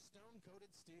 or stone-coated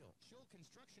steel. Show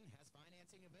Construction has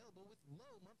financing available with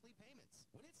low monthly payments.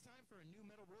 When it's time for a new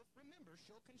metal roof, remember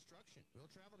Show Construction.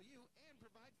 We'll travel to you and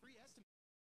provide free estimates.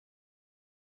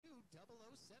 007.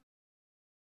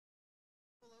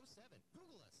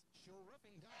 Google us,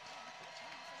 showroofing.com.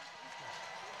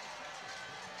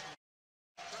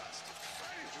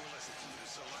 You're listening to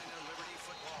Salina Liberty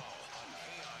Football on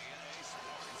KINA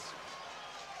Sports.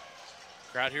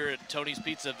 Crowd here at Tony's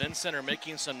Pizza Event Center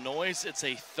making some noise. It's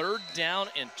a 3rd down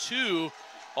and 2.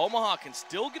 Omaha can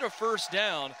still get a first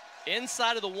down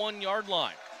inside of the 1 yard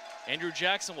line. Andrew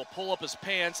Jackson will pull up his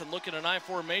pants and look at an I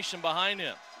formation behind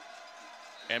him.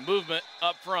 And movement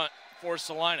up front for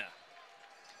Salina.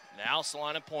 Now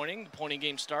Salina pointing. The pointing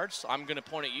game starts. I'm going to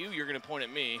point at you. You're going to point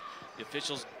at me. The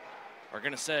officials are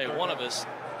going to say one of us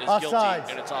is offsides.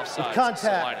 guilty, and it's offside. Contact.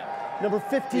 Salina. Number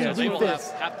 15 So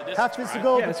defense. Half to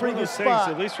go to the previous spot.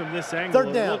 At least from this angle,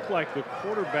 3rd down. It looked like the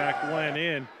quarterback went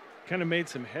in, kind of made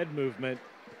some head movement.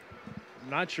 I'm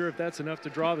not sure if that's enough to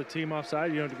draw the team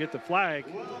offside, to get the flag,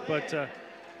 but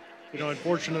you know,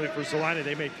 unfortunately for Salina,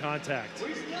 they made contact.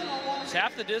 It's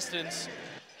half the distance.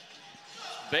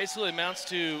 Basically amounts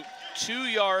to 2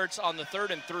 yards on the 3rd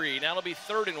and 3. Now it'll be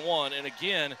 3rd and 1, and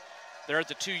again, they're at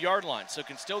the 2-yard line, so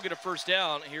can still get a first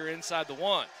down here inside the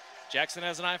 1. Jackson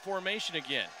has an I formation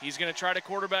again. He's going to try to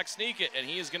quarterback sneak it, and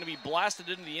he is going to be blasted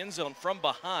into the end zone from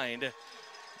behind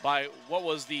by what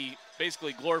was the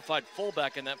basically glorified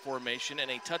fullback in that formation, and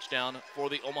a touchdown for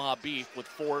the Omaha Beef with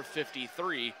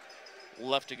 4:53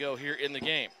 left to go here in the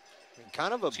game.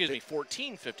 Kind of a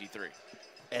 14:53.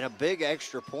 And a big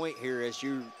extra point here as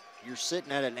you're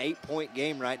sitting at an 8-point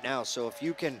game right now. So if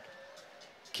you can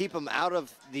keep them out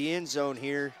of the end zone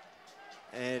here,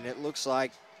 and it looks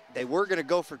like they were going to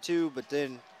go for 2, but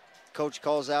then coach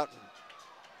calls out and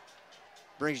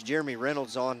brings Jeremy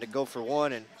Reynolds on to go for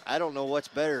 1. And I don't know what's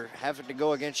better, having to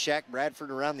go against Shaq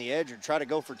Bradford around the edge or try to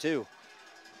go for 2.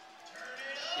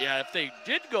 Yeah, if they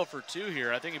did go for 2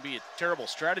 here, I think it'd be a terrible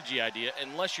strategy idea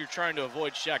unless you're trying to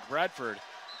avoid Shaq Bradford.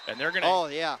 And they're going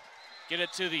to get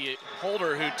it to the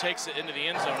holder who takes it into the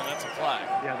end zone, and that's a flag.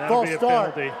 Yeah, that would be a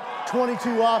penalty.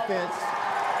 22 offense,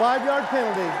 5-yard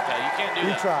penalty. Yeah, you can't do that.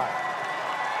 You try.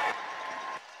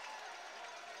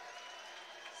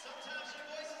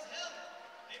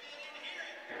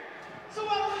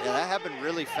 Yeah, that happened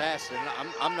really fast,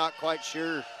 and I'm not quite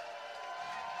sure.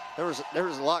 There was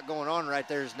a lot going on right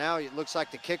there. Now it looks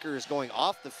like the kicker is going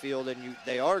off the field, and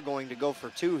they are going to go for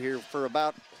 2 here for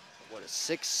about, what, a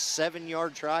 6-7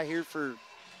 yard try here for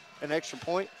an extra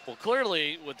point? Well,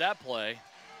 clearly with that play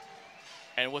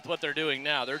and with what they're doing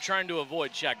now, they're trying to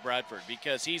avoid Shaq Bradford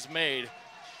because he's made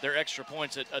their extra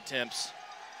points attempts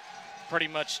pretty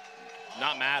much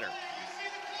not matter.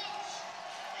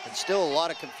 And still a lot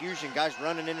of confusion. Guys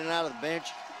running in and out of the bench,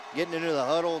 getting into the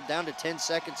huddle, down to 10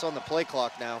 seconds on the play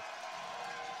clock now.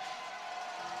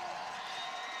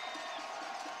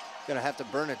 Gonna have to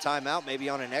burn a timeout maybe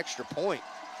on an extra point.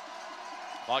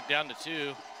 Clock down to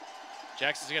 2.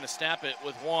 Jackson's going to snap it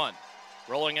with 1.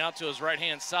 Rolling out to his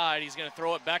right-hand side. He's going to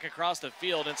throw it back across the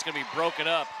field, and it's going to be broken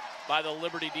up by the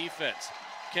Liberty defense.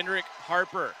 Kendrick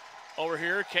Harper over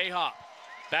here. K-Hop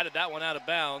batted that one out of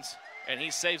bounds, and he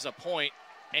saves a point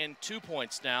and 2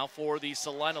 points now for the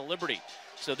Salina Liberty.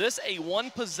 So this a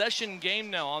 1-possession game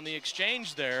now on the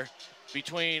exchange there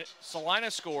between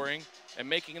Salina scoring and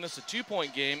making this a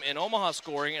 2-point game, and Omaha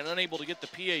scoring and unable to get the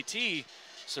PAT.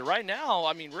 So right now,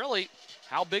 I mean, really,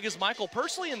 how big is Michael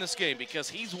Persley in this game? Because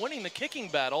he's winning the kicking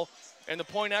battle and the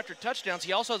point after touchdowns.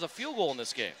 He also has a field goal in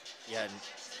this game. Yeah, and,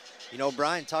 you know,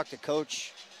 Brian talked to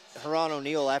Coach Haran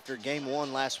O'Neal after game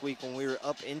 1 last week when we were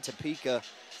up in Topeka,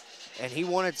 and he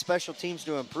wanted special teams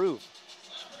to improve.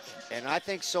 And I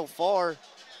think so far,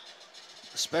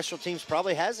 special teams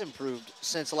probably has improved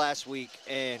since last week.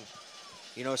 And,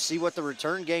 you know, see what the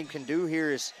return game can do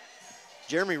here is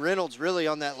Jeremy Reynolds really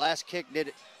on that last kick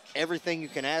did everything you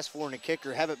can ask for in a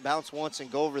kicker, have it bounce once and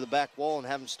go over the back wall and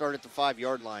have him start at the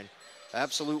 5-yard line.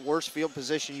 Absolute worst field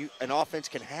position an offense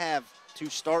can have to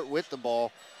start with the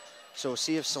ball. So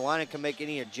see if Salina can make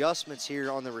any adjustments here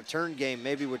on the return game,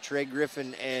 maybe with Trey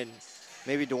Griffin and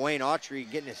maybe Dwayne Autry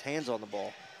getting his hands on the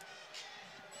ball.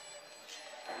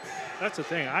 That's the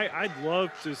thing. I'd love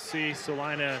to see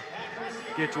Salina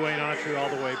get Dwayne Autry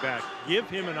all the way back. Give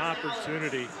him an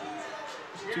opportunity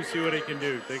to see what he can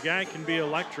do. The guy can be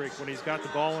electric when he's got the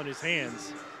ball in his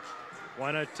hands.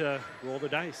 Why not roll the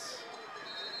dice?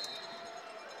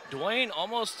 Dwayne,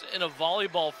 almost in a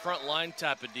volleyball front line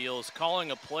type of deal, is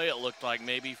calling a play, it looked like,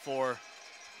 maybe for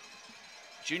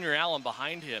Junior Allen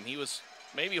behind him. He was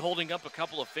maybe holding up a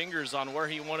couple of fingers on where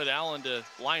he wanted Allen to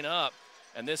line up,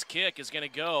 and this kick is going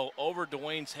to go over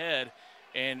Dwayne's head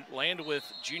and land with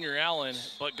Junior Allen,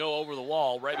 but go over the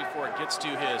wall right before it gets to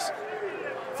his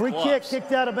Free kick,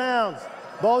 kicked out of bounds.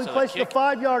 Ball he placed at the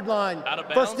 5-yard line. Out of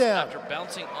bounds First down. after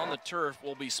bouncing on the turf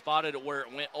will be spotted where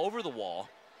it went over the wall.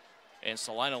 And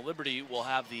Salina Liberty will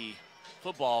have the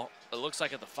football, it looks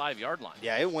like, at the 5-yard line.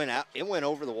 Yeah, it went out. It went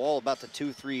over the wall about the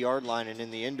 2-3 yard line, and in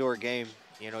the indoor game,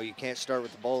 you know, you can't start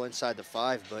with the ball inside the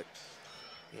 5. But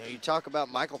you know, you talk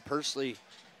about Michael Persley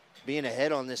being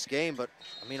ahead on this game, but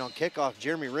I mean, on kickoff,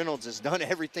 Jeremy Reynolds has done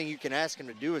everything you can ask him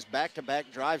to do. Is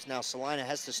back-to-back drives now. Salina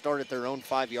has to start at their own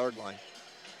 5-yard line.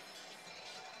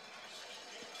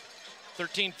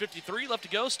 13:53 left to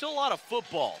go. Still a lot of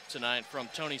football tonight from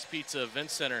Tony's Pizza Event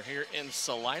Center here in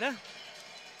Salina.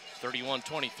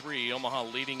 31-23, Omaha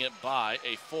leading it by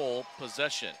a full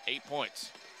possession, 8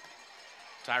 points.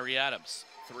 Tyree Adams,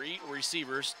 3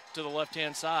 receivers to the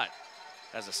left-hand side.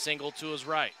 Has a single to his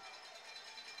right.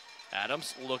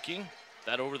 Adams looking,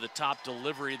 that over-the-top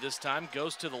delivery this time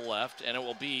goes to the left, and it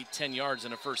will be 10 yards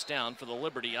and a first down for the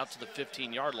Liberty out to the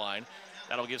 15-yard line.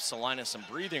 That'll give Salina some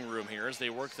breathing room here as they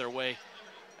work their way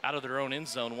out of their own end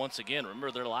zone once again. Remember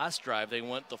their last drive, they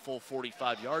went the full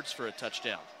 45 yards for a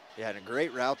touchdown. Yeah, and a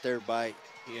great route there by,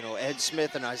 Ed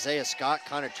Smith and Isaiah Scott,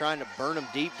 kind of trying to burn them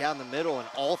deep down the middle, and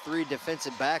all three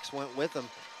defensive backs went with them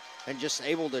and just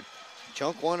able to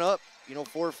chunk one up,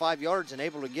 4 or 5 yards, and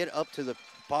able to get up to the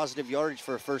positive yardage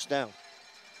for a first down.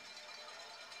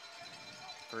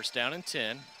 First down and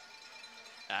 10.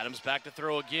 Adams back to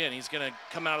throw again. He's going to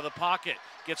come out of the pocket,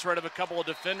 gets rid of a couple of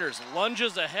defenders,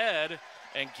 lunges ahead,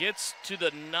 and gets to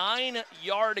the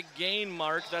 9-yard gain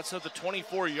mark. That's at the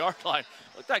 24-yard line.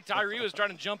 Looked like Tyree was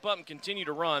trying to jump up and continue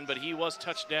to run, but he was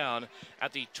touched down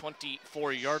at the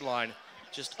 24-yard line,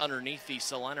 just underneath the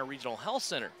Salina Regional Health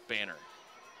Center banner.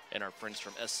 And our friends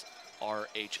from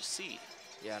SRHC.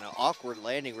 Yeah, an awkward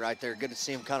landing right there. Good to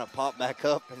see him kind of pop back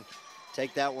up and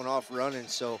take that one off running.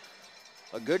 So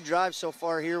a good drive so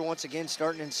far here. Once again,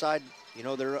 starting inside,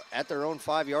 they're at their own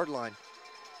 5-yard line.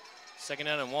 Second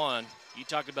down and 1. You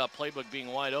talked about playbook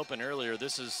being wide open earlier.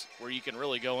 This is where you can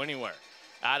really go anywhere.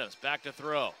 Adams back to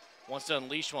throw. Wants to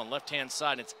unleash one left-hand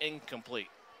side. It's incomplete.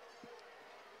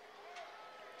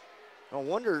 I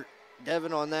wonder,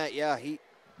 Devin, on that. Yeah,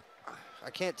 I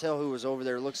can't tell who was over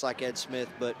there. It looks like Ed Smith,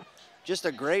 but just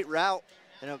a great route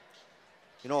and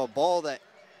a ball that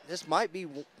this might be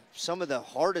some of the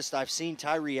hardest I've seen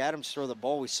Tyree Adams throw the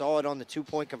ball. We saw it on the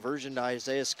 2-point conversion to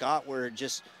Isaiah Scott where it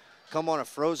just come on a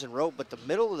frozen rope, but the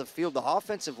middle of the field, the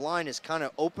offensive line is kind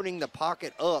of opening the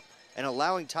pocket up and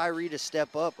allowing Tyree to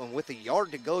step up, and with a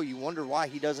yard to go, you wonder why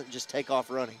he doesn't just take off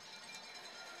running.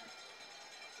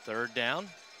 Third down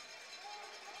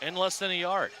and less than a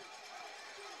yard.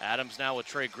 Adams now with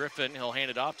Trey Griffin. He'll hand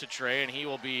it off to Trey, and he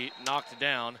will be knocked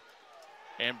down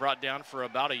and brought down for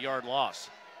about a yard loss.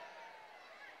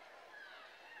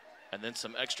 And then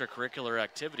some extracurricular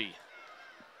activity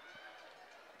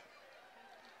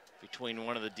between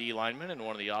one of the D linemen and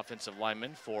one of the offensive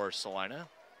linemen for Salina.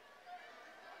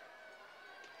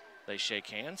 They shake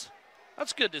hands.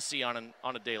 That's good to see on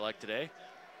a day like today,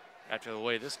 after the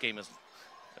way this game is,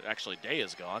 actually day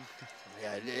is gone.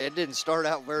 Yeah, it didn't start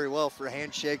out very well for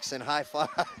handshakes and high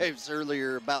fives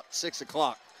earlier about 6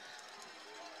 o'clock.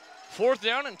 Fourth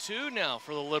down and 2 now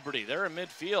for the Liberty. They're in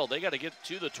midfield. They got to get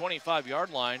to the 25-yard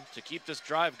line to keep this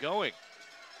drive going.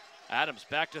 Adams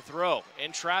back to throw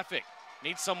in traffic.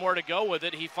 Needs somewhere to go with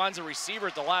it. He finds a receiver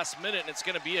at the last minute, and it's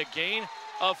going to be a gain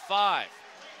of 5.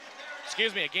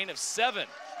 Excuse me, a gain of 7.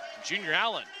 Junior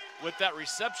Allen, with that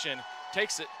reception,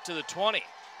 takes it to the 20.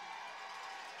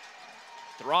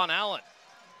 Theron Allen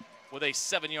with a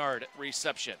 7-yard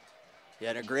reception. Yeah,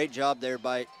 and a great job there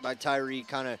by Tyree.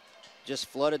 Kind of just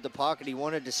flooded the pocket. He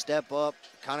wanted to step up,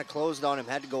 kind of closed on him,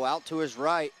 had to go out to his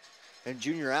right, and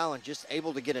Junior Allen just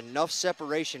able to get enough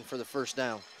separation for the first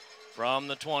down. From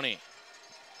the 20.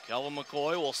 Kelvin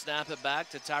McCoy will snap it back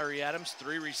to Tyree Adams.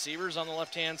 3 receivers on the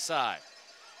left-hand side.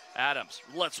 Adams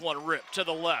lets one rip to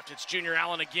the left. It's Junior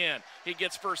Allen again. He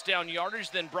gets first down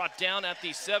yardage, then brought down at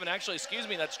the 7. Actually, excuse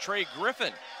me, that's Trey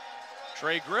Griffin.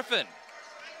 Trey Griffin.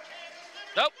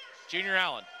 Nope, Junior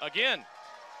Allen again.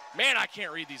 Man, I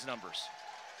can't read these numbers.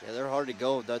 Yeah, they're hard to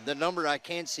go. The number I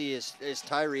can see is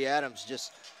Tyree Adams,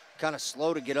 just kind of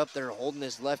slow to get up there, holding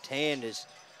his left hand.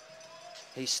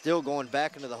 He's still going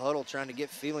back into the huddle, trying to get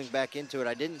feeling back into it.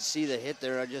 I didn't see the hit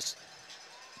there. I just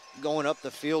going up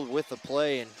the field with the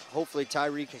play, and hopefully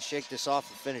Tyree can shake this off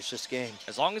and finish this game.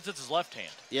 As long as it's his left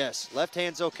hand. Yes, left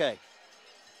hand's okay.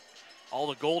 All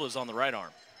the gold is on the right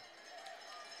arm.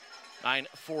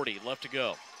 9:40 left to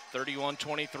go.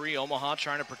 31-23, Omaha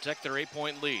trying to protect their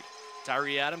 8-point lead.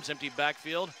 Tyree Adams, empty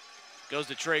backfield. Goes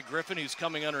to Trey Griffin, who's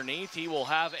coming underneath. He will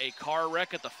have a car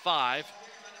wreck at the 5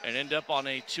 and end up on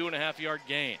a 2.5-yard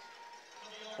gain.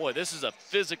 Boy, this is a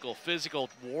physical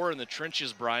war in the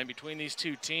trenches, Brian, between these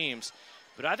two teams.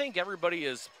 But I think everybody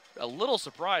is a little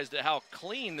surprised at how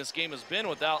clean this game has been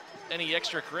without any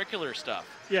extracurricular stuff.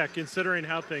 Yeah, considering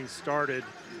how things started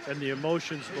and the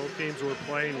emotions both teams were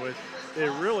playing with,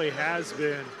 it really has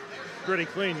been pretty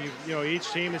clean. You know,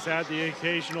 each team has had the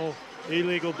occasional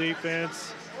illegal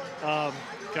defense, kind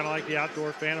of like the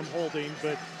outdoor phantom holding,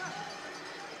 but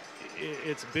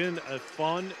it's been a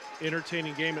fun,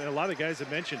 entertaining game, and a lot of the guys have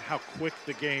mentioned how quick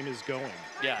the game is going.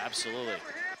 Yeah, absolutely.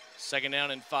 Second down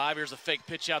and 5. Here's a fake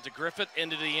pitch out to Griffith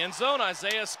into the end zone.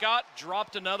 Isaiah Scott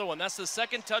dropped another one. That's the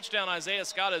second touchdown Isaiah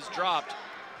Scott has dropped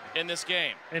in this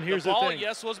game. And here's the ball, thing.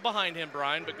 yes, was behind him,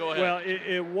 Brian, but go ahead. Well,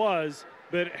 it was,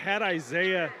 but had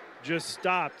Isaiah just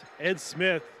stopped, Ed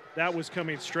Smith, that was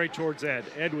coming straight towards Ed.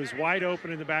 Ed was wide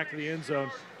open in the back of the end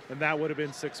zone, and that would have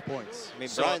been 6 points. I mean,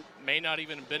 So Brian, it may not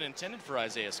even have been intended for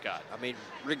Isaiah Scott. I mean,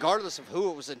 regardless of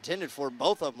who it was intended for,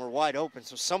 both of them were wide open.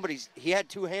 So he had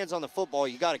 2 hands on the football.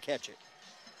 You got to catch it.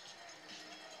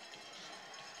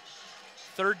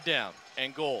 3rd down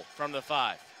and goal from the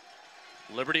 5.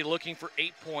 Liberty looking for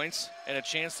 8 points and a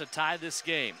chance to tie this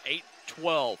game.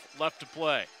 8-12 left to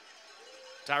play.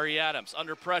 Tyree Adams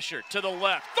under pressure to the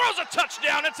left. Throws a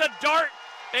touchdown. It's a dart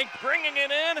and bringing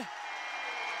it in.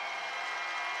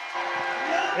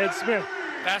 Ed Smith.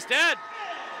 Past Ed.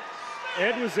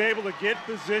 Ed was able to get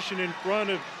position in front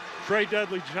of Trey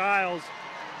Dudley-Giles,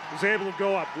 was able to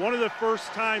go up. One of the first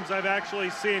times I've actually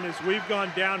seen as we've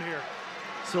gone down here,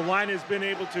 Salina has been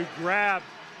able to grab,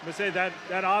 I'm going to say,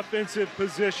 that offensive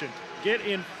position, get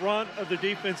in front of the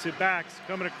defensive backs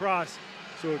coming across.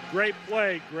 So a great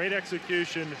play, great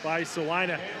execution by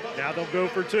Salina. Now they'll go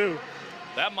for 2.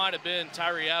 That might have been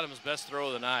Tyree Adams' best throw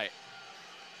of the night.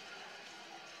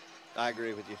 I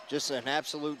agree with you. Just an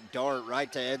absolute dart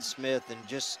right to Ed Smith and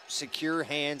just secure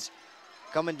hands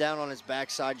coming down on his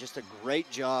backside. Just a great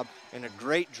job and a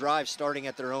great drive starting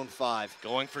at their own 5.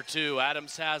 Going for 2.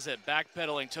 Adams has it.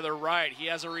 Backpedaling to the right. He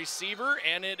has a receiver,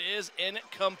 and it is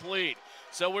incomplete.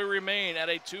 So we remain at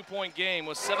a 2-point game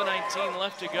with 7:19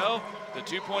 left to go. The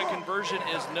 2-point conversion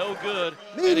is no good.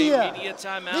 Media. And a media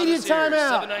timeout Media is here.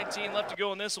 timeout. 7:19 left to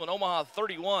go in this one. Omaha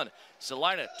 31,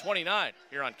 Salina 29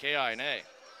 here on KINA.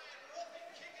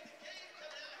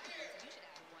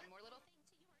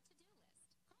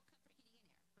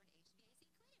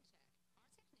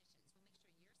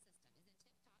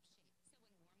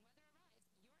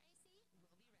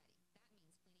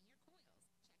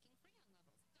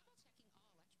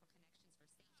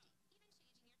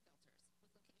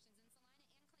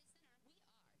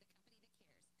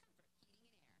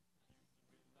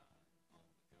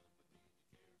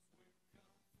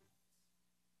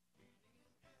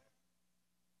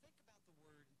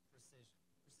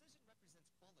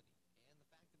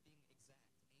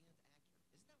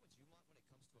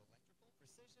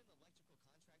 Precision Electrical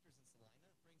Contractors in Salina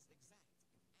brings exact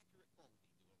and accurate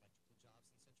quality to electrical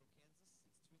jobs in central Kansas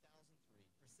since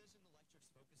 2003. Precision Electric's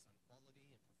focus on quality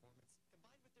and performance,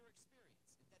 combined with their experience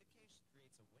and dedication,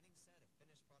 creates a winning set of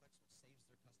finished products which saves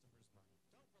their customers money.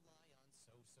 Don't rely on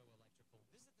so-so electrical.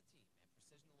 Visit the team at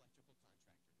Precision Electrical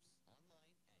Contractors,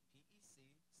 online at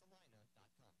pecsalina.com.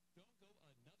 Don't go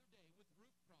another day with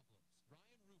roof problems.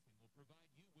 Ryan Roofing will provide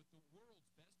you with the world's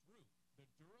best roof, the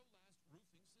Durolast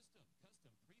roofing system,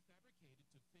 custom prefabricated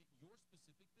to fit your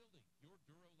specific building. Your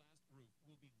Durolast roof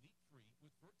will be leak-free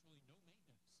with virtually no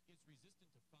maintenance. It's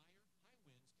resistant to fire, high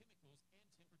winds, chemicals, and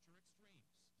temperature extremes.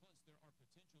 Plus, there are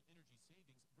potential energy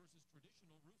savings versus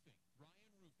traditional roofing.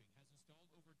 Ryan Roofing has installed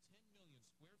over 10 million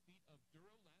square feet of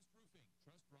Durolast roofing.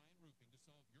 Trust Ryan Roofing to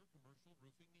solve your commercial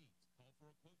roofing needs. Call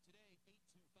for a quote today,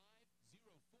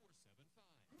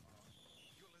 825-0475.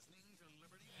 You're listening to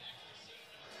Liberty.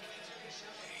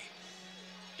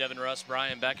 Devin Russ,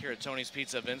 Brian back here at Tony's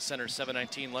Pizza Event Center.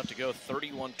 7:19 left to go.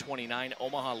 31-29.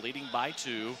 Omaha leading by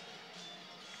 2.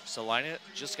 Salina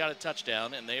just got a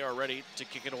touchdown, and they are ready to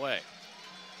kick it away.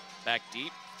 Back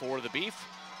deep for the Beef,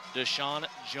 Deshaun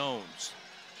Jones.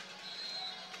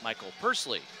 Michael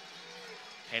Persley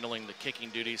handling the kicking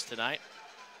duties tonight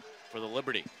for the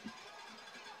Liberty.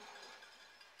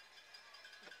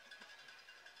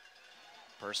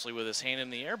 Persley with his hand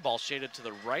in the air, ball shaded to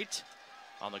the right.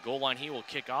 On the goal line, he will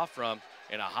kick off from,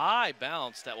 and a high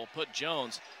bounce that will put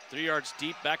Jones 3 yards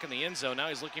deep back in the end zone. Now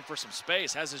he's looking for some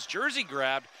space, has his jersey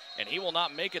grabbed, and he will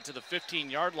not make it to the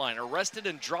 15-yard line. Arrested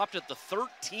and dropped at the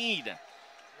 13.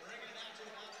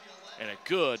 And a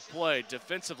good play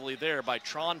defensively there by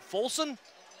Tron Folson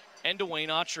and Dwayne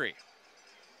Autry.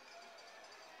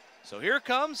 So here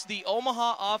comes the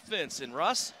Omaha offense. And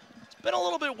Russ, it's been a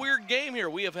little bit weird game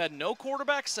here. We have had no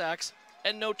quarterback sacks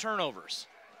and no turnovers.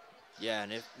 Yeah,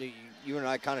 and if you and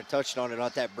I kind of touched on it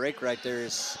on that break right there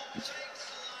is,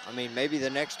 I mean, maybe the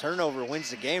next turnover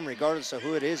wins the game regardless of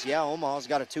who it is. Yeah, Omaha's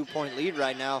got a 2-point lead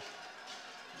right now.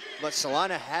 But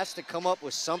Salina has to come up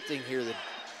with something here. That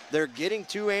they're getting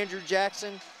to Andrew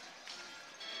Jackson,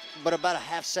 but about a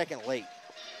half second late.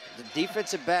 The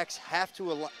defensive backs have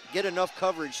to get enough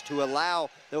coverage to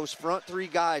allow those front 3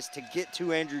 guys to get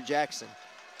to Andrew Jackson.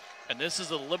 And this is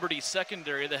the Liberty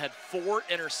secondary that had 4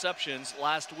 interceptions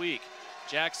last week.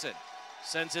 Jackson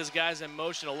sends his guys in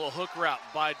motion, a little hook route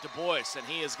by Du Bois, and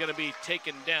he is going to be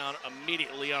taken down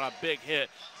immediately on a big hit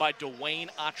by Dwayne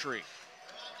Autry.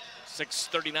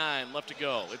 6:39 left to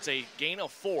go. It's a gain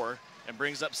of 4 and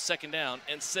brings up 2nd down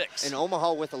and 6. And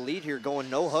Omaha with a lead here, going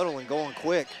no huddle and going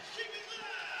quick.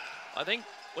 I think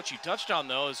what you touched on,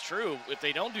 though, is true. If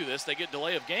they don't do this, they get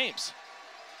delay of games.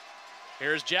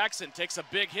 Here's Jackson, takes a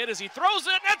big hit as he throws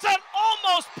it. That's an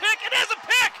almost pick. It is a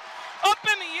pick! Up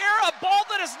in the air, a ball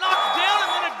that is knocked down,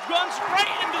 and then it runs right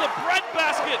into the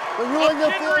breadbasket. The ruling of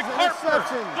of Kendrick Harper.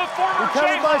 The former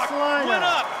Jayhawk went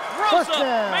up, rose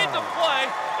up, made the play,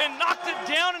 and knocked it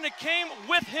down, and it came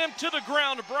with him to the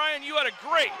ground. Brian, you had a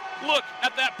great look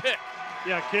at that pick.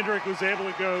 Yeah, Kendrick was able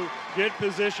to go get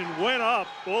position, went up.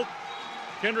 Both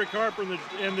Kendrick Harper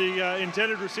and the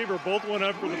intended receiver both went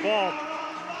up for the ball.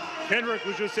 Kendrick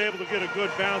was just able to get a good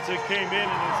bounce. It came in,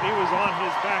 and as he was on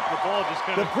his back, the ball just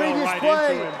kind of fell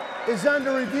right into him. Is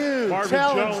under review. Marvin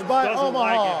Challenged Jones by doesn't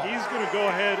Omaha. like it. He's going to go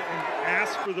ahead and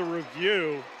ask for the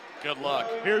review. Good luck.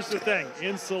 Here's the thing.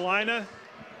 In Salina,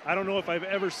 I don't know if I've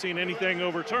ever seen anything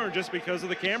overturned just because of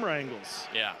the camera angles.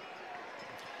 Yeah.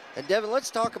 And Devin, let's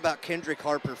talk about Kendrick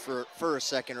Harper for a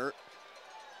second.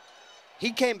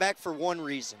 He came back for one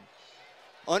reason.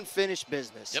 Unfinished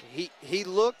business. Yep. He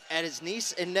looked at his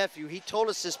niece and nephew. He told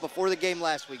us this before the game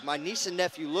last week. My niece and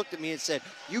nephew looked at me and said,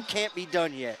 "You can't be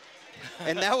done yet."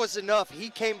 And that was enough.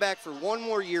 He came back for one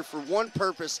more year for one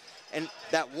purpose, and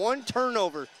that one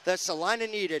turnover that Salina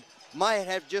needed might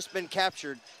have just been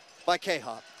captured by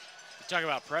K-Hop. You talk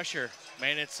about pressure,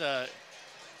 man. It's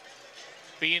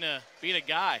being a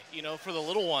guy, you know, for the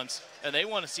little ones, and they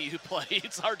want to see you play.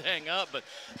 It's hard to hang up, but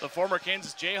the former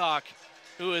Kansas Jayhawk,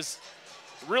 who is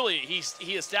really,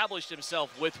 he established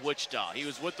himself with Wichita. He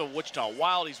was with the Wichita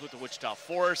Wild. He's with the Wichita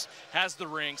Forest, has the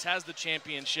rings, has the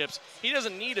championships. He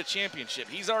doesn't need a championship.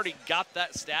 He's already got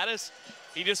that status.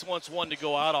 He just wants one to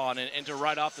go out on and to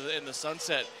ride off in the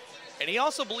sunset. And he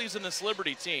also believes in this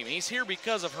Liberty team. He's here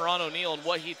because of Heron O'Neal and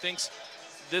what he thinks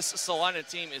this Salina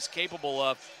team is capable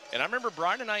of. And I remember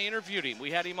Brian and I interviewed him. We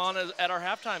had him on at our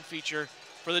halftime feature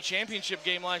for the championship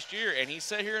game last year. And he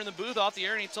sat here in the booth off the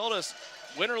air and he told us,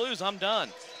 win or lose, I'm done.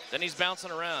 Then he's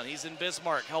bouncing around. He's in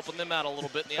Bismarck, helping them out a little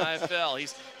bit in the IFL.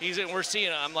 He's in. We're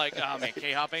seeing it. I'm like, oh man,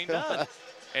 K-Hop ain't done.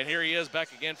 And here he is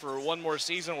back again for one more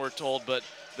season, we're told. But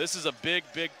this is a big,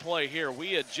 big play here.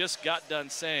 We had just got done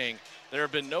saying there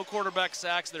have been no quarterback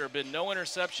sacks. There have been no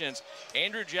interceptions.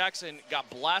 Andrew Jackson got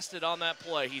blasted on that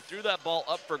play. He threw that ball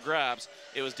up for grabs.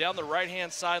 It was down the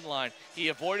right-hand sideline. He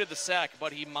avoided the sack,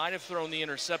 but he might have thrown the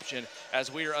interception as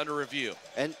we are under review.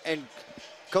 And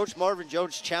Coach Marvin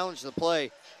Jones challenged the play.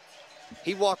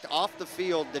 He walked off the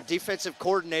field. The defensive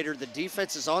coordinator, the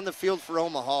defense is on the field for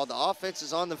Omaha. The offense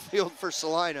is on the field for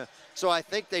Salina. So I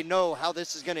think they know how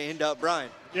this is going to end up, Brian.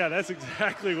 Yeah, that's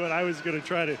exactly what I was going to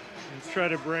try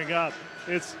to bring up.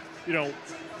 It's, you know,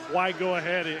 why go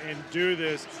ahead and do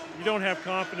this? You don't have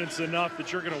confidence enough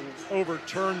that you're going to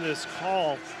overturn this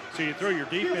call, so you throw your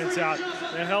defense out.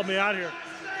 And help me out here.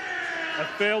 A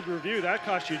failed review, that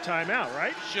costs you timeout,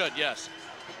 right? Should, yes.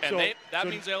 And So that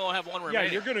means they only have one remaining.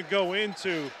 Yeah, you're going to go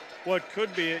into what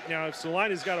could be it. Now, if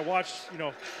Salina's got to watch, you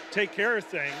know, take care of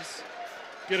things,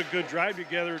 get a good drive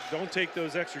together, don't take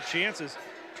those extra chances,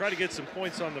 try to get some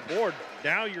points on the board.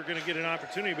 Now you're going to get an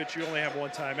opportunity, but you only have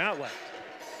one timeout left.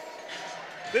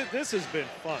 This has been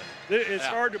fun. It's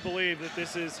hard to believe that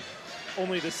this is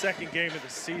only the second game of the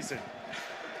season.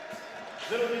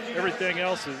 Everything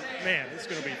else is, man, it's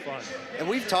going to be fun. And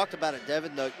we've talked about it,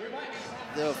 Devin,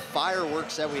 the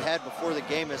fireworks that we had before the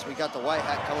game as we got the white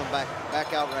hat coming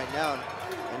back out right now.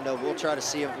 And we'll try to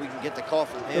see if we can get the call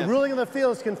from him. The ruling of the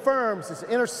field is confirmed. It's an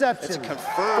interception. It's a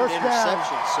confirmed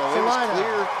interception. So it was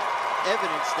clear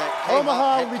evidence that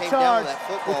Omaha will be came charged down with that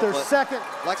football. with their second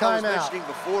like timeout. I was mentioning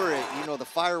before, you know, the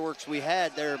fireworks we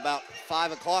had there about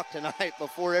 5 o'clock tonight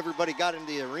before everybody got into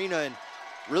the arena. And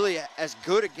really, as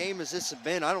good a game as this has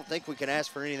been, I don't think we can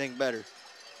ask for anything better.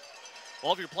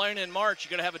 Well, if you're playing in March,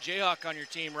 you're going to have a Jayhawk on your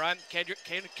team, right?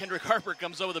 Kendrick Harper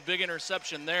comes over with a big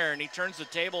interception there, and he turns the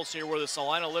tables here where the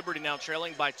Salina Liberty, now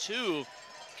trailing by 2,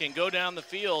 can go down the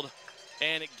field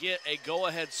and get a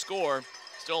go-ahead score.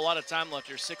 Still a lot of time left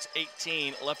here,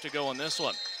 6:18 left to go in this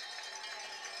one.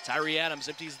 Tyree Adams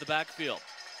empties the backfield.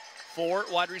 4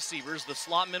 wide receivers. The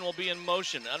slot men will be in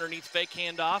motion. Underneath fake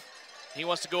handoff. He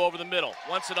wants to go over the middle.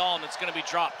 Wants it all, and it's going to be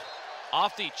dropped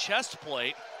off the chest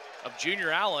plate of Junior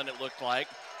Allen, it looked like,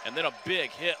 and then a big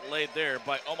hit laid there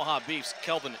by Omaha Beef's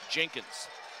Kelvin Jenkins.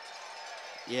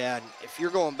 Yeah, and if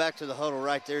you're going back to the huddle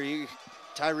right there,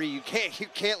 Tyree, you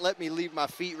can't let me leave my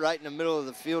feet right in the middle of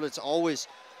the field. It's always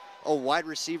a wide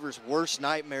receiver's worst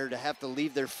nightmare to have to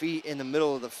leave their feet in the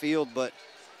middle of the field, but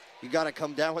you got to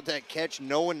come down with that catch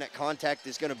knowing that contact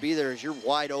is going to be there as you're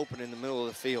wide open in the middle of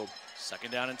the field. 2nd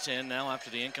down and 10 now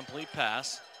after the incomplete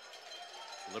pass.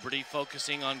 Liberty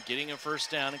focusing on getting a first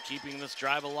down and keeping this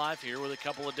drive alive here with a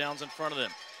couple of downs in front of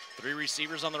them. 3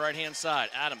 receivers on the right-hand side.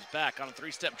 Adams back on a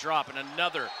 3-step drop and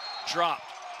another dropped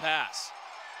pass.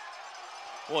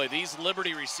 Boy, these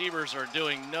Liberty receivers are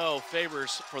doing no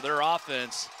favors for their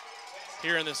offense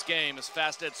here in this game as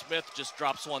Fast Ed Smith just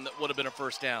drops one that would have been a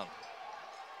first down.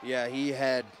 Yeah, he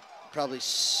had probably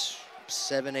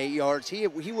 7, 8 yards. He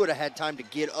would have had time to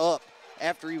get up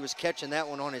after he was catching that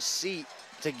one on his seat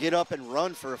to get up and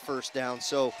run for a first down.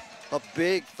 So a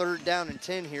big 3rd down and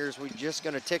 10 here as we're just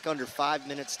going to tick under 5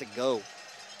 minutes to go.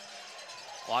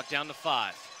 Clock down to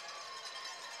 5.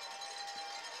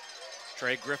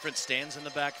 Trey Griffin stands in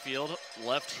the backfield,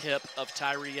 left hip of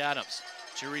Tyree Adams.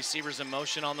 2 receivers in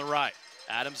motion on the right.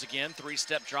 Adams again,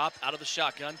 3-step drop out of the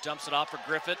shotgun, dumps it off for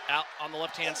Griffin out on the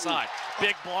left-hand side.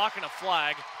 Big block and a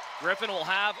flag. Griffin will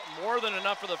have more than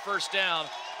enough for the first down,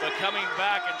 but coming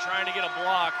back and trying to get a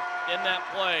block in that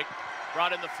play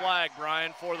brought in the flag,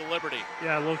 Brian, for the Liberty.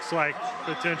 Yeah, it looks like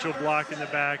potential block in the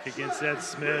back against Ed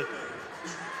Smith.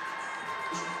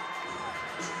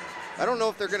 I don't know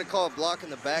if they're going to call a block in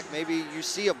the back. Maybe you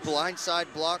see a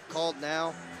blindside block called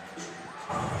now.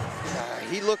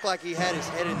 He looked like he had his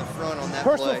head in the front on that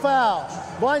Personal play. foul,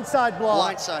 blindside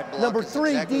block. Blindside block. Number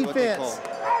 3, exactly defense.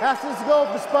 Haskins to go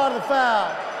up the spot of the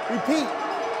foul. Repeat,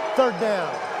 3rd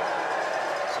down.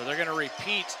 So they're going to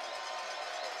repeat.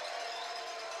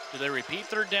 Do they repeat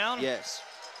 3rd down? Yes.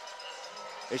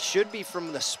 It should be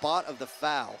from the spot of the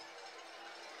foul.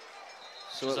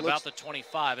 So it's about the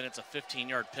 25, and it's a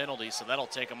 15-yard penalty, so that'll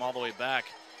take them all the way back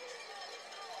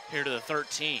here to the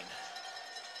 13.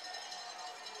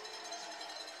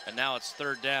 And now it's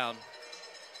 3rd down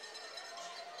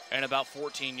and about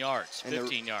 14 yards,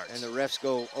 15 yards. And the refs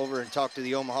go over and talk to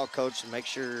the Omaha coach and make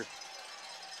sure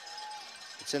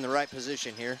it's in the right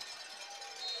position here.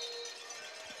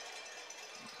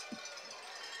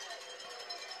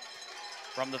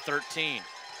 From the 13.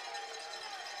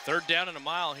 3rd down and a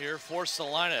mile here for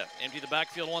Salina. Empty the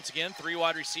backfield once again. 3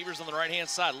 wide receivers on the right-hand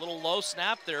side. A little low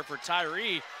snap there for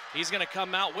Tyree. He's going to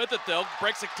come out with it, though.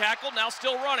 Breaks a tackle, now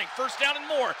still running. First down and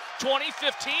more. 20,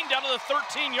 15, down to the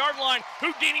 13-yard line.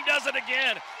 Houdini does it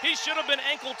again. He should have been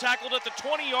ankle tackled at the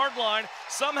 20-yard line.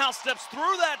 Somehow steps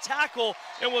through that tackle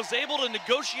and was able to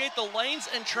negotiate the lanes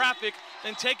and traffic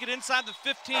and take it inside the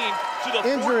 15 to the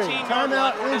 14-yard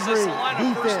line. Where it is a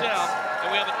Salina first down.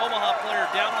 And we have an Omaha player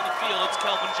down on the field. It's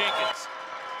Kelvin Jenkins.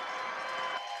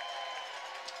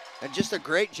 And just a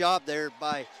great job there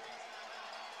by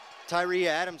Tyree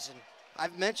Adams. And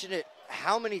I've mentioned it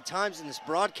how many times in this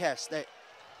broadcast that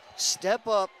step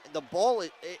up, the ball,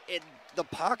 the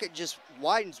pocket just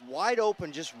widens wide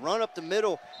open, just run up the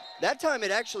middle. That time it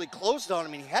actually closed on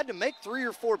him, and he had to make 3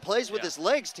 or 4 plays with his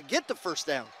legs to get the first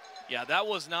down. Yeah, that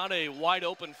was not a wide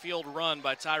open field run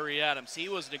by Tyree Adams. He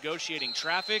was negotiating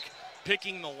traffic,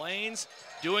 picking the lanes,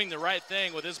 doing the right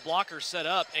thing with his blocker set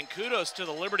up, and kudos to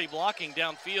the Liberty blocking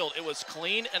downfield. It was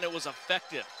clean and it was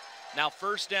effective. Now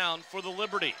first down for the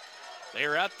Liberty. They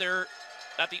are at the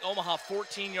Omaha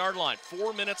 14-yard line.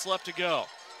 4 minutes left to go.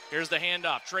 Here's the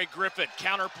handoff. Trey Griffin,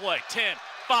 counter play. 10,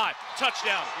 5,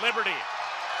 touchdown, Liberty.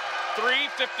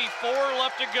 3:54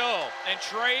 left to go, and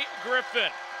Trey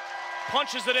Griffin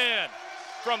punches it in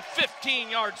from 15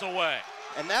 yards away.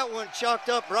 And that one chalked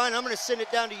up. Brian, I'm going to send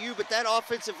it down to you, but that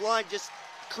offensive line just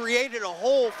created a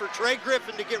hole for Trey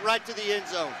Griffin to get right to the end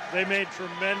zone. They made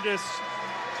tremendous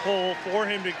hole for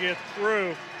him to get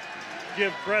through.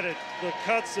 Give credit. The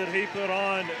cuts that he put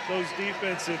on those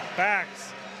defensive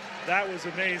backs, that was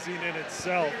amazing in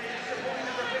itself.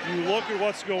 You look at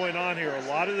what's going on here. A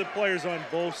lot of the players on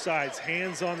both sides,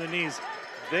 hands on the knees,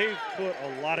 they've put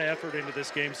a lot of effort into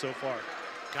this game so far.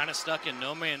 Kind of stuck in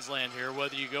no man's land here,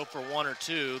 whether you go for 1 or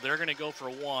 2. They're going to go for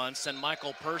 1. Send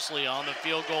Michael Pursley on. The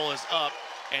field goal is up,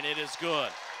 and it is good.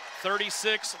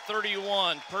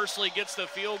 36-31. Pursley gets the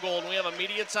field goal, and we have a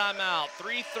media timeout.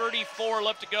 3:34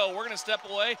 left to go. We're going to step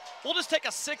away. We'll just take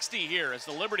a 60 here as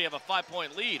the Liberty have a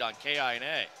 5-point lead on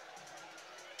KINA.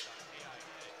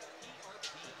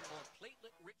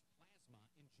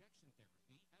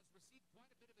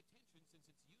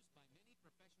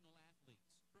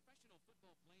 One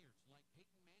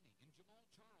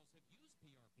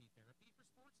in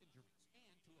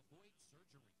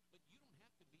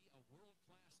the win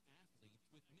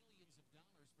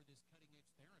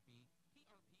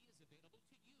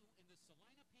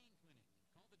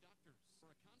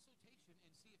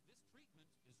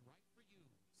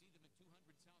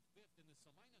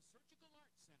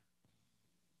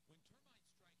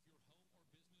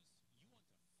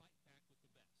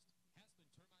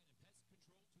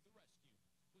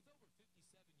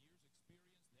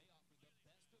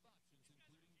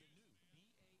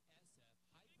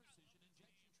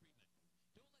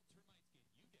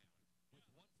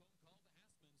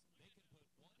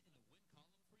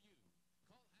column for you.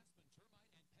 Call Aspen Termite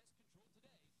and Pest Control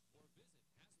today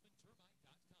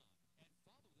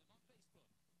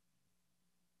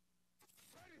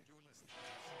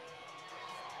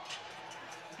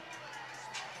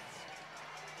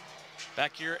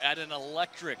Back here at an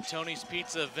electric Tony's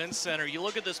Pizza Event Center. You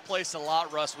look at this place a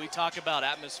lot, Russ. We talk about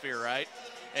atmosphere, right?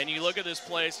 And you look at this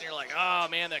place and you're like, oh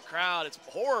man, that crowd, it's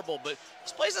horrible. But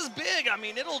this place is big. I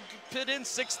mean, it'll fit in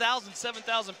 6,000,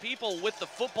 7,000 people with the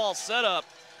football setup.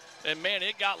 And man,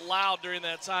 it got loud during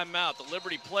that timeout. The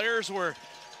Liberty players were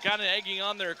kind of egging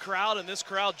on their crowd, and this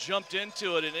crowd jumped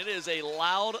into it. And it is a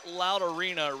loud, loud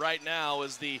arena right now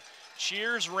as the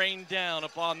cheers rain down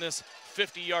upon this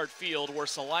 50-yard field where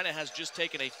Salina has just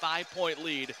taken a 5-point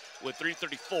lead with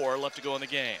 3:34 left to go in the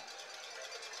game.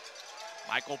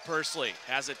 Michael Pursley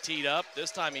has it teed up.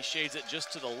 This time he shades it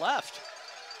just to the left.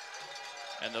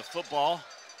 And the football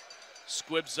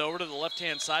squibs over to the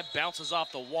left-hand side, bounces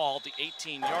off the wall at the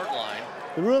 18-yard line.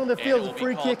 The rule in the field is a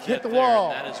free kick hit the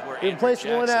wall. That is where in place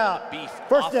one out.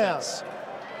 First down.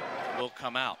 Will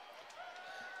come out.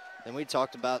 And we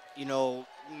talked about, you know,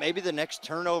 maybe the next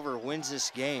turnover wins this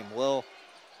game. Well,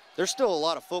 there's still a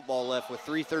lot of football left with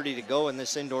 3:30 to go in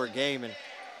this indoor game, and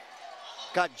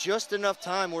got just enough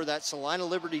time where that Salina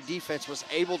Liberty defense was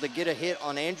able to get a hit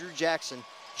on Andrew Jackson,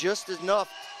 just enough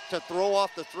to throw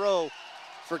off the throw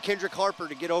for Kendrick Harper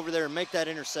to get over there and make that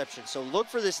interception. So look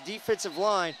for this defensive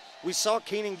line. We saw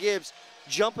Keenan Gibbs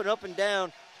jumping up and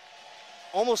down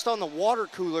almost on the water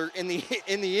cooler in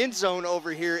the end zone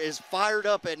over here, is fired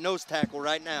up at nose tackle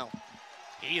right now.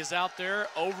 He is out there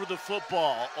over the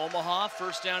football. Omaha,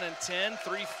 first down and 10,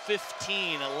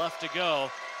 3:15 left to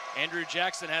go. Andrew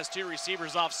Jackson has two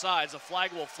receivers off sides. A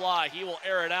flag will fly. He will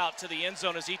air it out to the end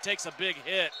zone as he takes a big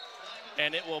hit,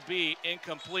 and it will be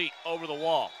incomplete over the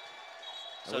wall.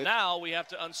 So now we have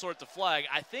to unsort the flag.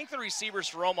 I think the receivers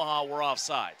for Omaha were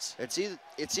offsides.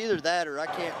 It's either that or I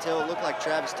can't tell. It looked like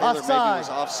Travis Taylor offside. maybe was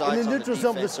offside in the neutral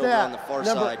zone of the over on the snap. far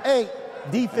Number side.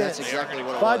 8, defense. That's exactly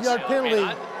what it was. 5-yard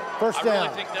penalty, first down. I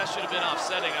really think that should have been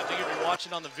offsetting. I think if you're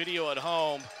watching on the video at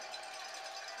home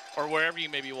or wherever you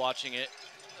may be watching it,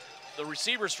 the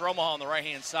receivers for Omaha on the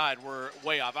right-hand side were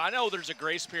way off. I know there's a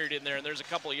grace period in there and there's a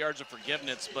couple of yards of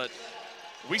forgiveness, but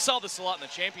we saw this a lot in the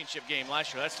championship game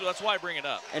last year. That's why I bring it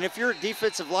up. And if you're a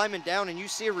defensive lineman down and you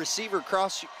see a receiver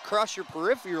cross your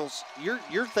peripherals,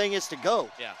 your thing is to go.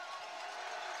 Yeah.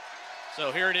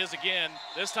 So here it is again.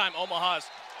 This time Omaha's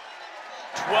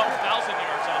 12,000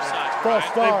 yards offside. False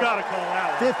start. They've got to call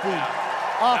out. 50.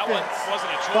 That one Offense. wasn't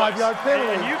a choice. 5-yard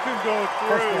penalty. And you can go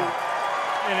through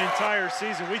an entire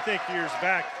season. We think years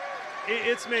back,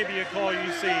 it's maybe a call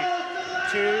you see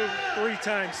 2, 3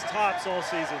 times tops all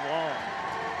season long.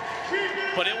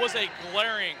 But it was a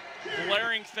glaring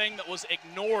thing that was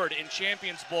ignored in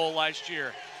Champions Bowl last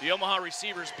year. The Omaha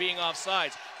receivers being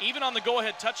offsides. Even on the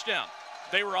go-ahead touchdown,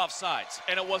 they were offsides,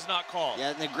 and it was not called.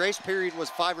 Yeah, and the grace period was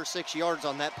 5 or 6 yards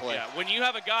on that play. Yeah, when you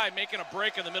have a guy making a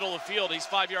break in the middle of the field, he's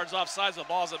 5 yards offsides, the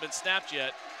ball hasn't been snapped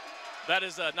yet. That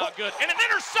is not good. And an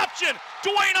interception!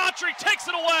 Dwayne Autry takes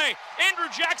it away. Andrew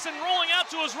Jackson rolling out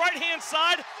to his right-hand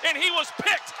side, and he was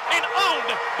picked and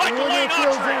owned by Dwayne Autry.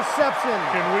 Interception.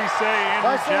 Can we say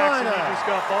Andrew Jackson just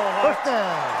got ball hot? First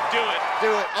down. Do it.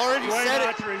 Do it. Already Dwayne said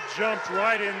it. Autry jumped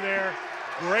right in there.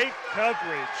 Great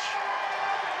coverage.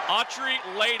 Autry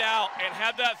laid out and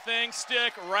had that thing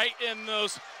stick right in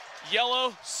those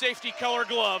yellow safety color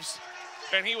gloves,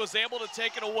 and he was able to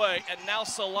take it away. And now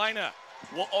Salina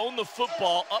will own the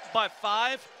football up by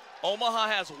 5. Omaha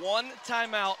has 1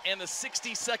 timeout and the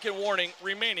 60-second warning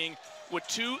remaining with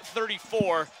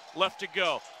 2:34 left to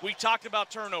go. We talked about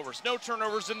turnovers. No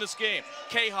turnovers in this game.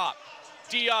 K-Hop,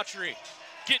 Autry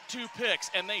get 2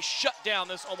 picks, and they shut down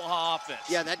this Omaha offense.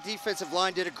 Yeah, that defensive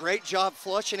line did a great job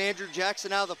flushing Andrew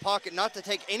Jackson out of the pocket, not to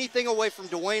take anything away from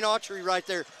Dwayne Autry right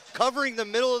there, covering the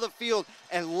middle of the field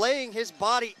and laying his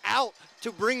body out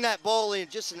to bring that ball in.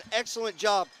 Just an excellent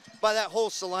job by that whole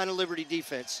Salina Liberty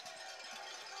defense.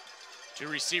 2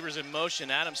 receivers in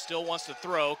motion. Adams still wants to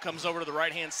throw. Comes over to the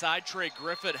right-hand side. Trey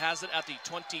Griffith has it at the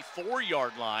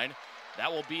 24-yard line.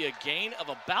 That will be a gain of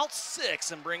about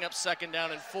 6 and bring up 2nd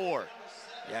down and 4.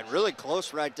 Yeah, really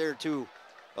close right there to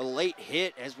a late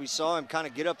hit as we saw him kind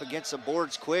of get up against the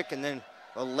boards quick, and then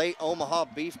a late Omaha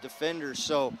Beef defender.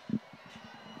 So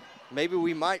maybe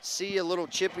we might see a little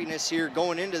chippiness here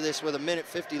going into this with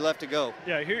 1:50 left to go.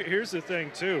 Yeah, here's the thing,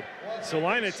 too.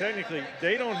 Salina, technically,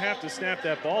 they don't have to snap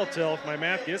that ball till, if my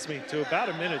math gets me, to about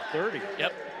 1:30.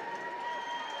 Yep.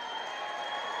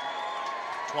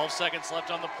 12 seconds left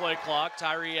on the play clock.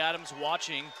 Tyree Adams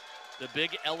watching the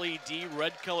big LED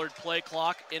red-colored play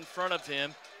clock in front of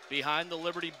him behind the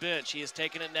Liberty bench. He has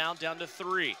taken it now down to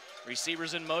 3.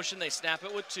 Receivers in motion, they snap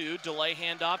it with 2. Delay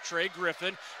handoff, Trey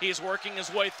Griffin. He is working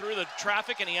his way through the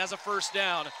traffic, and he has a first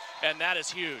down, and that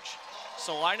is huge.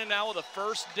 Salina now with a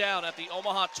first down at the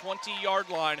Omaha 20-yard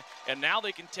line, and now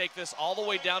they can take this all the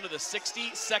way down to the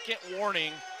 60-second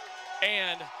warning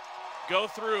and go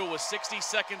through with 60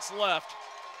 seconds left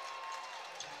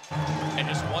and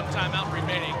just one timeout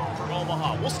remaining for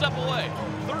Omaha. We'll step away.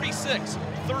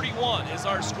 36-31 is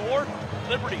our score.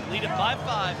 Liberty lead it by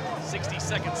 5, 60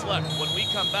 seconds left when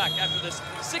we come back after this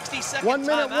 60-second 1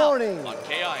 minute timeout warning. on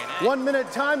KINA. 1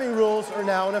 minute timing rules are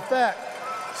now in effect.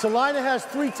 Salina has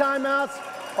 3 timeouts.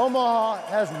 Omaha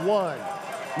has 1.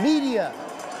 Media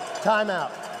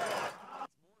timeout.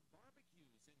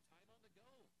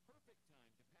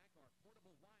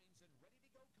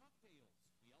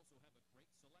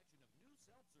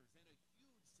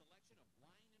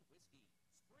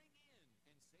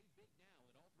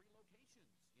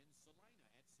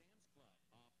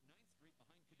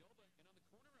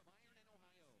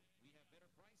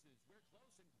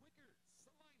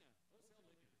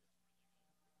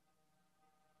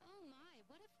 Oh my,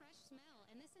 what a fresh smell,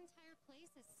 and this entire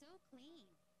place is so clean.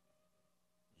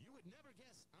 You would never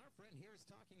guess our friend here is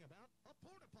talking about a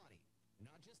porta potty.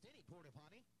 Not just any porta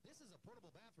potty. This is a portable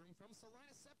bathroom from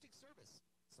Salina Septic Service.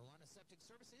 Salina Septic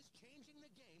Service is changing the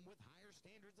game with higher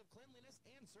standards of cleanliness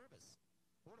and service.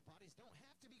 Porta potties don't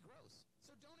have to be gross,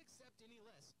 so don't accept any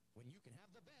less when you can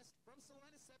have the best from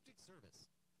Salina Septic Service.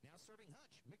 Now serving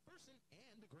Hutch, McPherson,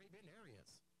 and the Gray Bend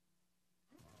areas.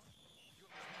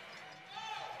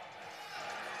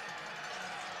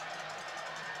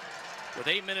 With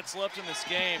 8 minutes left in this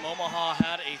game, Omaha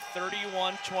had a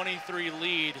 31-23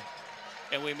 lead,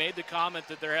 and we made the comment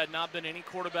that there had not been any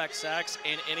quarterback sacks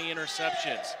and any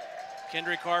interceptions.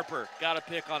 Kendrick Harper got a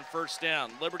pick on first down.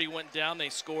 Liberty went down, they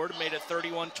scored, made it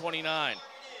 31-29,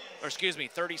 or excuse me,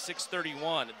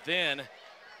 36-31. Then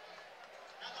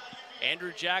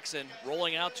Andrew Jackson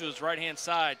rolling out to his right-hand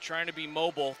side, trying to be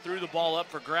mobile, threw the ball up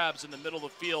for grabs in the middle of the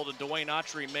field, and Dwayne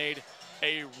Autry made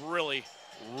a really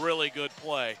good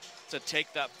play to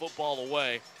take that football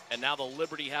away. And now the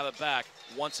Liberty have it back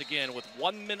once again with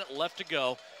 1 minute left to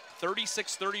go.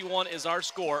 36-31 is our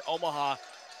score. Omaha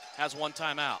has 1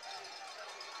 timeout.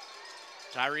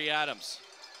 Tyree Adams,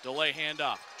 delay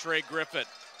handoff. Trey Griffin,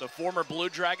 the former Blue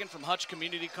Dragon from Hutch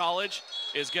Community College,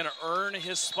 is going to earn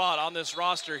his spot on this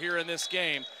roster here in this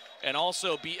game and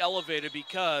also be elevated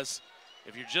because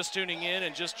if you're just tuning in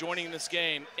and just joining this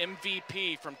game,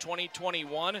 MVP from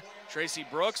 2021, Tracy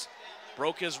Brooks,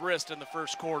 broke his wrist in the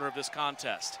first quarter of this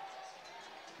contest.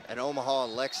 And Omaha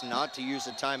elects not to use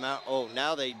a timeout. Oh,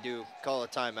 now they do call a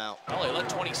timeout. Well, they let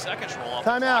 20 seconds roll off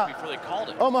Timeout. the clock before they called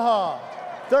it. Omaha,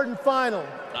 3rd and final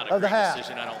of the half. Not a great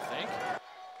decision, I don't think.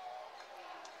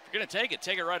 If you're going to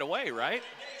take it right away, right?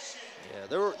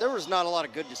 Yeah, there was not a lot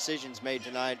of good decisions made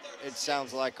tonight. It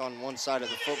sounds like on one side of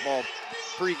the football,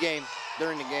 pre-game,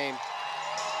 during the game.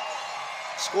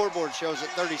 Scoreboard shows it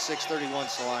 36-31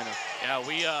 Salina. Yeah,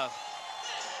 we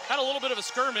had a little bit of a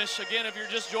skirmish. Again, if you're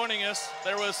just joining us,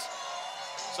 there was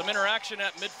some interaction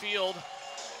at midfield.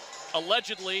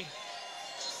 Allegedly,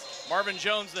 Marvin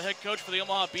Jones, the head coach for the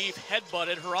Omaha Beef,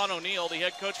 headbutted Huron O'Neill, the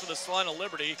head coach for the Salina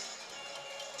Liberty.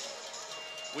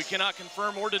 We cannot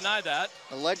confirm or deny that.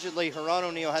 Allegedly, Huron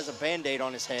O'Neill has a Band-Aid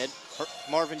on his head.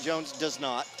 Marvin Jones does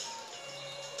not.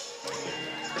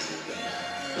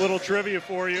 Little trivia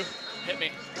for you. Hit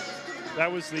me.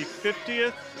 That was the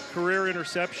 50th career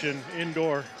interception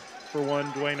indoor for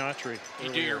one Dwayne Autry.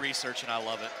 You do your research, and I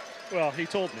love it. Well, he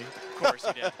told me. Of course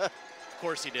he did. Of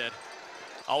course he did.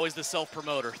 Always the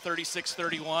self-promoter.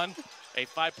 36-31, a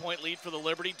 5-point lead for the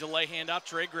Liberty. Delay handoff,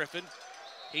 Trey Griffin.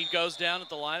 He goes down at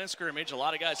the line of scrimmage. A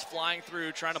lot of guys flying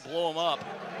through, trying to blow him up.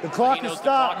 The clock is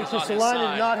stopped because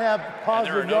Salina did not have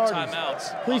positive yardage.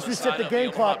 Timeouts. Please reset the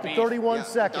game clock to 31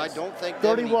 seconds. I don't think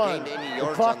 31. Gained any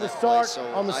yards the clock on will that start play,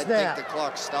 so on the I snap. think the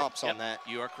clock stops on that.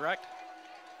 You are correct.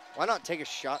 Why not take a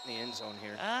shot in the end zone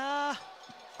here?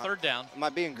 3rd down. Am I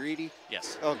being greedy?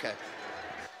 Yes. Okay.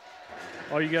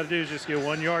 All you got to do is just get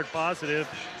 1 yard positive,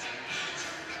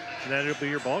 and then it'll be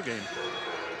your ball game.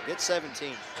 Get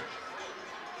 17.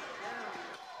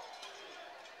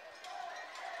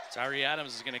 Tyree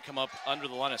Adams is going to come up under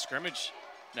the line of scrimmage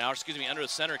now, under the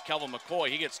center, Kelvin McCoy.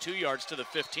 He gets 2 yards to the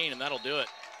 15, and that'll do it.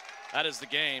 That is the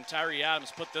game. Tyree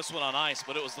Adams put this one on ice,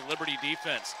 but it was the Liberty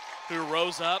defense who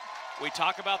rose up. We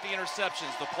talk about the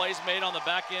interceptions, the plays made on the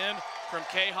back end from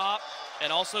K-Hop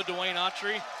and also Dwayne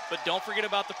Autry, but don't forget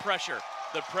about the pressure.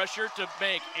 The pressure to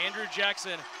make Andrew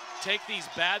Jackson take these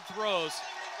bad throws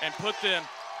and put them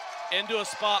into a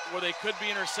spot where they could be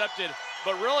intercepted.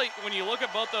 But really, when you look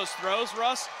at both those throws,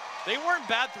 Russ, they weren't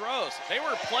bad throws. They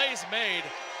were plays made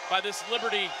by this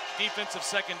Liberty defensive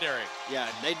secondary. Yeah,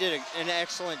 they did an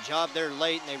excellent job there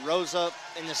late, and they rose up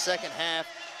in the second half.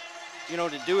 you know,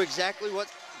 to do exactly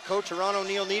what Coach Ron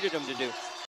O'Neal needed them to do.